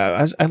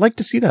I like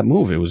to see that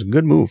move. It was a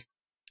good move.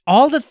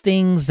 all the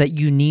things that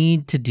you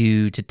need to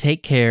do to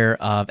take care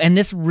of, and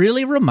this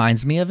really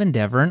reminds me of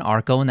Endeavor and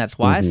Arco, and that's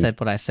why I said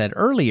what I said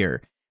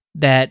earlier,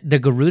 that the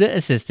Garuda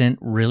Assistant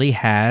really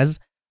has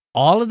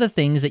all of the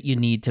things that you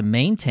need to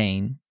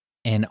maintain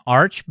an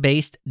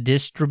Arch-based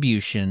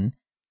distribution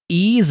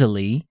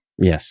easily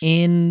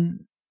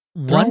in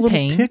They're all one little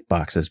pane. tick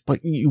boxes,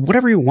 but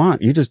whatever you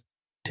want, you just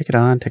tick it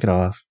on, tick it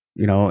off,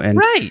 and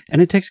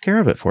and it takes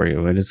care of it for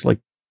you, and it's like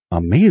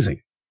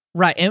amazing.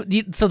 Right.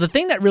 And so the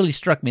thing that really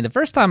struck me, the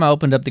first time I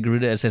opened up the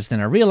Garuda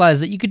Assistant, I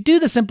realized that you could do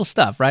the simple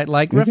stuff, right?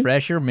 Like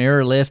refresh your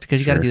mirror list,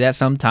 because you got to do that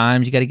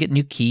sometimes. You got to get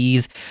new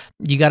keys.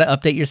 You got to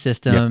update your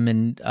system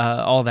and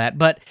all that.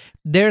 But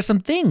there are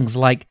some things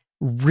like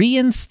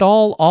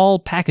reinstall all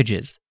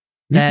packages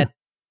that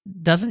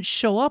doesn't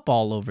show up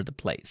all over the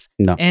place.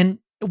 No. And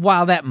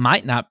while that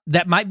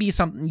might be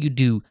something you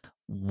do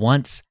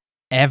once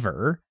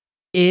ever,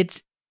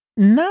 it's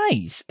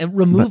nice.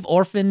 Remove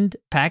orphaned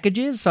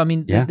packages. So, I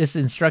mean, this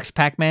instructs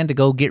Pac-Man to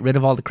go get rid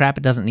of all the crap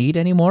it doesn't need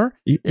anymore.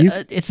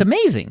 It's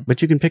amazing.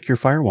 But you can pick your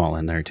firewall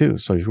in there, too.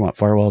 So if you want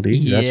Firewall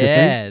D, that's your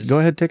thing, go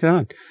ahead, tick it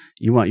on.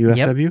 You want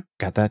UFW?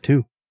 Got that,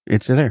 too.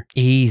 It's there.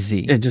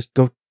 Easy. Just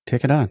go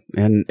tick it on.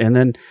 And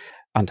then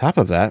on top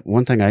of that,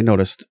 one thing I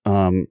noticed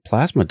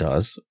Plasma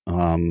does,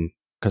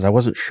 because I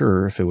wasn't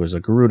sure if it was a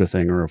Garuda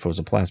thing or if it was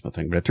a Plasma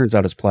thing, but it turns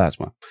out it's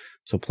Plasma.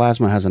 So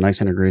Plasma has a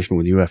nice integration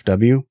with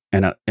UFW,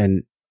 and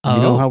you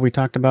know how we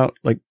talked about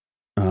like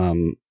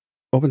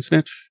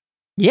OpenSnitch?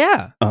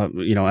 Yeah.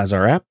 As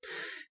our app.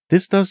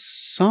 This does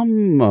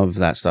some of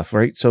that stuff,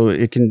 right? So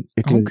it can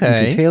you can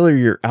tailor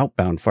your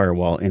outbound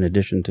firewall in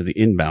addition to the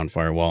inbound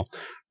firewall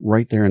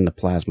right there in the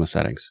Plasma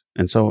settings.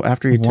 And so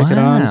after you tick it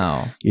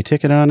on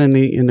in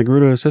the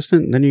Garuda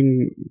Assistant, then you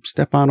can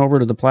step on over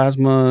to the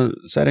Plasma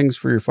settings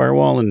for your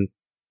firewall and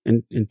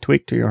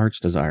tweak to your heart's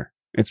desire.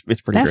 It's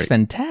pretty great. That's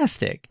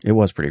fantastic. It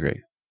was pretty great.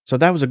 So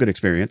that was a good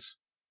experience.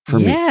 For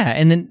me. Yeah,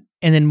 and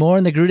then more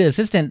in the Garuda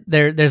Assistant,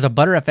 there's a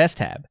ButterFS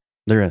tab.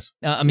 There is.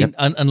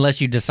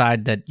 Unless you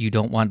decide that you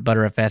don't want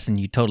ButterFS and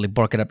you totally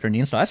bork it up during the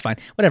install, that's fine.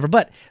 Whatever.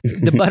 But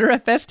the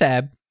ButterFS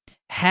tab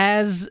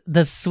has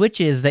the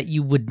switches that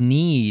you would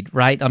need,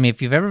 right? I mean,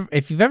 if you've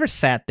ever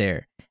sat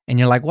there and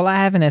you're like, well, I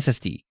have an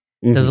SSD.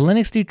 Does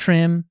Linux do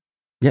trim?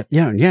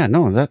 Yeah.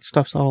 No, that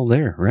stuff's all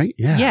there, right?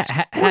 Yeah.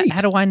 Yeah.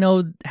 How do I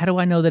know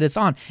that it's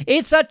on?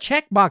 It's a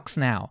checkbox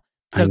now.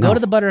 So go to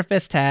the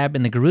ButterFS tab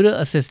in the Garuda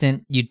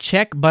Assistant, you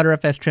check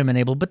ButterFS trim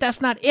enable, but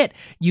that's not it.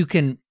 You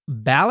can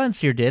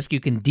balance your disk, you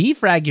can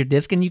defrag your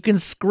disk, and you can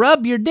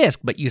scrub your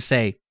disk, but you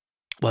say,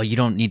 well, you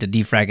don't need to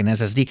defrag an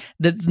SSD.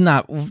 That's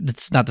not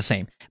the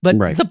same. But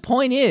the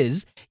point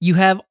is, you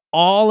have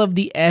all of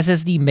the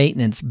SSD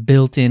maintenance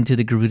built into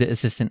the Garuda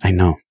Assistant. I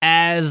know.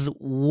 As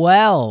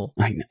well.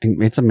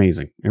 It's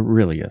amazing. It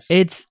really is.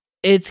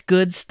 It's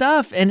good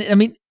stuff. And I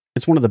mean,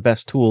 it's one of the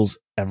best tools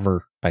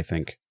ever, I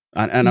think.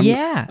 And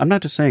I'm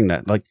not just saying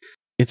that. Like,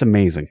 it's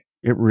amazing.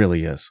 It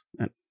really is.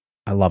 And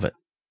I love it.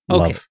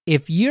 Okay.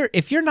 If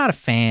you're not a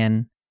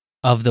fan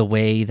of the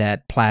way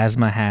that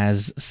Plasma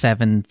has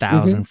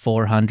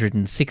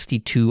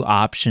 7,462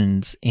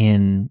 options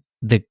in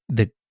the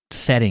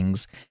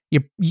settings,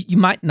 you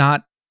might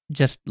not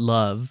just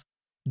love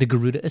the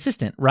Garuda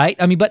Assistant, right?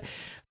 I mean, but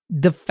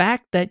the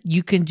fact that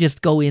you can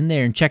just go in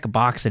there and check a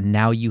box and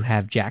now you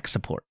have jack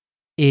support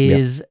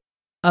is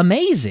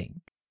amazing.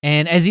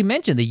 And as you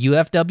mentioned, the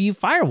UFW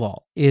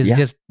firewall is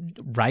just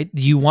right.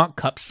 Do you want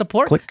cup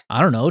support? Click.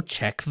 I don't know.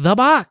 Check the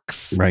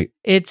box. Right.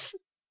 It's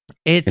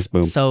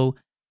so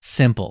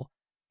simple.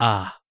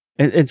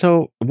 And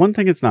so one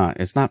thing it's not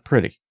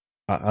pretty.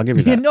 I'll give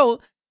you that.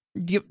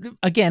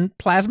 Again,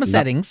 Plasma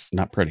settings.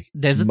 Not pretty.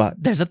 There's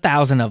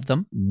 1,000 of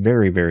them.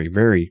 Very, very,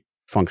 very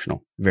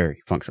functional.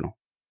 Very functional.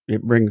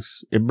 It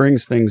brings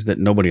things that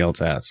nobody else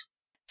has.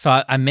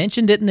 So I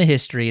mentioned it in the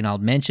history, and I'll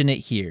mention it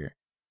here.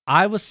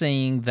 I was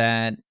saying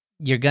that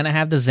you're going to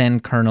have the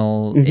Zen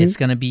kernel. It's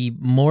going to be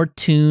more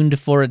tuned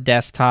for a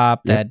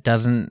desktop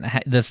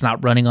that's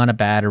not running on a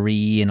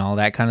battery and all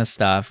that kind of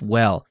stuff.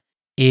 Well,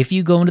 if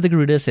you go into the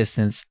Garuda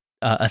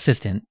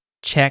Assistant,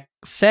 check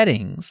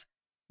settings,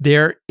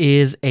 there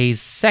is a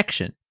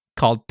section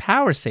called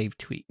Power Save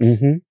Tweaks.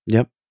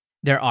 Yep.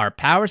 There are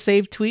Power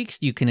Save tweaks.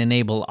 You can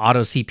enable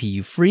Auto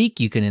CPU Freak.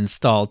 You can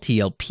install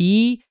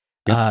TLP.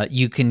 Yep.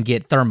 You can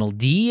get Thermal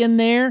D in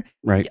there.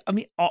 Right. I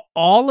mean,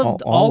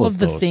 all of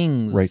the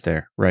things. Right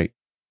there. Right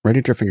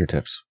at your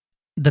fingertips.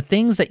 The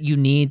things that you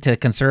need to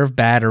conserve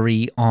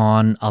battery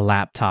on a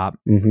laptop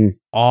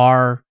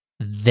are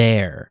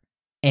there.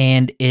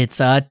 And it's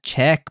a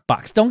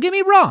checkbox. Don't get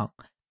me wrong.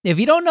 If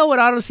you don't know what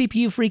Auto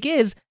CPU Freak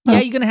is,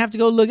 you're going to have to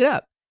go look it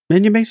up.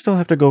 And you may still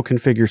have to go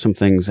configure some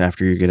things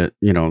after you get it,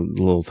 the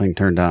little thing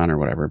turned on or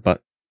whatever.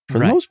 But for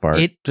the most part,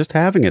 just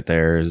having it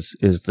there is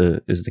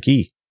the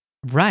key.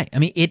 Right. I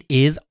mean, it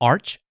is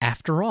Arch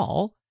after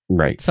all.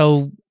 Right.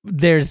 So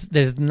there's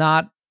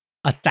not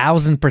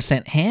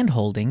 1,000% hand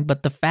holding,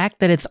 but the fact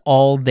that it's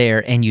all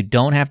there and you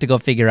don't have to go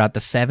figure out the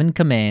 7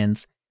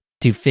 commands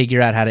to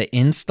figure out how to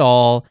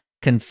install,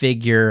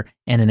 configure,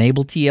 and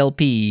enable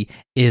TLP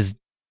is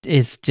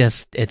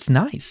it's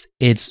nice.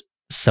 It's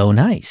so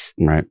nice.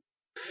 Right.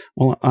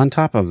 Well, on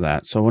top of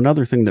that, so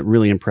another thing that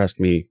really impressed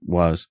me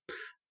was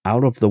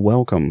out of the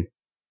welcome,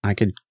 I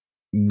could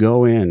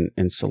go in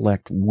and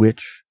select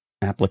which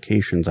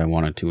applications I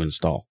wanted to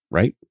install,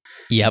 right?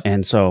 Yep.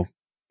 And so,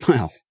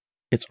 well,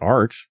 it's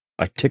Arch.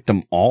 I ticked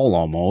them all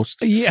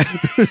almost. Yeah.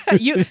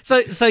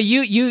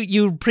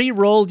 you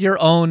pre-rolled your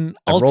own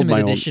Ultimate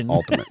Edition.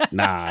 Ultimate.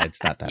 Nah,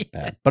 it's not that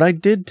bad. But I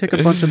did tick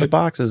a bunch of the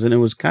boxes, and it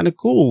was kind of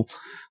cool.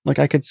 Like,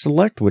 I could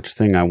select which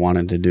thing I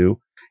wanted to do.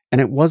 And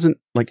it wasn't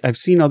like I've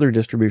seen other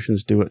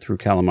distributions do it through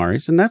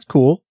Calamares, and that's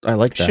cool. I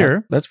like that.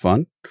 Sure. That's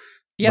fun.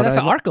 Yeah, that's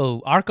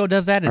Arco. Arco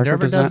does that.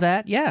 Endeavor does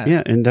that. Yeah.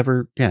 Yeah,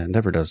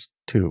 Endeavor does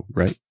too,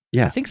 right?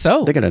 Yeah. I think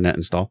so. They got a net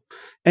install.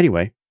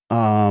 Anyway,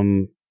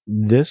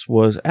 this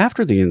was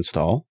after the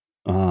install.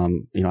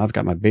 I've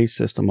got my base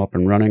system up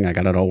and running. I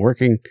got it all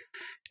working.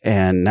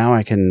 And now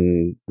I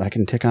can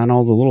tick on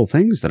all the little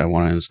things that I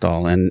want to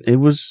install. And it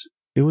was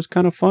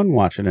kind of fun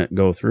watching it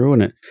go through,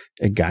 and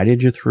it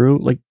guided you through.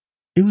 Like,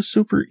 it was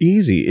super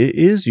easy. It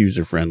is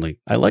user friendly.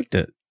 I liked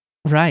it.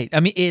 Right.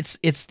 I mean,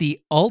 it's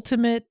the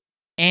ultimate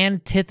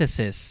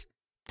antithesis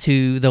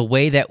to the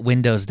way that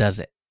Windows does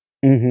it.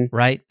 Mm-hmm.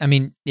 Right? I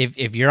mean,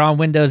 if you're on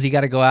Windows, you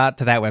got to go out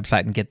to that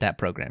website and get that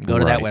program. Go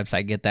to that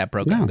website, get that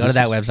program. Go to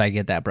that website,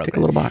 get that program. Take a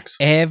little box.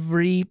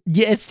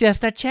 It's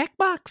just a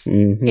checkbox.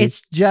 Mm-hmm.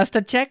 It's just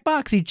a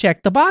checkbox. You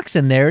check the box,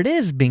 and there it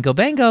is. Bingo,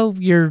 bango.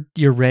 You're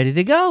ready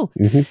to go.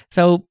 Mm-hmm.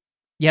 So,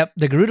 yep,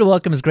 the Garuda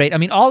Welcome is great. I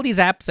mean, all these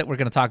apps that we're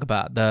going to talk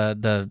about,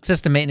 the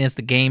system maintenance,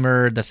 the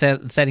gamer, the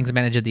settings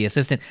manager, the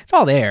assistant, it's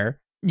all there.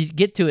 You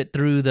get to it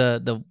through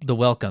the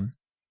welcome.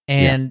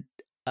 And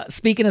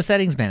speaking of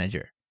settings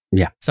manager.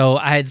 Yeah. So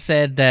I had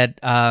said that,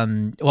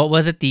 what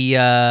was it? The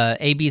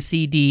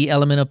ABCD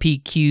Elemental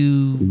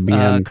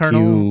PQ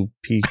kernel?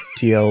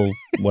 PTL,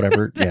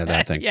 whatever. Yeah,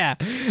 that thing. Yeah.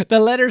 The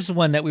letters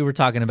one that we were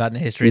talking about in the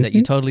history that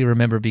you totally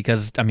remember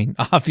because, I mean,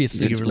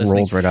 obviously you were listening. It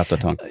rolls right off the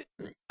tongue.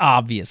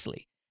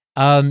 Obviously.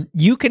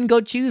 You can go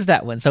choose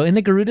that one. So in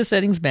the Garuda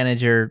Settings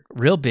Manager,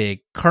 real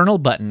big, kernel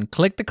button,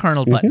 click the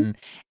kernel button.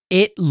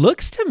 It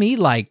looks to me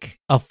like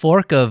a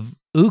fork of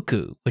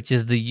Uku, which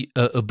is the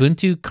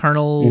Ubuntu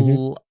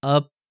kernel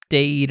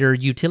update or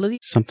utility.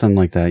 Something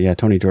like that. Yeah,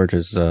 Tony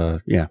George's,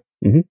 yeah.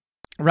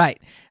 Right.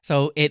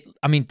 So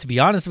to be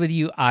honest with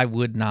you, I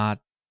would not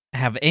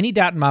have any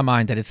doubt in my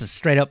mind that it's a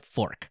straight up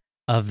fork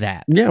of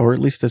that. Yeah, or at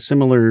least a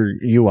similar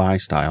UI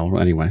style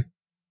anyway.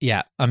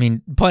 Yeah, I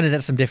mean, pointed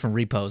at some different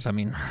repos. I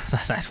mean,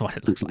 that's what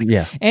it looks like.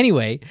 Yeah.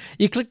 Anyway,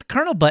 you click the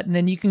kernel button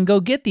and you can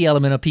go get the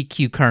Elemental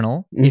PQ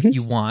kernel if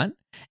you want.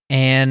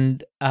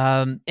 And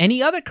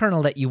any other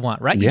kernel that you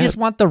want, right? You just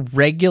want the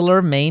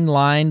regular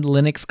mainline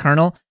Linux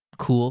kernel.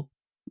 Cool.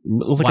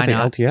 Look at the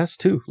LTS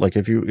too. Like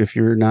if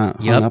you're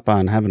not hung up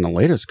on having the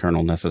latest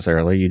kernel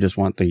necessarily, you just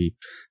want the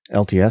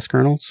LTS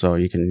kernel so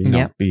you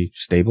can be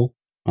stable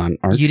on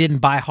Arch. You didn't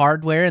buy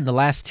hardware in the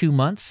last 2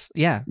 months?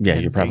 Yeah. Yeah,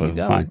 you're probably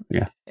fine.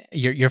 Yeah.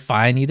 You're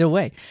fine either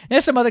way.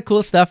 There's some other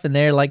cool stuff in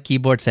there like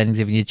keyboard settings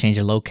if you need to change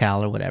your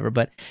locale or whatever.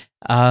 But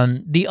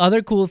the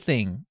other cool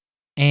thing,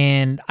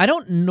 and I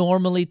don't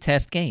normally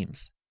test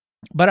games,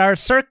 but our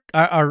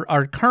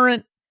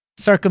current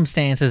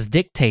circumstances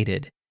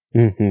dictated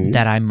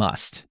that I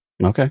must.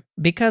 Okay.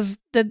 Because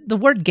the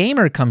word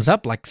gamer comes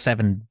up like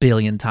 7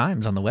 billion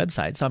times on the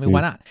website. So, I mean,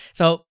 why not?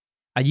 So,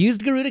 I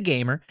used Garuda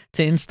Gamer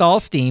to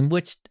install Steam,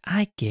 which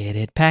I get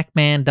it.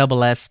 Pac-Man,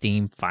 SS,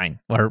 Steam, fine.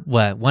 Or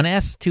what?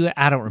 1S, 2?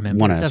 I don't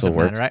remember. 1S it doesn't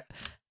matter, right?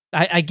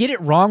 I get it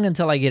wrong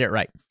until I get it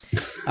right.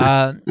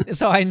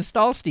 So I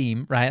installed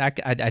Steam, right?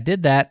 I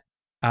did that.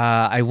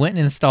 I went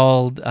and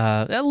installed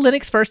a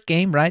Linux first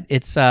game, right?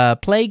 It's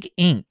Plague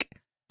Inc.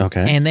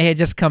 Okay. And they had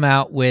just come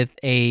out with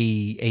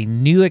a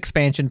new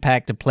expansion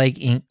pack to Plague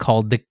Inc.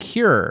 called The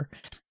Cure.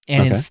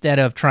 And instead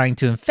of trying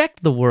to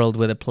infect the world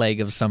with a plague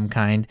of some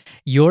kind,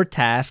 you're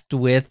tasked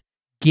with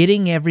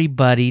getting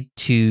everybody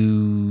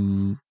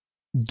to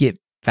get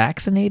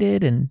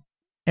vaccinated and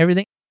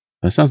everything.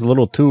 That sounds a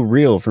little too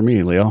real for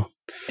me, Leo.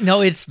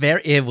 No,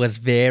 it was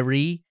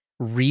very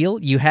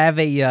real. You have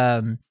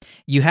a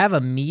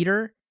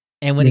meter,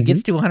 and when it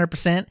gets to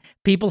 100%,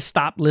 people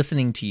stop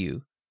listening to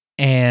you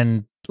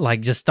and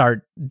like just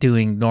start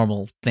doing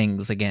normal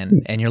things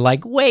again. And you're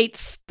like, wait,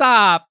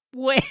 stop,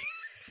 wait.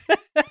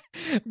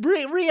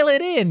 Reel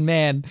it in,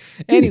 man.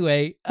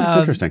 Anyway, that's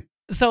interesting.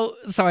 So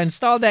I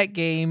installed that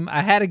game.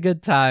 I had a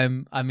good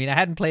time. I mean, I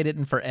hadn't played it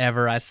in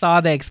forever. I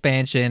saw the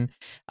expansion.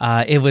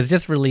 It was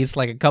just released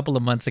like a couple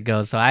of months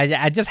ago, so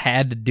I just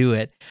had to do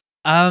it.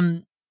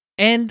 And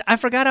I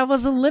forgot I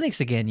was on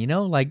Linux again. You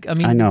know, like I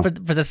mean, for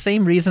the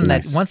same reason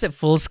that once it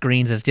full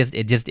screens, it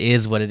just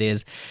is what it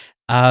is.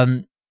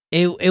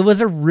 It was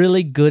a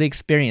really good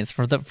experience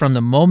from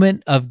the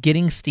moment of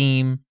getting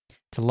Steam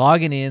to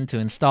logging in, to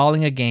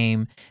installing a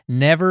game.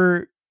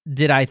 Never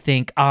did I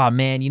think,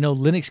 man,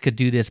 Linux could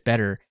do this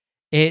better.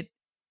 It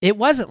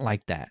wasn't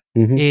like that.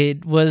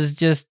 It was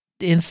just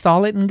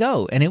install it and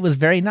go. And it was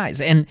very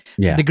nice. And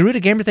the Garuda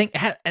Gamer thing,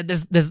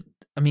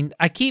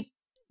 I keep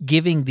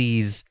giving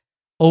these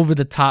over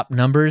the top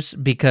numbers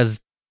because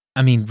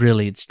I mean,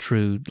 really, it's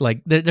true.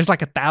 Like, there's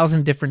like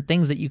 1,000 different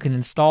things that you can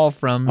install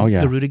from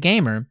Garuda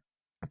Gamer,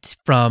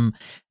 from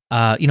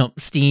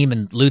Steam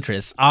and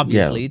Lutris,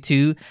 obviously,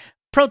 to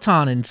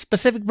Proton and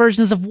specific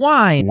versions of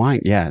Wine.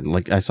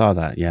 Like I saw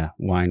that. Yeah,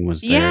 Wine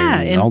was there,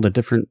 and all the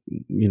different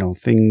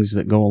things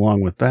that go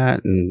along with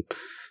that. And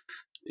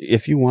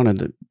if you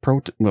wanted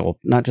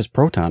not just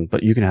Proton,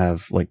 but you can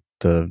have like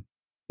the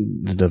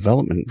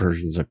development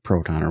versions of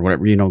Proton or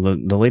whatever,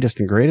 the latest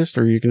and greatest,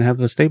 or you can have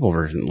the stable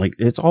version. Like,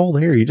 it's all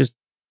there. You just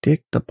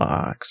tick the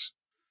box.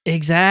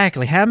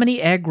 Exactly. How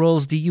many egg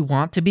rolls do you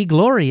want to be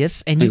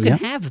glorious? And you can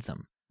have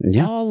them.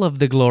 Yeah. All of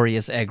the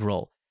glorious egg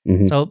roll.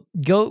 Mm-hmm. So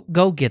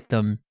go get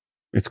them.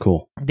 It's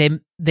cool.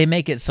 They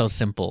make it so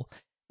simple.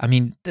 I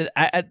mean,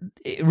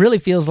 it really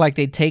feels like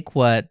they take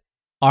what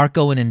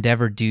Arco and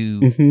Endeavor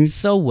do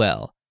so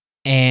well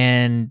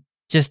and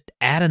just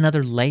add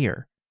another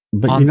layer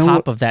on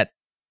top of that.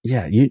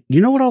 Yeah, you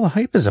know what all the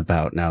hype is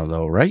about now,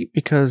 though, right?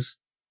 Because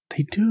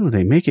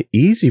they make it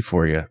easy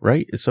for you,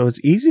 right? So it's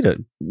easy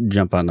to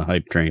jump on the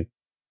hype train.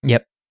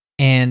 Yep.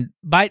 And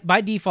by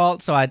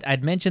default, so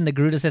I'd mentioned the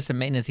Garuda System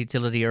Maintenance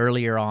utility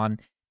earlier on.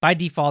 By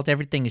default,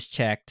 everything is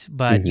checked,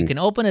 but you can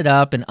open it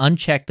up and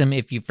uncheck them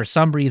if you, for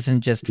some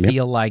reason, just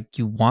feel like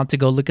you want to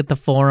go look at the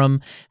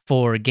forum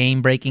for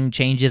game-breaking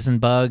changes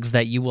and bugs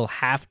that you will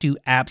have to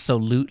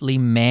absolutely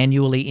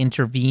manually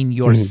intervene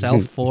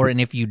yourself for, and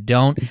if you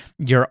don't,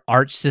 your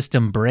Arch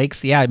system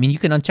breaks. Yeah, I mean, you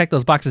can uncheck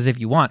those boxes if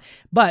you want,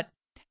 but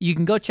you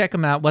can go check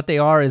them out. What they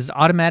are is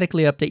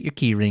automatically update your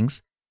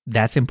keyrings.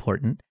 That's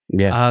important.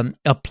 Yeah.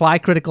 Apply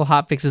critical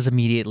hotfixes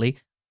immediately.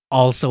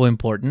 Also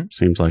important.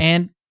 Seems like.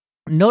 And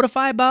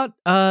notify about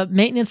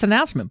maintenance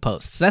announcement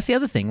posts. That's the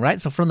other thing,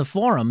 right? So from the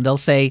forum, they'll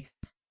say,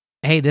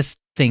 hey, this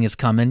thing is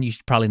coming. You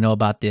should probably know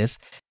about this.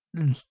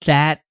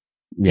 That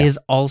is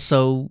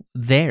also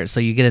there.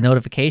 So you get a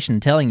notification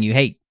telling you,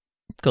 hey,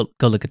 go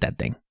look at that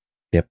thing.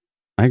 Yep.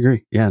 I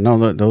agree. Yeah,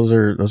 no, those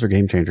are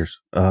game changers.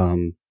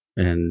 And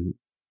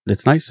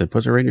it's nice. It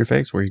puts it right in your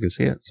face where you can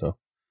see it. So,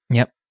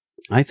 yep.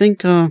 I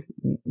think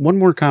one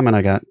more comment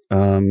I got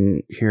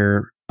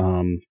here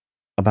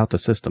about the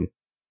system.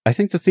 I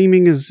think the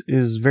theming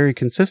is very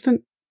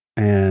consistent,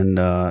 and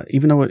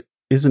even though it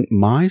isn't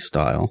my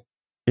style,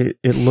 it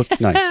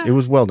looked nice. It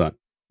was well done.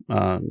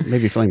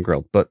 Maybe flame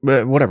grilled, but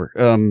whatever.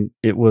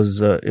 It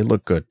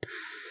looked good.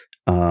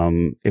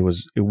 It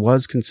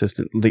was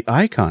consistent. The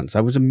icons,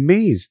 I was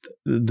amazed.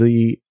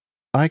 The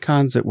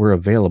icons that were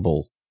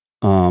available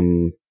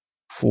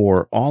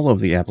for all of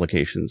the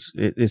applications.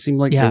 It seemed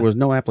like there was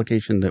no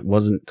application that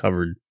wasn't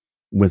covered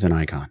with an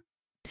icon.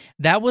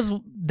 That was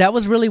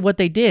really what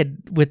they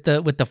did with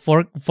the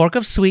fork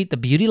of Sweet, the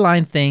beauty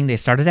line thing. They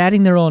started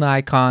adding their own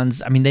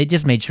icons. I mean, they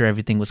just made sure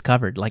everything was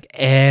covered, like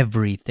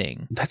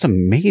everything. That's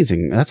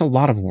amazing. That's a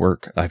lot of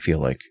work, I feel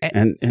like,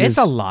 and it's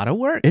a lot of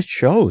work. It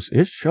shows.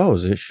 It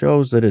shows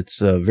that it's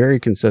very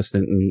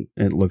consistent and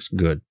it looks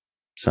good.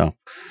 So,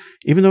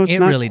 even though it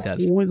really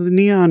does. The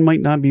neon might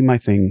not be my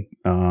thing,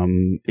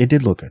 it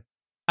did look good.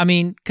 I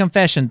mean,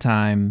 confession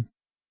time.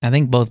 I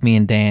think both me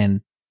and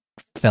Dan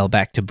fell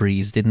back to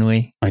Breeze, didn't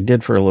we? I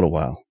did for a little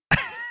while.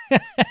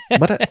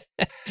 but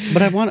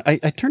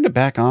I turned it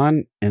back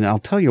on, and I'll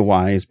tell you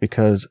why, is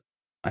because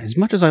as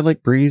much as I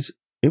like Breeze,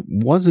 it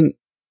wasn't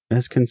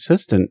as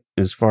consistent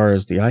as far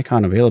as the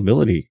icon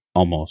availability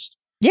almost.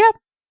 Yeah.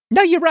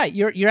 No, you're right.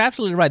 You're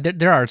absolutely right.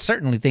 There are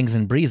certainly things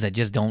in Breeze that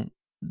just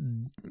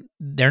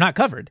they're not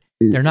covered.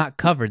 They're not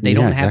covered. They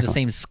don't have the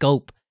same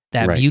scope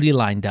that Beauty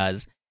Line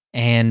does.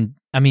 And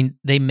I mean,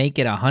 they make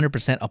it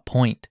 100% a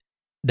point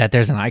that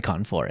there's an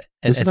icon for it.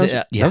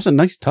 That was a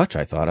nice touch,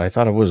 I thought. I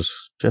thought it was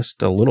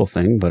just a little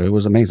thing, but it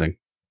was amazing.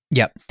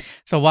 Yep.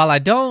 So while I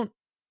don't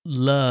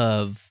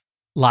love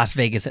Las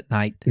Vegas at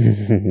night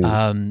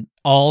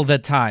all the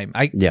time,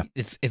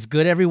 it's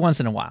good every once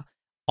in a while.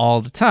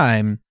 All the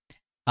time,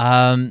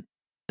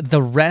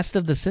 the rest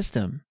of the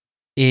system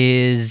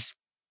is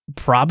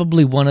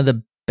probably one of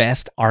the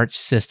best Arch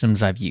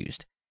systems I've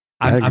used.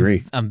 I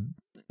agree. I'm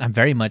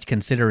very much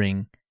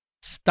considering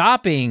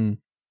stopping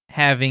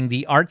having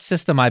the Arch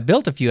system I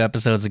built a few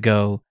episodes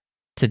ago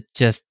to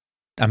just,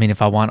 I mean, if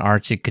I want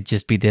Arch, it could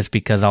just be this,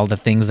 because all the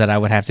things that I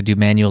would have to do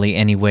manually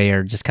anyway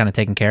are just kind of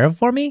taken care of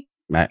for me.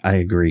 I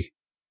agree.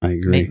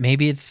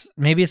 Maybe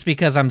it's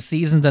because I'm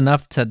seasoned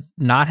enough to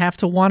not have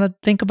to want to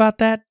think about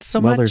that so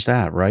much. Well, there's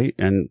that, right?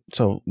 And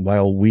so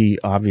while we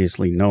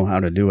obviously know how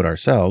to do it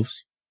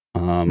ourselves,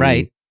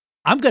 right.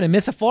 I'm going to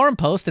miss a forum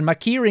post and my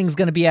keyring's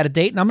going to be out of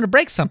date and I'm going to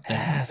break something.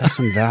 There's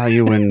some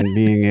value in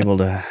being able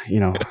to,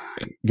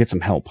 get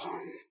some help,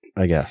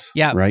 I guess.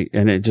 Yeah. Right.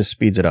 And it just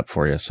speeds it up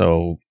for you.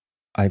 So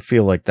I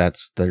feel like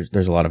there's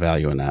a lot of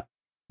value in that.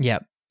 Yeah.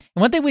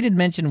 And one thing we didn't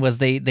mention was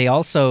they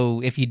also,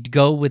 if you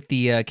go with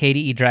the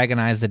KDE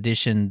Dragonized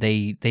edition,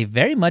 they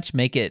very much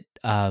make it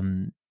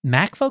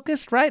Mac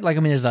focused, right? Like,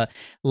 I mean, there's a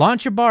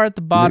launcher bar at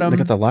the bottom. They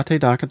got the latte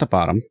dock at the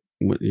bottom.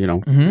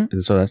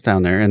 And so that's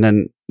down there, and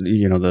then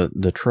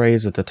the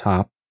trays at the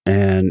top,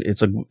 and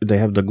they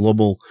have the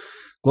global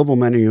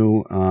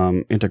menu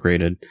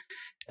integrated,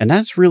 and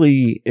that's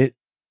really it.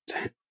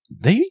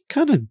 they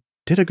kind of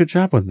did a good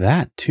job with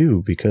that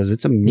too, because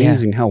it's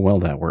amazing how well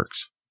that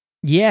works.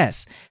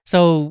 Yes.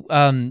 So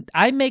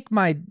I make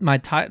my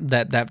top,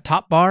 that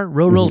top bar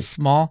real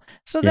small.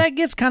 So that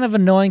gets kind of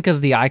annoying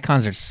because the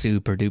icons are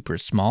super duper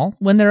small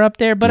when they're up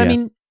there. But I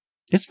mean,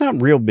 it's not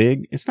real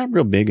big. It's not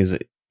real big as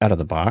it out of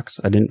the box.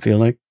 I didn't feel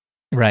like.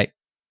 Right.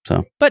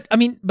 So, but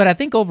I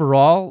think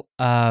overall,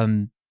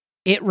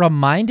 it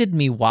reminded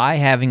me why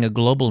having a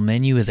global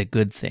menu is a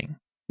good thing.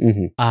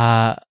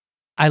 I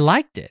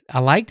liked it. I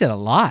liked it a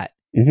lot.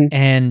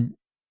 And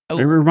it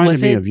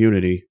reminded me of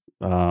Unity.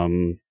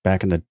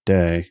 Back in the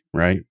day,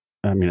 right?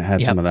 I mean, it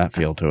had some of that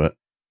feel to it.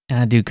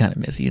 I do kind of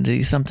miss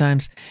Unity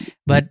sometimes.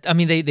 But, I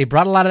mean, they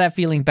brought a lot of that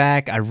feeling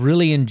back. I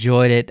really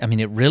enjoyed it. I mean,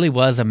 it really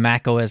was a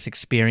macOS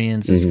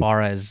experience as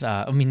far as,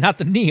 I mean, not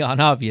the neon,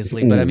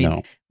 obviously, but I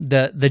mean,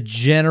 the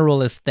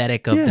general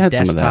aesthetic of the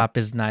desktop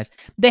is nice.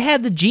 They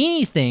had the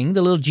genie thing,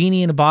 the little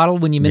genie in a bottle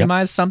when you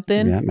minimize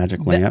something. Yeah,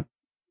 magic lamp.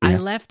 I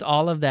left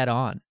all of that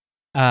on.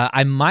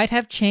 I might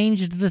have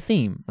changed the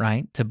theme,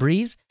 right, to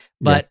Breeze,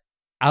 but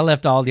I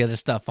left all the other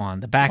stuff on.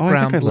 The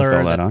background blur. Left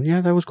all that on.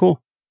 Yeah, that was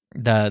cool.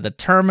 The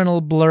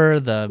terminal blur,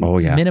 the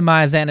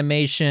minimize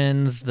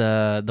animations,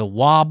 the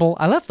wobble.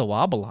 I left the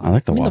wobble on. I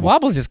like the wobble. The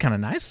wobble is just kind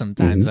of nice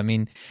sometimes. I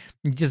mean,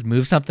 you just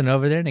move something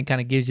over there and it kind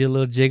of gives you a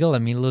little jiggle. I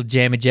mean, a little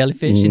jammy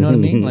jellyfish, you know what I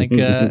mean? Like,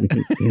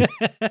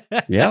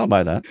 yeah, I'll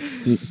buy that.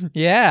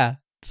 Yeah.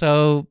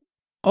 So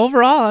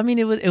overall, I mean,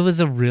 it was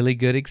a really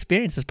good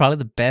experience. It's probably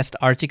the best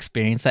Arch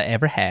experience I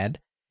ever had.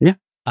 Yeah.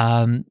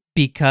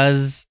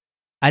 Because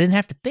I didn't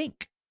have to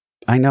think.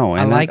 I know,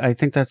 and I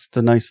think that's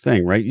the nice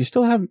thing, right? You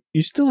still have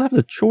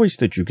the choice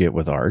that you get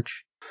with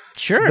Arch.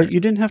 Sure. But you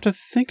didn't have to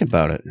think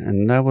about it,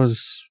 and that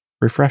was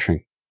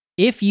refreshing.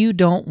 If you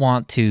don't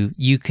want to,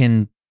 you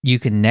can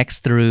next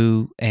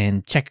through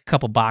and check a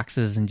couple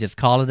boxes and just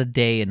call it a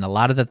day, and a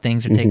lot of the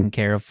things are taken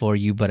care of for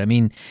you. But I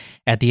mean,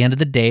 at the end of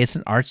the day, it's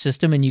an Arch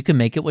system, and you can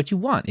make it what you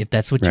want. If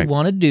that's what you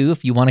want to do,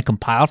 if you want to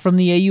compile from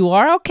the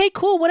AUR, okay,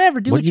 cool, whatever,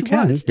 do what you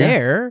want. It's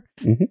there.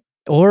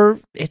 Or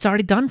it's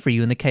already done for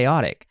you in the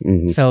chaotic.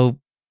 So,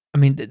 I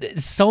mean,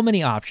 so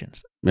many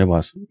options. It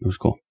was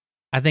cool.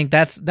 I think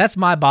that's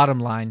my bottom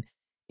line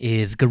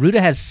is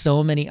Garuda has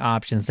so many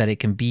options that it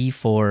can be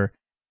for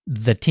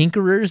the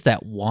tinkerers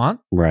that want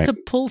to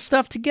pull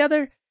stuff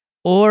together,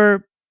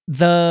 or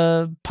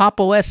the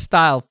Pop! OS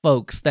style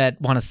folks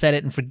that want to set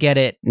it and forget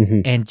it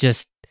and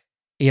just,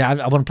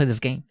 I want to play this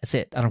game. That's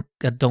it.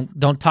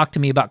 Don't talk to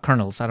me about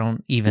kernels. I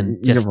don't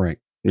even just. You're right.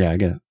 Yeah, I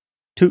get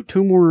it.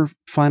 Two more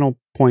final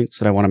points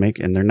that I want to make,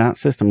 and they're not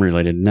system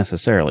related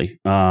necessarily.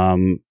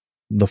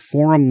 The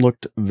forum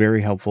looked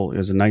very helpful. It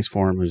was a nice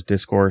forum. It was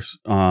discourse.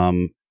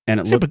 And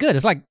it super good.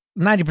 It's like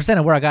 90%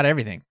 of where I got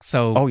everything.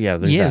 So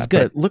there's that. It's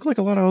good. But it looked like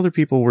a lot of other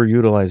people were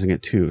utilizing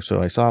it too.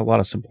 So I saw a lot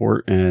of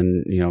support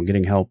and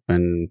getting help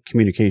and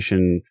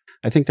communication.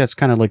 I think that's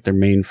kind of like their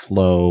main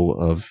flow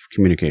of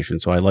communication.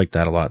 So I liked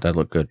that a lot. That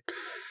looked good.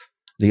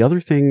 The other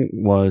thing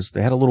was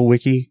they had a little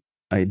wiki.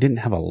 It didn't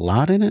have a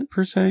lot in it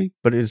per se,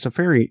 but it's a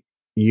very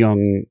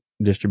young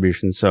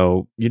distribution,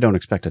 so you don't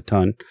expect a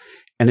ton.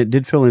 And it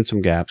did fill in some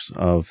gaps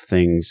of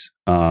things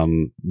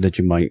that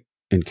you might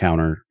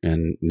encounter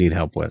and need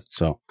help with.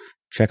 So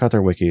check out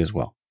their wiki as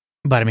well.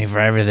 But I mean, for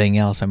everything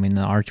else, I mean,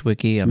 the Arch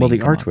wiki.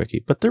 The Arch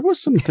wiki. But there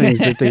was some things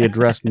that they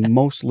addressed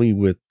mostly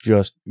with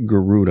just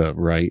Garuda,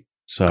 right?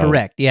 So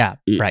correct. Yeah.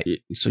 Right.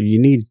 So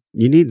you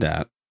need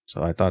that.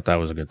 So I thought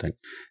that was a good thing.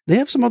 They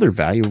have some other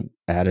value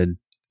added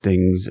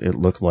things. It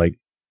looked like,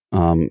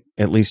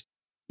 at least,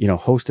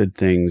 hosted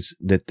things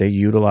that they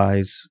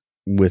utilize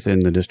within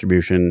the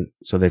distribution.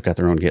 So they've got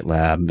their own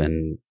GitLab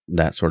and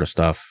that sort of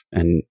stuff.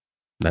 And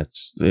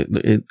that's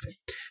it.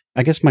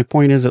 I guess my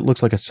point is it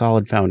looks like a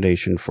solid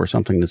foundation for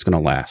something that's going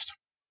to last.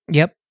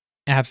 Yep,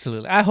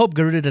 absolutely. I hope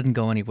Garuda doesn't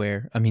go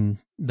anywhere. I mean,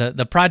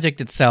 the project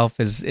itself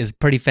is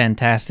pretty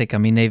fantastic. I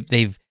mean,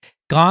 they've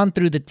gone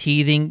through the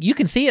teething. You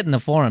can see it in the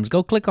forums.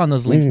 Go click on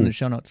those links in the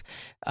show notes.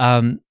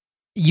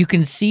 You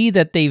can see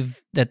that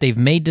they've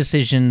made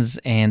decisions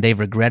and they've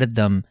regretted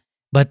them,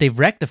 but they've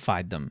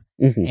rectified them.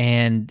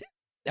 And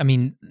I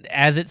mean,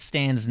 as it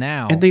stands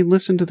now, and they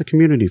listen to the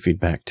community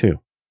feedback too.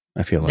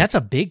 I feel like that's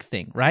a big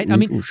thing, right? I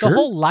mean, the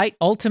whole Light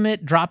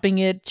Ultimate, dropping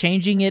it,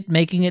 changing it,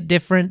 making it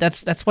different.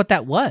 That's what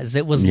that was.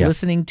 It was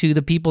listening to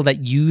the people that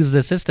use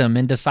the system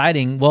and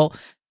deciding, well,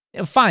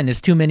 fine,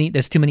 there's too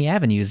many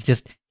avenues.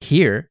 Just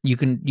here, you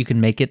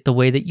can make it the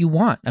way that you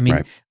want. I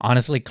mean,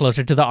 honestly,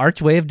 closer to the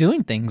Arch way of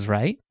doing things,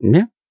 right?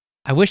 Yeah.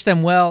 I wish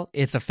them well.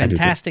 It's a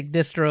fantastic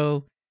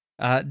distro.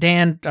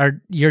 Dan,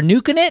 you're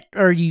nuking it,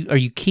 or are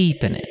you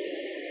keeping it?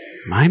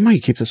 I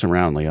might keep this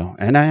around, Leo,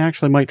 and I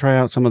actually might try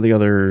out some of the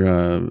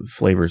other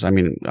flavors. I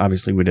mean,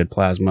 obviously we did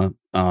Plasma,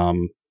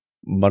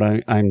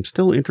 but I'm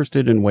still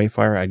interested in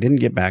Wayfire. I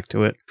didn't get back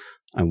to it.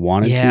 I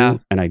wanted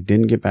to, and I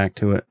didn't get back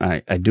to it.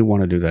 I do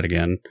want to do that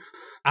again.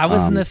 I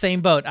was in the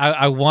same boat.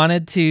 I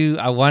wanted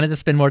to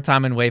spend more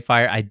time in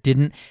Wayfire. I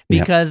didn't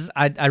because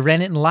I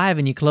ran it in live,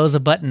 and you close a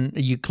button,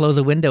 you close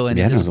a window, and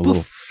it just a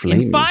little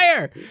flame in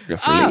fire.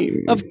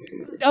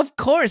 Of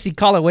course, you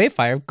call it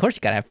Wayfire. Of course, you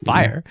gotta have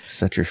fire. Yeah.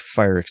 Set your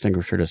fire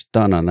extinguisher to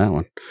stun on that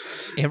one.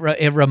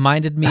 It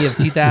reminded me of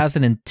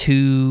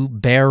 2002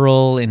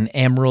 Beryl and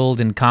Emerald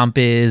and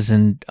Compiz,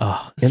 and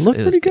it looked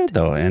pretty good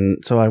though. And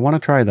so I want to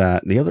try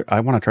that. I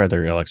want to try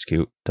their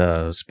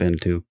LXQ spin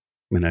too.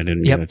 And I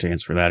didn't get a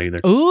chance for that either.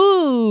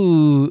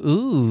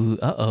 Ooh,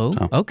 uh-oh.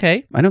 So,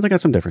 okay. I know they got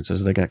some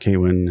differences. They got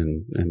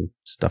Kwin and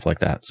stuff like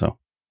that. So,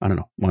 I don't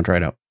know. Want to try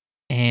it out.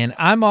 And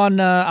I'm on,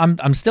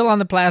 I'm still on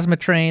the Plasma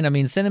train. I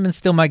mean, Cinnamon's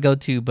still my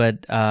go-to,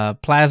 but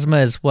Plasma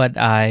is what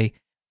I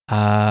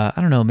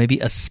don't know, maybe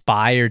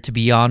aspire to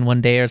be on one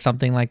day or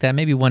something like that.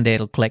 Maybe one day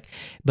it'll click.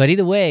 But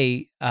either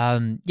way, I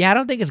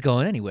don't think it's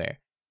going anywhere.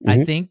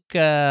 I think...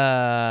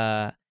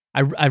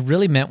 I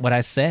really meant what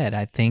I said.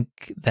 I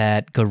think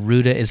that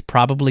Garuda is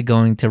probably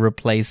going to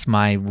replace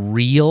my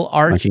real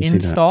Arch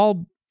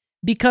install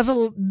because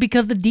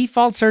the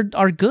defaults are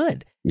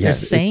good. Yes,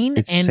 they're sane.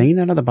 It's sane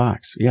out of the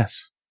box.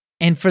 Yes.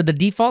 And for the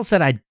defaults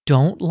that I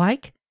don't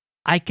like,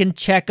 I can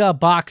check a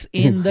box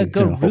in the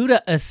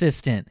Garuda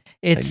Assistant.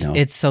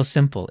 It's so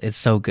simple. It's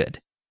so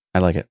good. I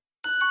like it.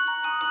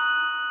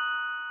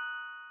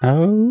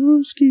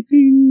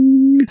 Housekeeping.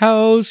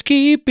 Time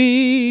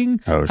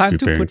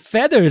to put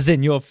feathers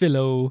in your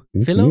pillow.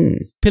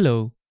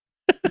 Pillow.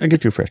 I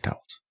get you fresh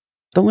towels.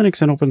 The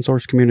Linux and open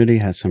source community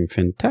has some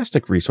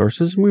fantastic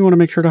resources, and we want to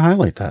make sure to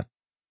highlight that.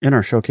 In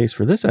our showcase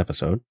for this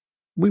episode,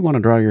 we want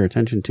to draw your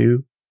attention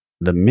to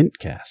the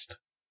Mintcast.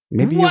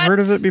 Maybe you've heard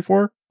of it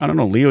before? I don't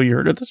know. Leo, you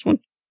heard of this one?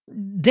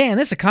 Dan,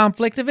 that's a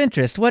conflict of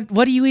interest. What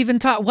do you even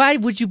talk? Why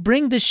would you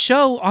bring this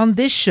show on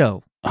this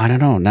show? I don't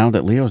know. Now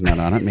that Leo's not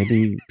on it,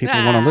 maybe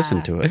people want to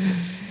listen to it.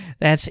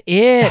 That's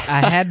it.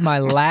 I had my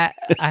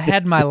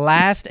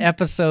last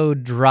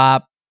episode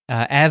drop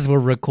as we're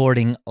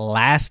recording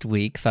last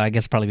week, so I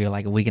guess probably be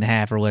like a week and a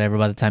half or whatever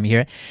by the time you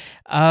hear it.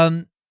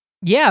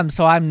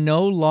 So I'm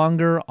no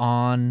longer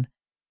on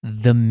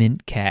the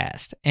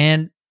Mintcast,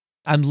 and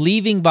I'm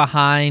leaving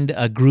behind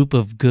a group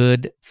of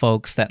good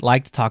folks that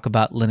like to talk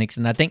about Linux,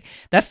 and I think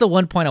that's the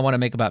one point I want to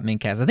make about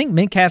Mintcast. I think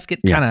Mintcast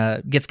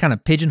gets kind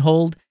of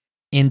pigeonholed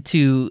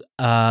into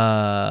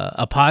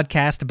a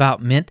podcast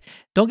about Mint.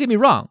 Don't get me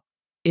wrong,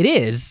 it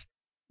is,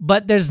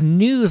 but there's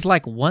news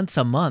like once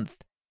a month,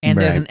 and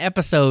there's an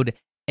episode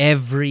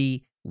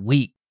every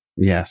week.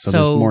 Yeah, so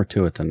there's more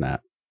to it than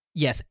that.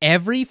 Yes,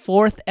 every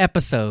fourth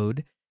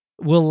episode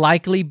will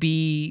likely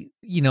be,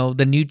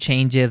 the new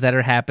changes that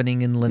are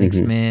happening in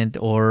Linux Mint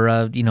or,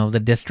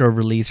 the distro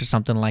release or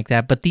something like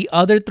that. But the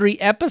other 3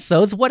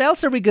 episodes, what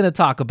else are we going to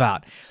talk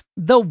about?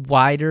 The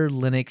wider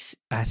Linux,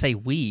 I say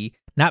we,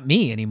 not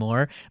me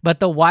anymore, but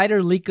the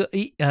wider Linux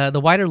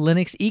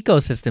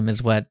ecosystem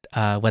is what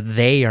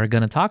they are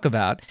going to talk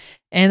about,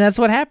 and that's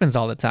what happens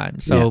all the time.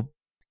 So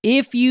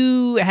if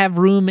you have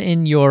room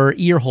in your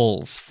ear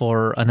holes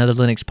for another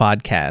Linux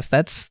podcast,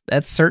 that's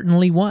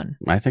certainly one.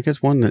 I think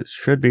it's one that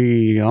should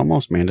be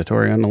almost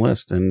mandatory on the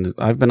list, and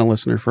I've been a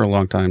listener for a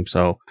long time,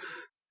 so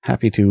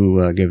happy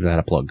to give that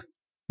a plug.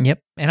 Yep,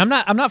 and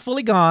I'm not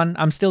fully gone.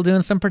 I'm still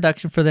doing some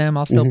production for them.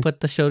 I'll still put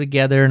the show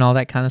together and all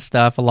that kind of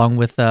stuff, along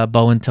with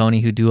Bo and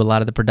Tony, who do a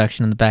lot of the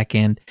production in the back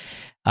end,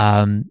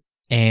 and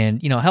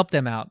help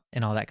them out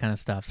and all that kind of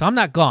stuff. So I'm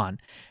not gone,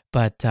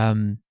 but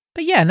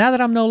yeah, now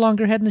that I'm no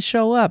longer heading the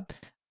show up,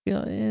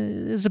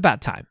 it's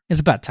about time. It's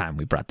about time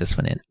we brought this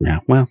one in. Yeah,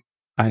 well,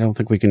 I don't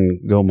think we can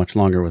go much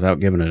longer without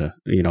giving it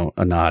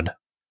a nod.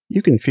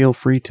 You can feel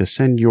free to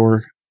send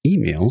your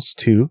emails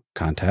to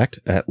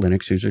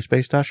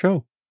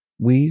contact@linuxuserspace.show.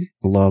 We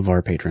love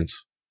our patrons.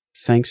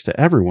 Thanks to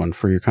everyone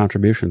for your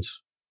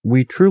contributions.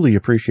 We truly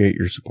appreciate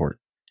your support.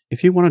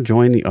 If you want to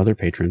join the other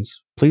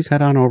patrons, please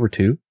head on over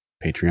to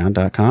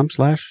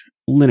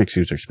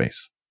patreon.com/linuxuserspace.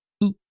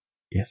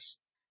 Yes.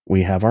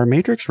 We have our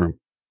Matrix room.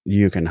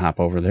 You can hop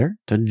over there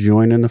to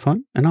join in the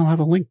fun, and I'll have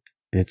a link.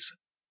 It's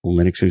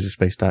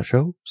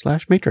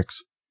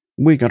linuxuserspace.show/matrix.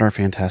 We got our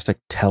fantastic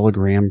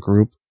Telegram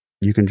group.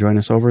 You can join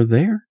us over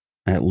there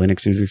at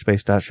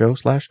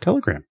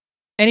linuxuserspace.show/telegram.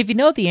 And if you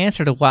know the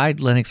answer to why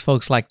Linux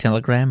folks like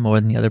Telegram more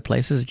than the other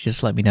places,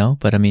 just let me know.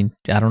 But I mean,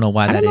 I don't know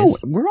why that is.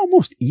 We're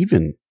almost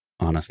even,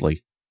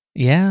 honestly.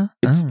 Yeah.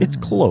 It's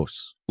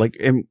close.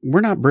 And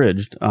we're not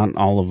bridged on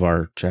all of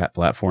our chat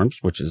platforms,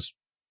 which is,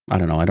 I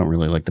don't know. I don't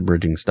really like the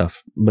bridging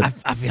stuff. But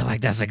I feel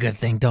like that's a good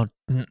thing. Don't.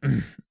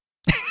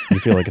 You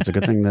feel like it's a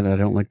good thing that I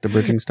don't like the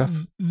bridging stuff?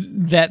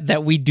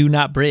 That we do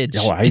not bridge.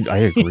 Oh, I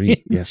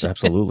agree. Yes,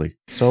 absolutely.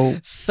 So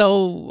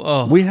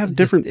we have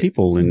different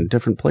people in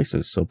different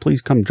places. So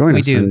please come join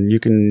us, and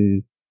you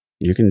can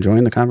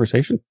join the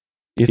conversation.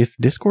 If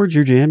Discord's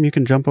your jam, you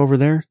can jump over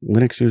there,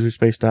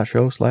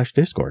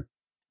 linuxuserspace.show/discord.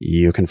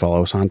 You can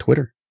follow us on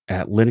Twitter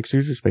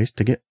 @linuxuserspace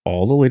to get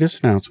all the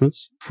latest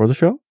announcements for the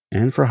show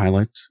and for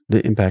highlights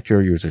that impact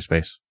your user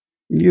space.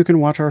 You can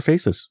watch our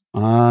faces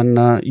on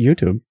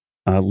YouTube.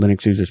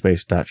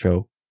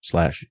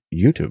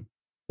 linuxuserspace.show/YouTube.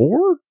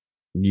 Or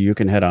you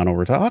can head on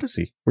over to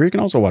Odyssey, where you can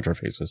also watch our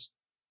faces.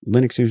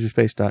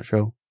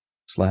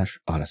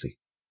 linuxuserspace.show/Odyssey.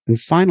 And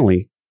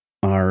finally,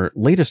 our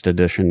latest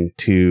addition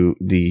to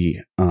the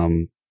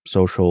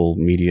social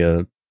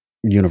media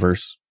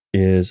universe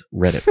is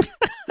Reddit.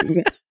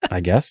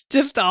 I guess.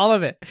 Just all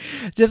of it.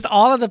 Just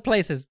all of the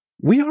places.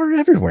 We are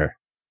everywhere.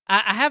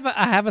 I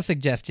have a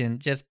suggestion.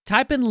 Just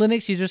type in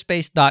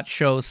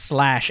linuxuserspace.show/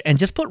 and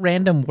just put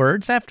random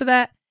words after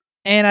that.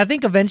 And I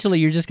think eventually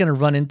you're just going to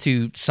run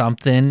into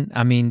something.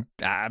 I mean,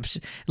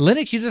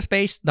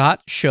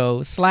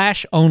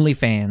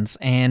 linuxuserspace.show/OnlyFans.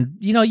 And,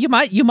 you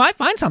might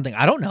find something.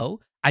 I don't know.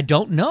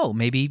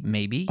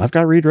 Maybe. I've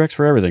got redirects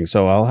for everything,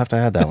 so I'll have to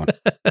add that one.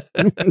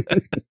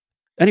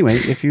 Anyway,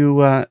 if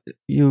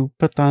you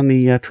put on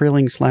the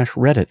trailing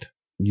 /Reddit,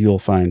 you'll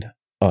find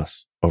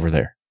us over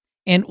there.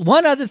 And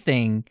one other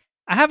thing,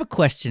 I have a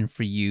question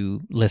for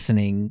you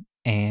listening,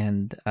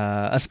 and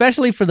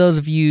especially for those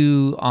of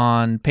you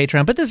on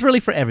Patreon, but this is really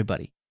for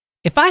everybody.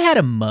 If I had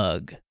a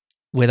mug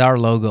with our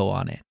logo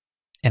on it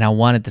and I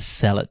wanted to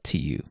sell it to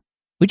you,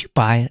 would you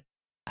buy it?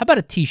 How about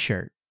a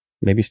t-shirt?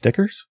 Maybe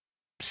stickers?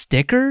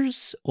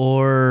 Stickers?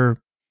 Or,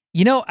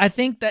 I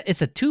think that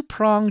it's a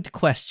two-pronged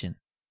question.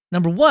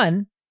 Number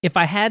one, if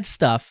I had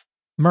stuff,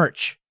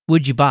 merch,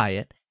 would you buy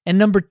it? And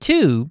number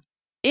two,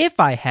 if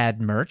I had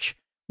merch,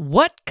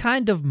 what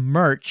kind of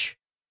merch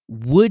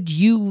would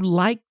you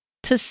like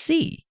to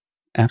see?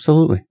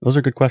 Absolutely. Those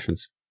are good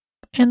questions.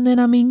 And then,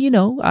 I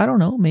don't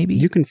know, maybe.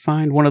 You can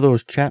find one of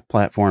those chat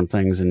platform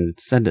things and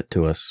send it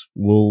to us.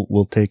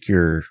 We'll take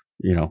your,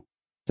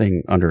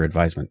 thing under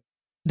advisement.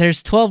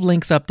 There's 12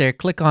 links up there.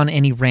 Click on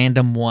any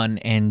random one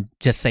and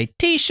just say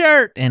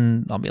t-shirt.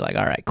 And I'll be like,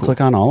 all right, cool. Click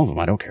on all of them.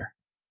 I don't care.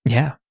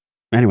 Yeah.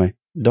 Anyway,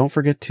 don't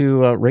forget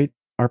to rate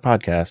our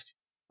podcast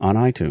on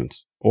iTunes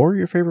or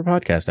your favorite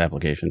podcast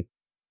application.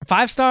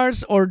 5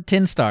 stars or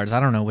 10 stars. I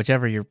don't know,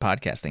 whichever your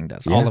podcasting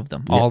does. Yeah. All of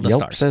them. All the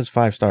Yelp stars. Says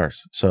 5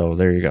 stars. So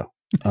there you go.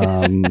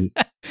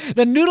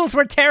 The noodles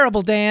were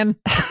terrible, Dan.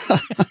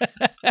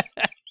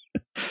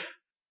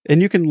 And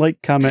you can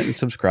like, comment, and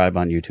subscribe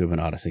on YouTube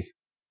and Odyssey.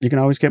 You can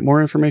always get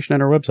more information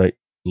at our website,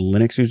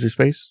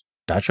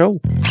 linuxuserspace.show.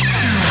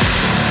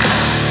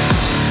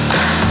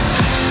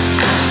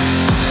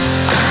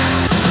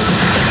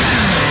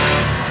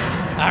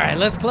 All right,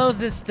 let's close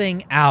this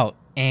thing out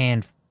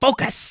and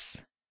focus.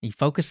 Are you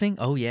focusing?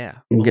 Oh, yeah.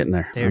 I'm getting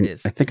there. There it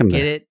is. I think I'm there.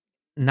 Get it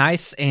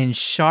nice and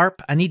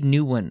sharp. I need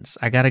new ones.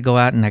 I got to go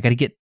out and I got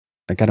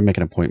to make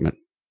an appointment.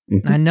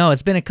 I know.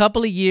 It's been a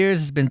couple of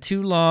years. It's been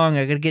too long.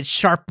 I got to get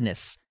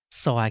sharpness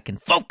so I can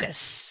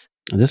focus.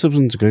 This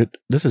one's good.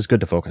 This is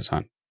good to focus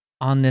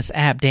on this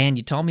app. Dan,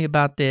 you told me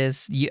about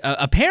this.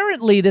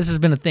 Apparently, this has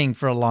been a thing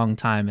for a long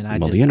time.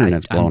 And the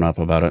internet's blown up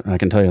about it. I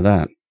can tell you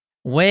that.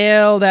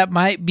 Well, that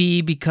might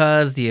be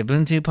because the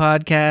Ubuntu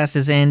podcast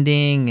is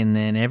ending, and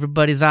then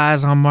everybody's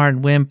eyes on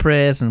Martin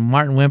Wimpress, and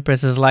Martin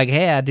Wimpress is like,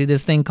 hey, I do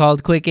this thing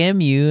called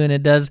QuickEmu, and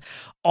it does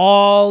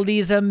all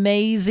these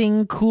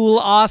amazing, cool,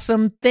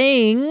 awesome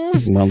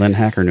things. Well, then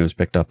Hacker News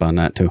picked up on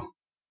that, too.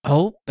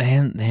 Oh,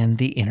 and then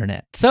the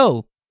internet.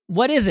 So,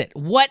 what is it?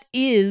 What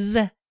is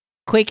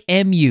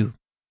QuickEmu?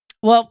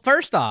 Well,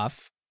 first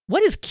off,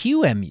 what is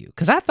QEmu?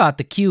 Because I thought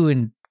the Q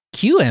in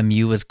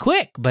QEmu was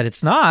quick, but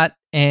it's not.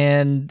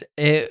 And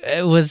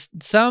it was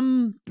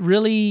some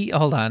really,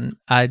 hold on.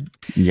 I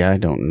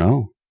don't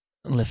know.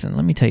 Listen,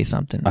 let me tell you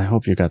something. I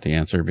hope you got the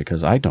answer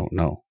because I don't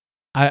know.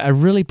 I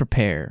really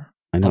prepare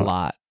a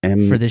lot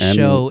for this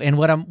show. And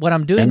what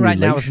I'm doing right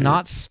now is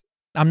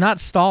I'm not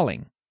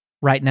stalling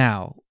right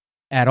now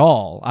at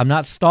all. I'm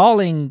not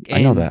stalling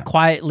and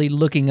quietly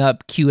looking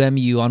up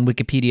QEmu on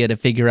Wikipedia to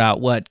figure out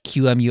what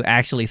QEmu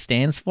actually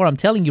stands for. I'm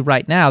telling you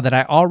right now that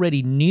I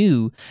already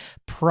knew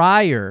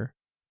prior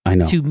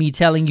to me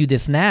telling you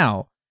this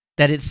now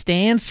that it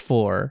stands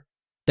for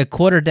the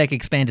Quarterdeck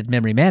Expanded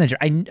Memory Manager.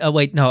 You know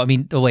what?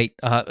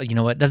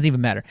 Doesn't even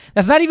matter.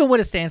 That's not even what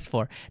it stands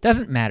for.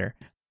 Doesn't matter.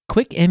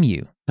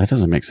 QuickEmu. That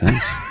doesn't make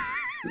sense.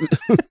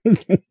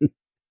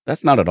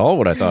 That's not at all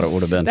what I thought it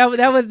would have been.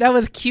 That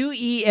was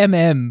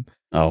QEMM.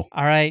 Oh.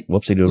 All right.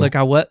 Whoopsie doodle. Look,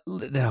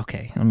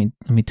 okay. Let me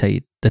tell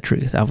you the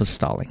truth. I was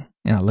stalling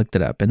and I looked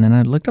it up and then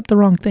I looked up the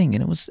wrong thing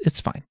and it's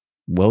fine.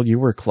 Well, you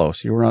were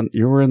close. You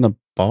were in the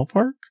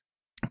ballpark?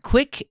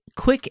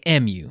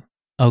 QuickEmu.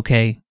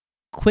 Okay.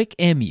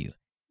 QuickEmu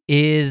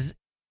is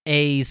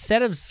a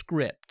set of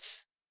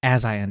scripts,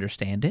 as I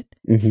understand it,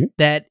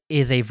 that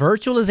is a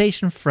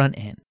virtualization front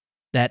end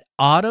that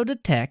auto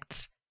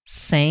detects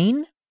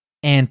sane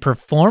and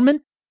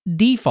performant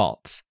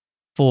defaults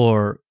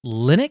for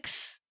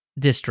Linux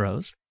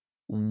distros,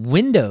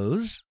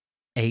 Windows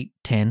 8,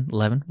 10,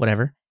 11,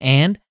 whatever,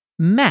 and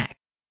Mac,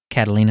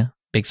 Catalina,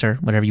 Big Sur,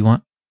 whatever you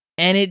want.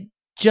 And it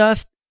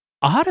just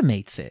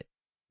automates it.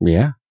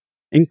 Yeah.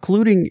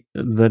 Including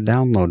the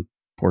download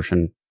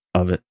portion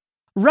of it.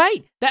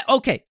 Right.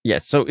 Okay. Yeah,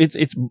 so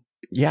it's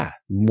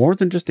more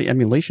than just the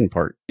emulation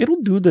part.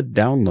 It'll do the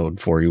download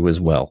for you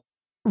as well.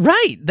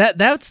 Right.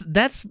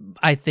 That's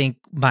I think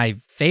my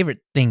favorite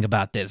thing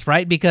about this,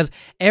 right? Because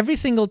every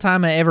single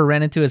time I ever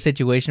ran into a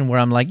situation where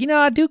I'm like,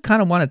 I do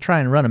kind of want to try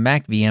and run a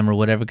Mac VM or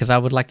whatever, because I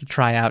would like to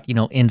try out,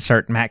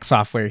 insert Mac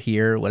software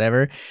here or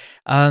whatever.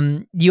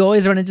 You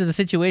always run into the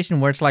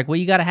situation where it's like, well,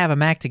 you got to have a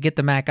Mac to get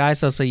the Mac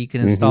ISO so you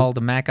can install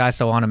the Mac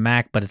ISO on a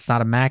Mac, but it's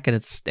not a Mac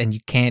and you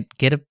can't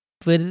get it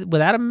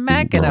without a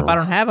Mac. And if I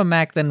don't have a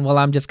Mac, then, well,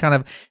 I'm just kind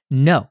of,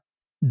 no,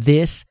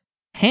 this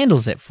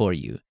handles it for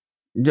you.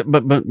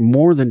 But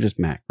more than just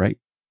Mac, right?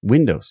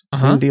 Windows,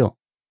 same deal.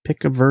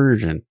 Pick a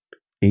version,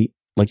 8,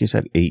 like you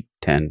said, 8,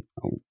 10,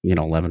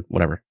 11,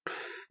 whatever.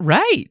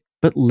 Right.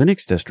 But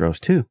Linux distros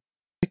too.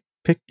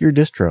 Pick your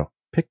distro,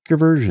 pick your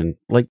version.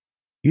 Like,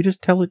 you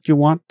just tell it you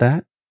want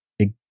that.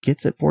 It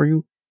gets it for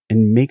you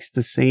and makes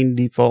the same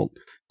default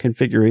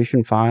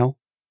configuration file,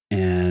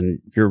 and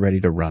you're ready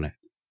to run it.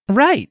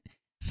 Right.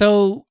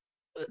 So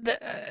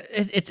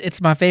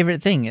it's my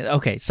favorite thing.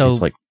 Okay,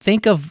 so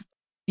think of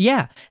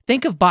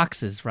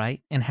boxes,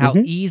 right? And how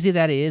easy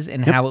that is,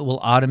 and how it will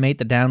automate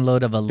the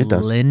download of a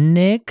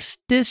Linux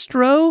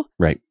distro.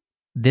 Right.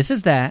 This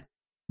is that,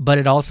 but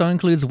it also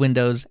includes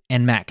Windows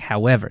and Mac.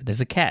 However,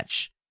 there's a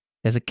catch.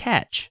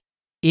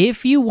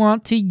 If you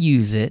want to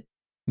use it,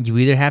 you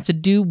either have to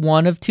do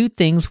one of two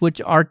things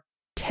which are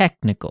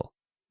technical.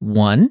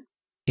 One,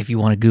 if you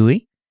want a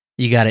GUI,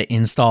 you got to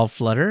install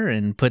Flutter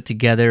and put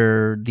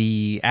together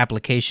the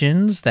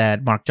applications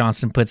that Mark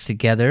Johnson puts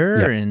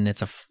together, and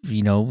it's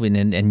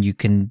and you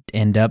can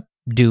end up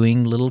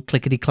doing little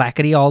clickety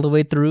clackety all the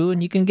way through,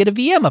 and you can get a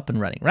VM up and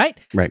running, right?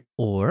 Right.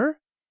 Or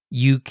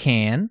you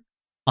can,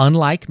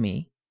 unlike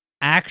me,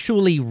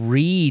 actually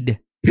read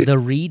the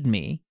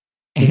README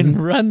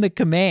and run the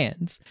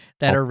commands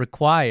that are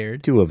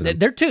required. Two of them.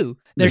 There are two.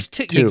 There's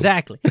two.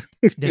 Exactly.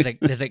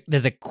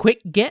 There's a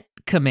quick get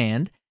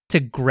command to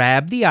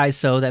grab the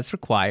ISO that's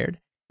required,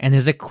 and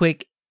there's a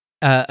quick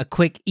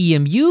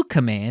EMU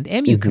command,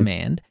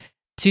 command,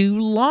 to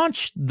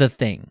launch the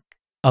thing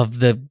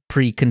of the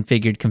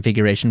pre-configured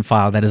configuration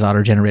file that is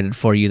auto-generated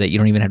for you that you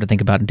don't even have to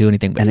think about and do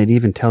anything with. And it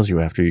even tells you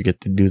after you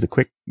get to do the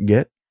quick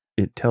get,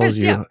 it tells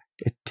you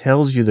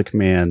the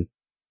command,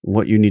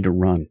 what you need to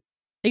run.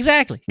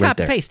 Exactly.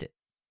 Copy paste it.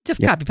 Just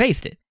copy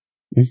paste it.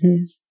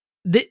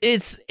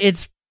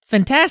 It's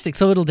fantastic.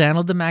 So it'll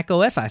download the Mac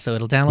OS ISO.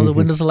 It'll download the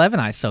Windows 11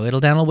 ISO.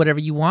 It'll download whatever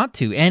you want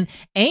to.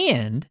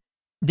 And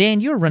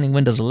Dan, you're running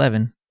Windows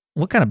 11.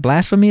 What kind of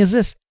blasphemy is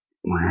this?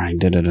 I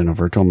did it in a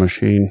virtual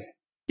machine.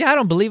 Yeah, I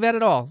don't believe that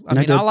at all. I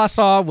mean, all I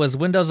saw was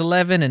Windows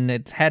 11, and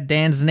it had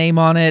Dan's name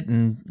on it,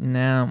 and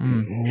now...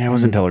 Yeah, it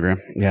was in Telegram.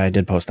 Yeah, I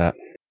did post that.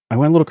 I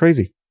went a little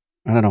crazy.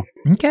 I don't know.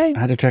 Okay. I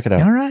had to check it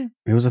out. All right.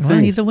 It was a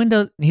thing. He's a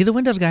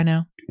Windows guy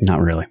now. Not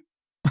really.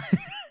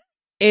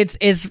 It's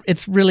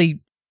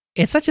really...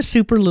 It's such a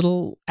super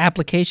little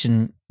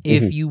application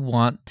if you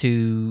want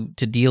to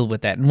deal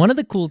with that. And one of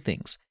the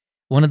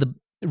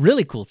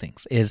really cool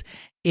things is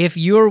if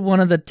you're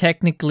one of the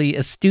technically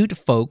astute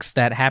folks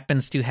that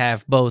happens to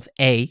have both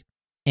an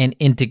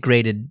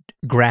integrated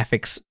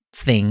graphics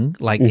thing,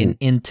 like an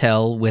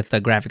Intel with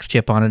a graphics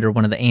chip on it, or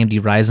one of the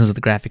AMD Ryzens with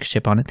a graphics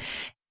chip on it,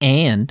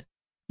 and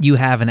you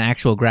have an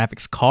actual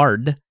graphics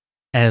card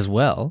as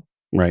well.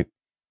 Right.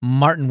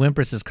 Martin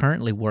Wimpress is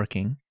currently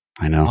working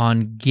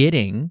on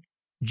getting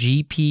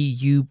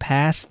GPU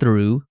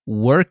pass-through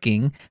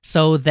working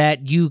so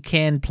that you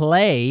can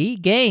play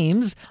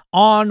games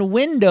on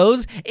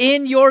Windows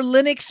in your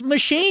Linux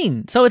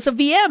machine. So it's a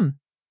VM,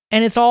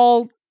 and it's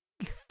all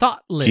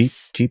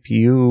thoughtless.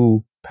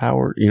 GPU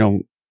power,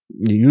 you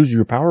use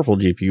your powerful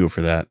GPU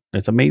for that.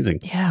 It's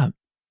amazing. Yeah.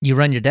 You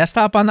run your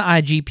desktop on the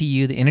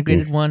iGPU, the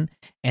integrated one,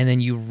 and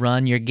then you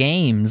run your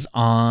games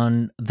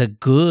on the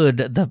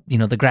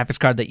graphics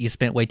card that you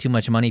spent way too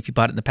much money if you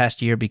bought it in the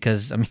past year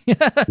because,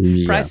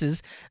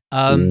 prices.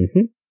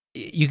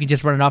 You can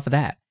just run it off of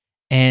that.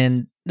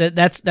 And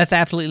that's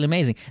absolutely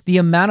amazing. The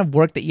amount of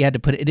work that you had to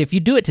put in, if you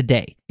do it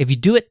today,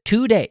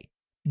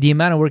 the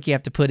amount of work you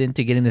have to put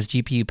into getting this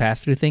GPU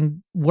pass-through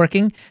thing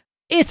working,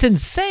 it's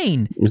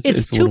insane.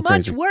 It's too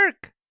much crazy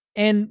work.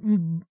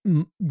 And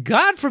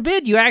God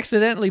forbid you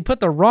accidentally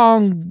put the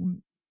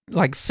wrong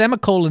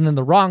semicolon in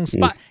the wrong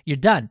spot. You're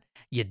done.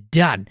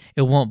 It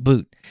won't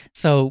boot.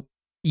 So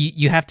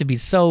you have to be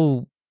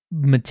so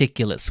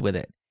meticulous with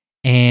it.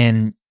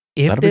 And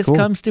if this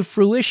comes to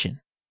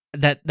fruition,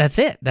 that's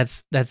it.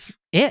 That's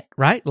it,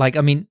 right?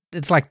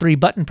 It's like 3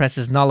 button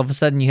presses, and all of a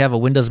sudden you have a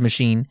Windows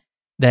machine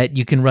that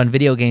you can run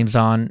video games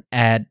on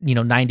at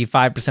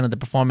 95% of the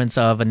performance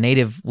of a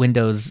native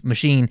Windows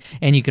machine,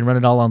 and you can run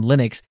it all on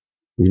Linux.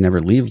 You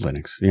never leave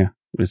Linux. Yeah,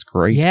 it's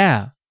great.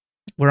 Yeah,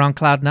 we're on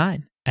Cloud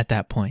 9 at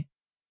that point.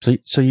 So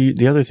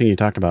the other thing you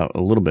talked about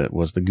a little bit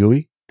was the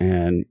GUI,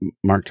 and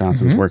Mark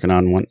Johnson's working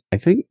on one. I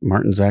think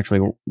Martin's actually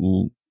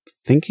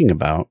thinking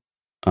about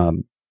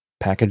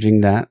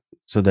packaging that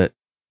so that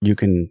you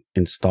can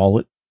install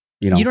it.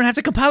 You don't have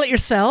to compile it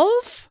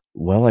yourself?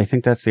 Well, I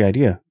think that's the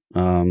idea.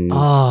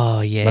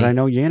 Yeah. But I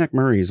know Yannick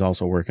Murray is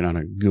also working on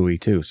a GUI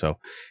too, so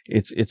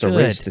it's a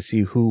race to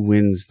see who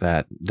wins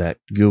that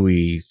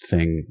GUI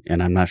thing,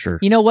 and I'm not sure.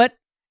 You know what?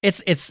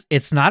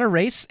 It's not a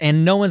race,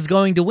 and no one's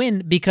going to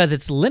win because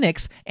it's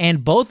Linux,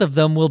 and both of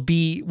them will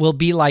be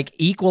like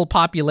equal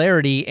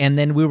popularity, and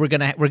then we're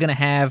gonna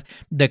have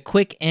the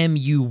quick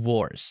MU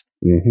wars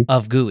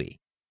of GUI,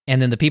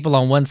 and then the people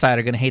on one side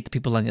are gonna hate the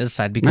people on the other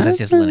side because that's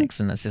just Linux,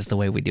 and that's just the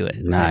way we do it.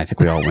 Nah, I think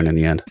we all win in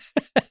the end.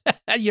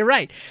 You're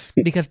right,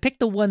 because pick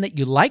the one that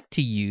you like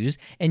to use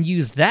and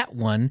use that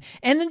one,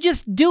 and then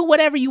just do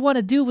whatever you want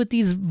to do with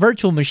these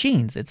virtual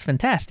machines. It's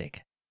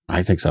fantastic.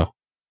 I think so.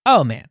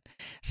 Oh man.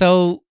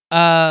 So,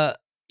 I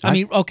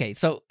mean, okay.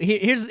 So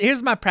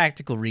here's my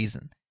practical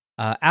reason.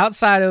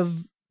 Outside of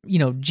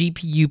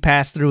GPU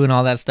pass through and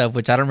all that stuff,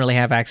 which I don't really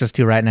have access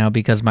to right now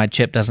because my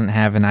chip doesn't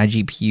have an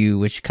iGPU,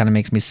 which kind of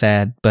makes me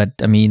sad. But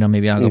I mean,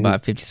 maybe I'll go buy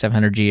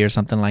 5700G or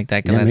something like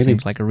that because that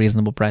seems like a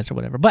reasonable price or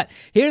whatever. But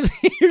here's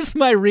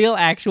my real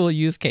actual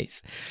use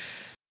case.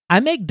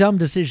 I make dumb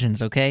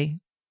decisions, okay,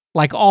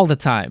 like all the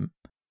time.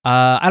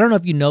 I don't know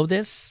if you know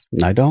this.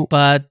 I don't.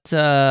 But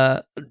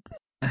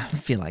I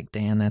feel like,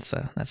 Dan, that's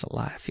a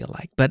lie. I feel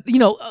like, but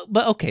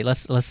okay,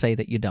 let's say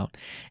that you don't.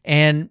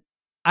 And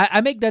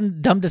I make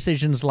dumb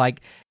decisions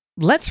like,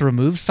 let's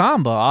remove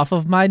Samba off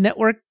of my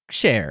network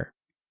share.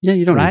 Yeah,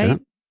 you don't right? need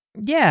that.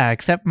 Yeah,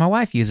 except my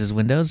wife uses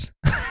Windows.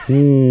 So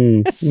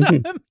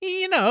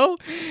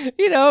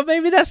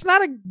maybe that's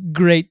not a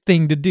great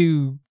thing to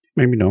do.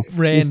 Maybe no.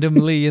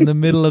 Randomly in the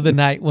middle of the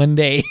night one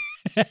day.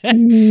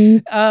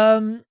 And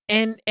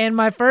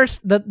my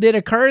first that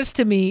occurs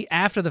to me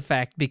after the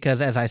fact,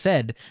 because as I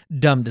said,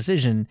 dumb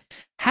decision.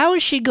 How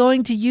is she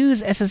going to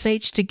use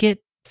SSH to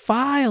get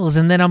files?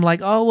 And then I'm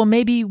like, oh well,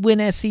 maybe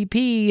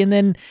WinSCP. And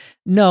then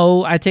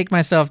no, I take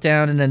myself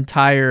down an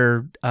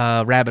entire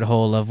rabbit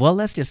hole of, well,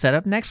 let's just set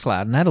up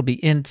Nextcloud and that'll be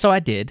in. So I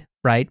did,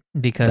 right?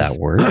 Because that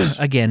works.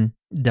 Again,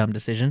 dumb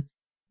decision.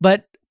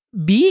 But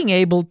being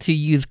able to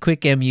use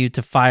QuickMU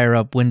to fire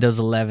up Windows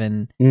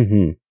 11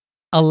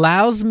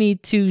 allows me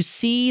to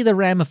see the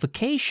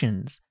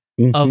ramifications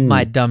of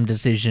my dumb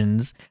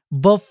decisions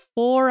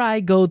before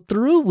I go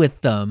through with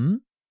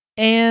them.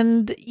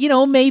 And,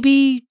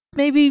 maybe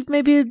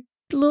a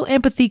little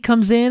empathy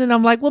comes in and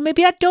I'm like, well,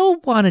 maybe I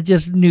don't want to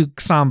just nuke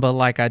Samba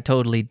like I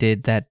totally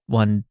did that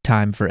one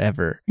time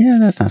forever. Yeah,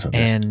 that's not so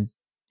bad. And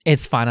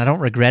it's fine. I don't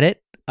regret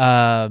it.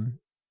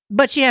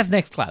 But she has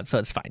Nextcloud, so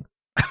it's fine.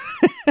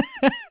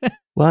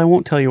 Well, I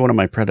won't tell you, one of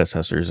my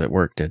predecessors at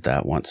work did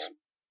that once.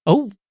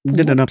 Oh,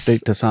 did an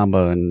update to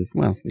Samba and,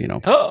 well,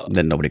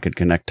 then nobody could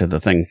connect to the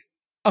thing.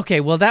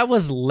 Okay, well, that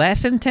was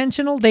less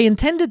intentional. They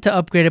intended to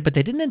upgrade it, but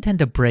they didn't intend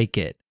to break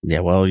it. Yeah,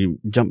 well, you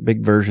jump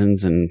big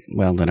versions and,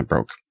 well, then it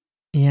broke.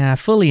 Yeah, I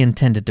fully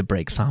intended to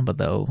break Samba,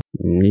 though.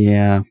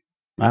 Yeah.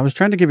 I was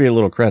trying to give you a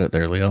little credit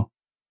there, Leo.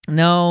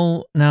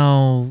 No.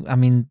 I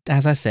mean,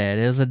 as I said,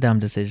 it was a dumb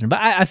decision. But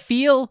I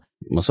feel...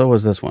 Well, so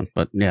was this one.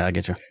 But, yeah, I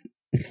get you.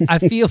 I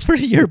feel for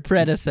your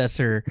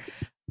predecessor.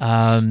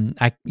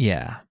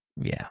 Yeah.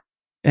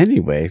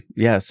 Anyway,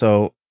 yeah,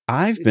 so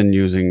I've been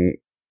using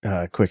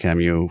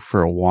QuickMU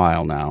for a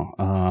while now.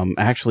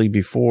 Actually,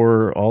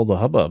 before all the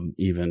hubbub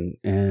even,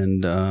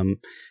 and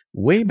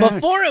way back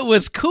before it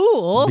was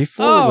cool. It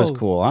was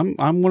cool.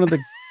 I'm one of the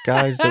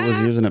guys that was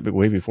using it, but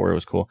way before it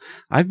was cool.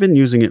 I've been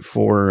using it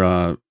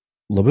for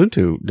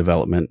Lubuntu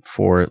development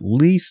for at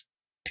least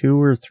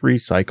 2 or 3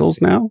 cycles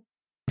now.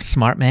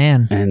 Smart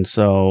man. And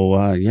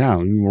so,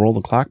 you roll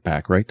the clock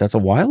back, right? That's a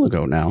while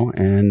ago now,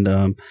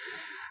 and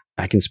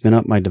I can spin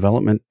up my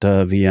development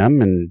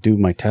VM and do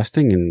my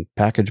testing and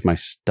package my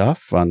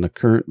stuff on the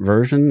current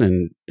version,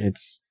 and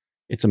it's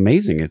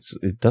amazing.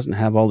 It doesn't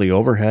have all the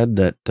overhead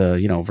that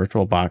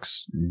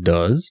VirtualBox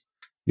does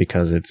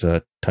because it's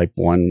a Type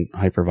 1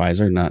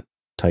 hypervisor, not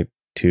Type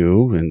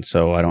 2, and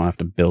so I don't have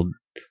to build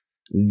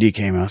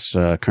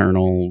DKMS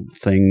kernel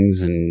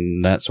things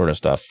and that sort of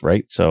stuff,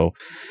 right? So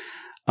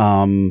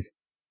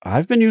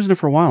I've been using it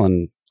for a while,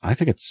 and I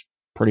think it's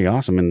pretty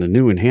awesome, and the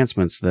new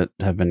enhancements that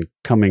have been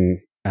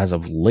coming as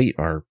of late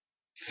are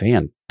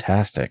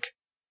fantastic.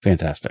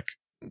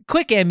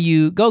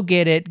 QuickMU, go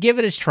get it. Give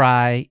it a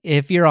try.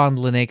 If you're on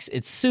Linux,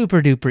 it's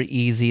super duper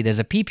easy. There's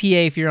a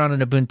PPA if you're on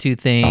an Ubuntu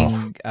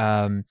thing.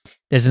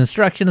 There's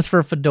instructions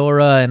for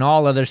Fedora and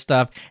all other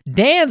stuff.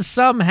 Dan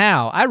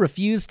somehow, I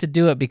refused to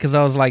do it because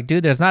I was like,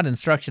 dude, there's not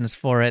instructions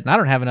for it, and I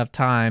don't have enough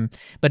time.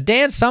 But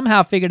Dan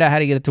somehow figured out how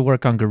to get it to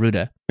work on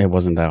Garuda. It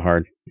wasn't that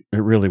hard.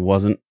 It really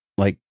wasn't.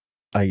 Like,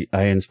 I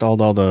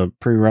installed all the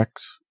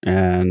prereqs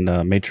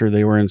and made sure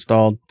they were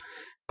installed,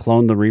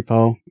 cloned the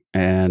repo,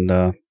 and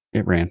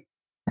it ran.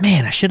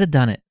 Man, I should have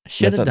done it.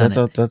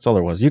 That's all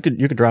there was. You could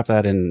drop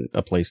that in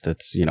a place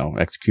that's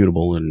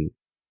executable in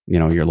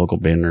your local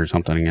bin or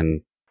something,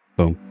 and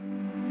boom.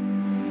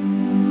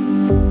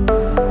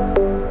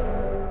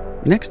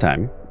 Next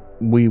time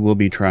we will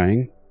be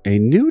trying a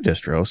new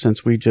distro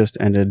since we just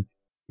ended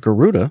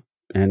Garuda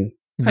and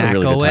had Mac a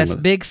really good time OS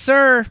Big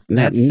Sur.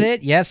 That's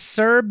it. Yes,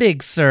 sir,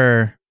 Big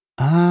Sur.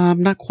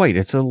 Not quite.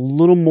 It's a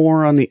little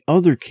more on the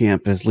other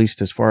camp, at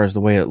least as far as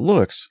the way it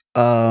looks.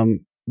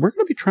 We're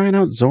going to be trying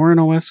out Zorin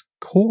OS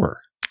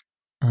Core.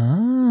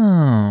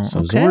 Oh, so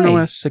okay.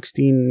 Zorin OS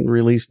 16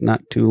 released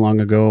not too long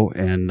ago,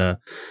 and that'll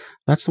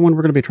That's the one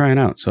we're going to be trying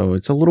out. So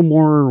it's a little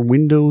more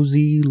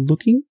Windowsy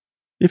looking,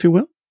 if you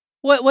will.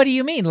 What do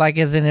you mean? Like,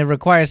 as in it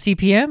requires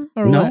TPM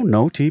or what?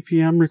 No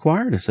TPM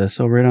required. It says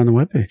so right on the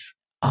webpage.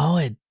 Oh,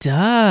 it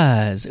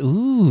does.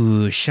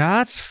 Ooh,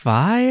 shots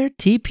fired,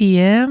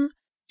 TPM.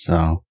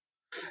 So,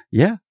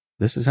 yeah,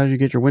 this is how you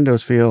get your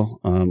Windows feel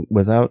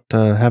without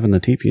having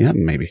the TPM,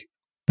 maybe.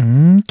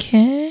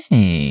 Okay.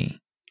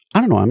 I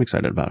don't know. I'm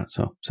excited about it.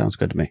 So, sounds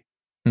good to me.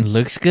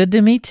 Looks good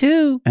to me,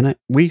 too. And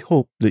we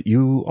hope that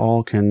you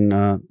all can,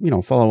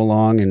 follow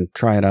along and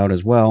try it out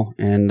as well.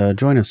 And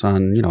join us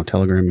on,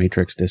 Telegram,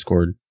 Matrix,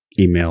 Discord,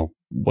 email,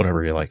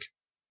 whatever you like.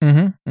 /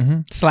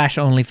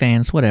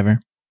 OnlyFans, whatever.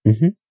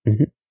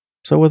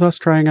 So with us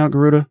trying out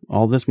Garuda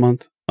all this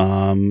month,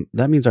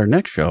 that means our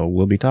next show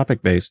will be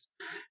topic-based.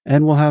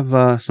 And we'll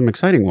have some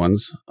exciting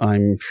ones,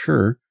 I'm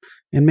sure.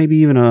 And maybe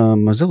even a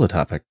Mozilla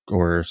topic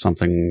or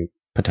something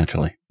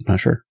potentially. I'm not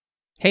sure.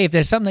 Hey, if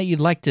there's something that you'd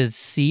like to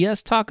see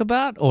us talk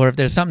about, or if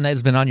there's something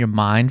that's been on your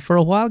mind for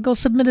a while, go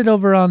submit it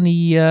over on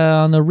the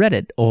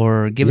Reddit,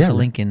 or give us a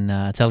link in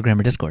Telegram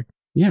or Discord.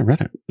 Yeah,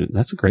 Reddit.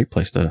 That's a great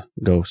place to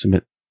go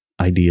submit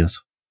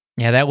ideas.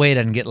 Yeah, that way it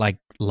doesn't get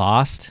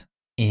lost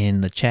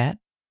in the chat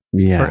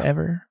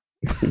forever.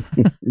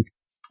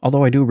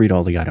 Although I do read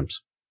all the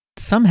items.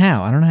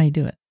 Somehow. I don't know how you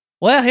do it.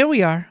 Well, here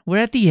we are. We're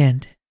at the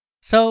end.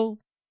 So,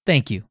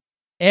 thank you,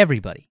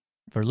 everybody,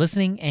 for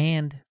listening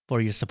and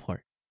for your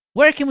support.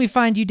 Where can we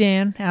find you,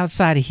 Dan,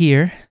 outside of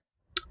here?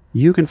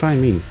 You can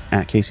find me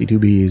at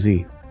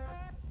Casey2BEZ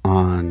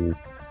on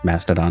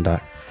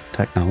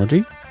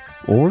Mastodon.technology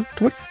or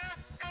Twitter.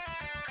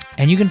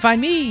 And you can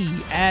find me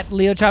at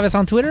Leo Chavez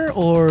on Twitter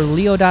or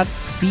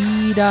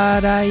leo.c.im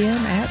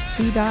at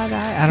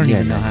c.i. I don't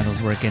even know how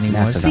those work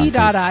anymore. C.im,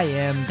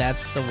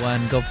 that's the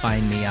one. Go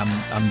find me.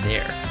 I'm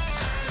there.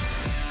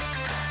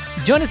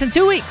 Join us in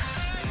 2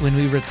 weeks when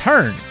we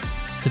return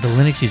to the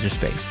Linux user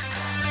space.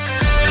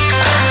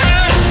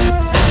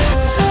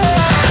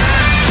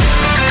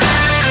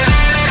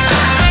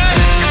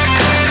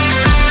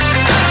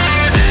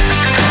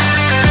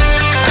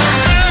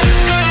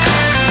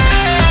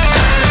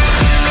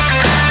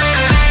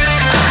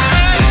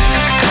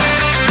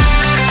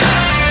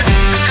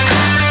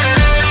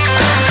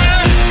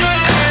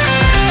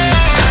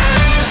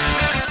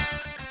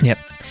 Yep.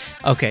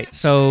 Okay,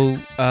 so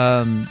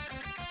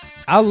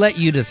I'll let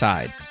you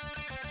decide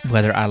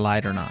whether I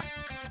lied or not.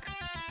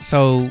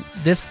 So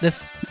this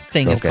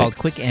thing is called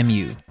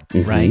QuickEmu,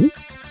 right?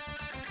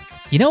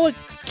 You know what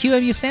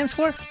QEMU stands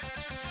for?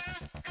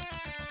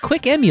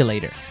 Quick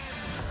Emulator.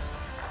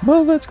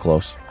 Well, that's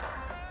close.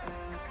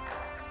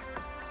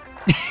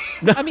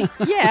 I mean,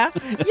 yeah.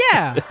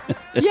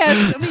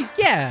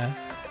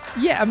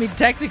 I mean,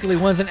 technically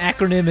one's an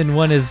acronym and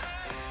one is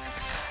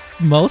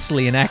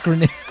mostly an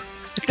acronym.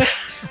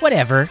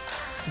 Whatever,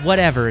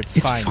 it's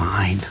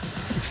fine.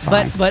 It's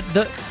fine. But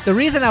the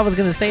reason I was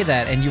going to say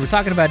that, and you were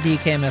talking about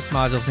DKMS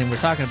modules, and we're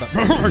talking about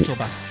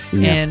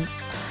VirtualBox, and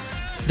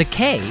the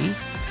K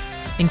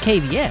in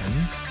KVM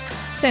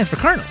stands for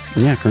kernel.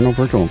 Yeah, kernel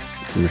virtual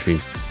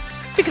machine.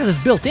 Because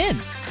it's built in.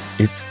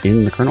 It's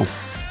in the kernel.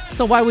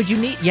 So why would you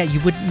need? Yeah, you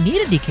wouldn't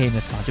need a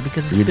DKMS module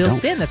because it's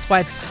built in. That's why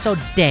it's so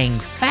dang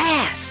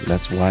fast.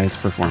 That's why it's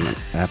performant.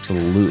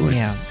 Absolutely.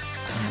 Yeah.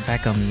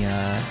 Back on the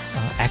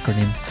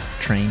acronym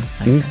train.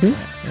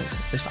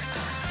 It's fine.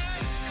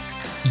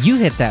 You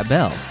hit that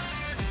bell.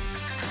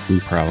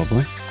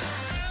 Probably.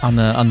 On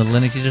the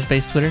Linux user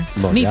space Twitter?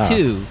 Well, Me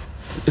too.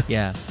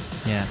 Yeah.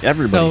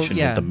 Everybody should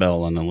hit the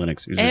bell on the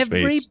Linux user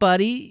space.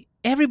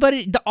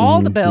 Everybody,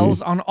 all the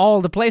bells on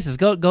all the places.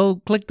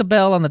 Go click the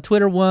bell on the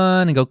Twitter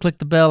one, and go click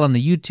the bell on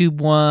the YouTube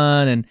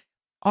one, and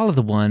all of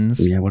the ones.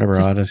 Yeah, whatever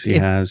Odyssey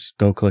has,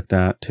 go click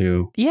that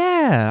too.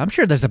 Yeah, I'm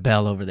sure there's a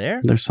bell over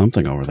there. There's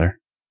something over there.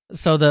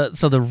 So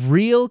the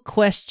real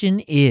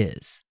question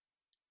is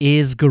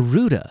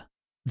Garuda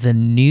the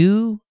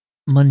new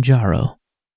Manjaro?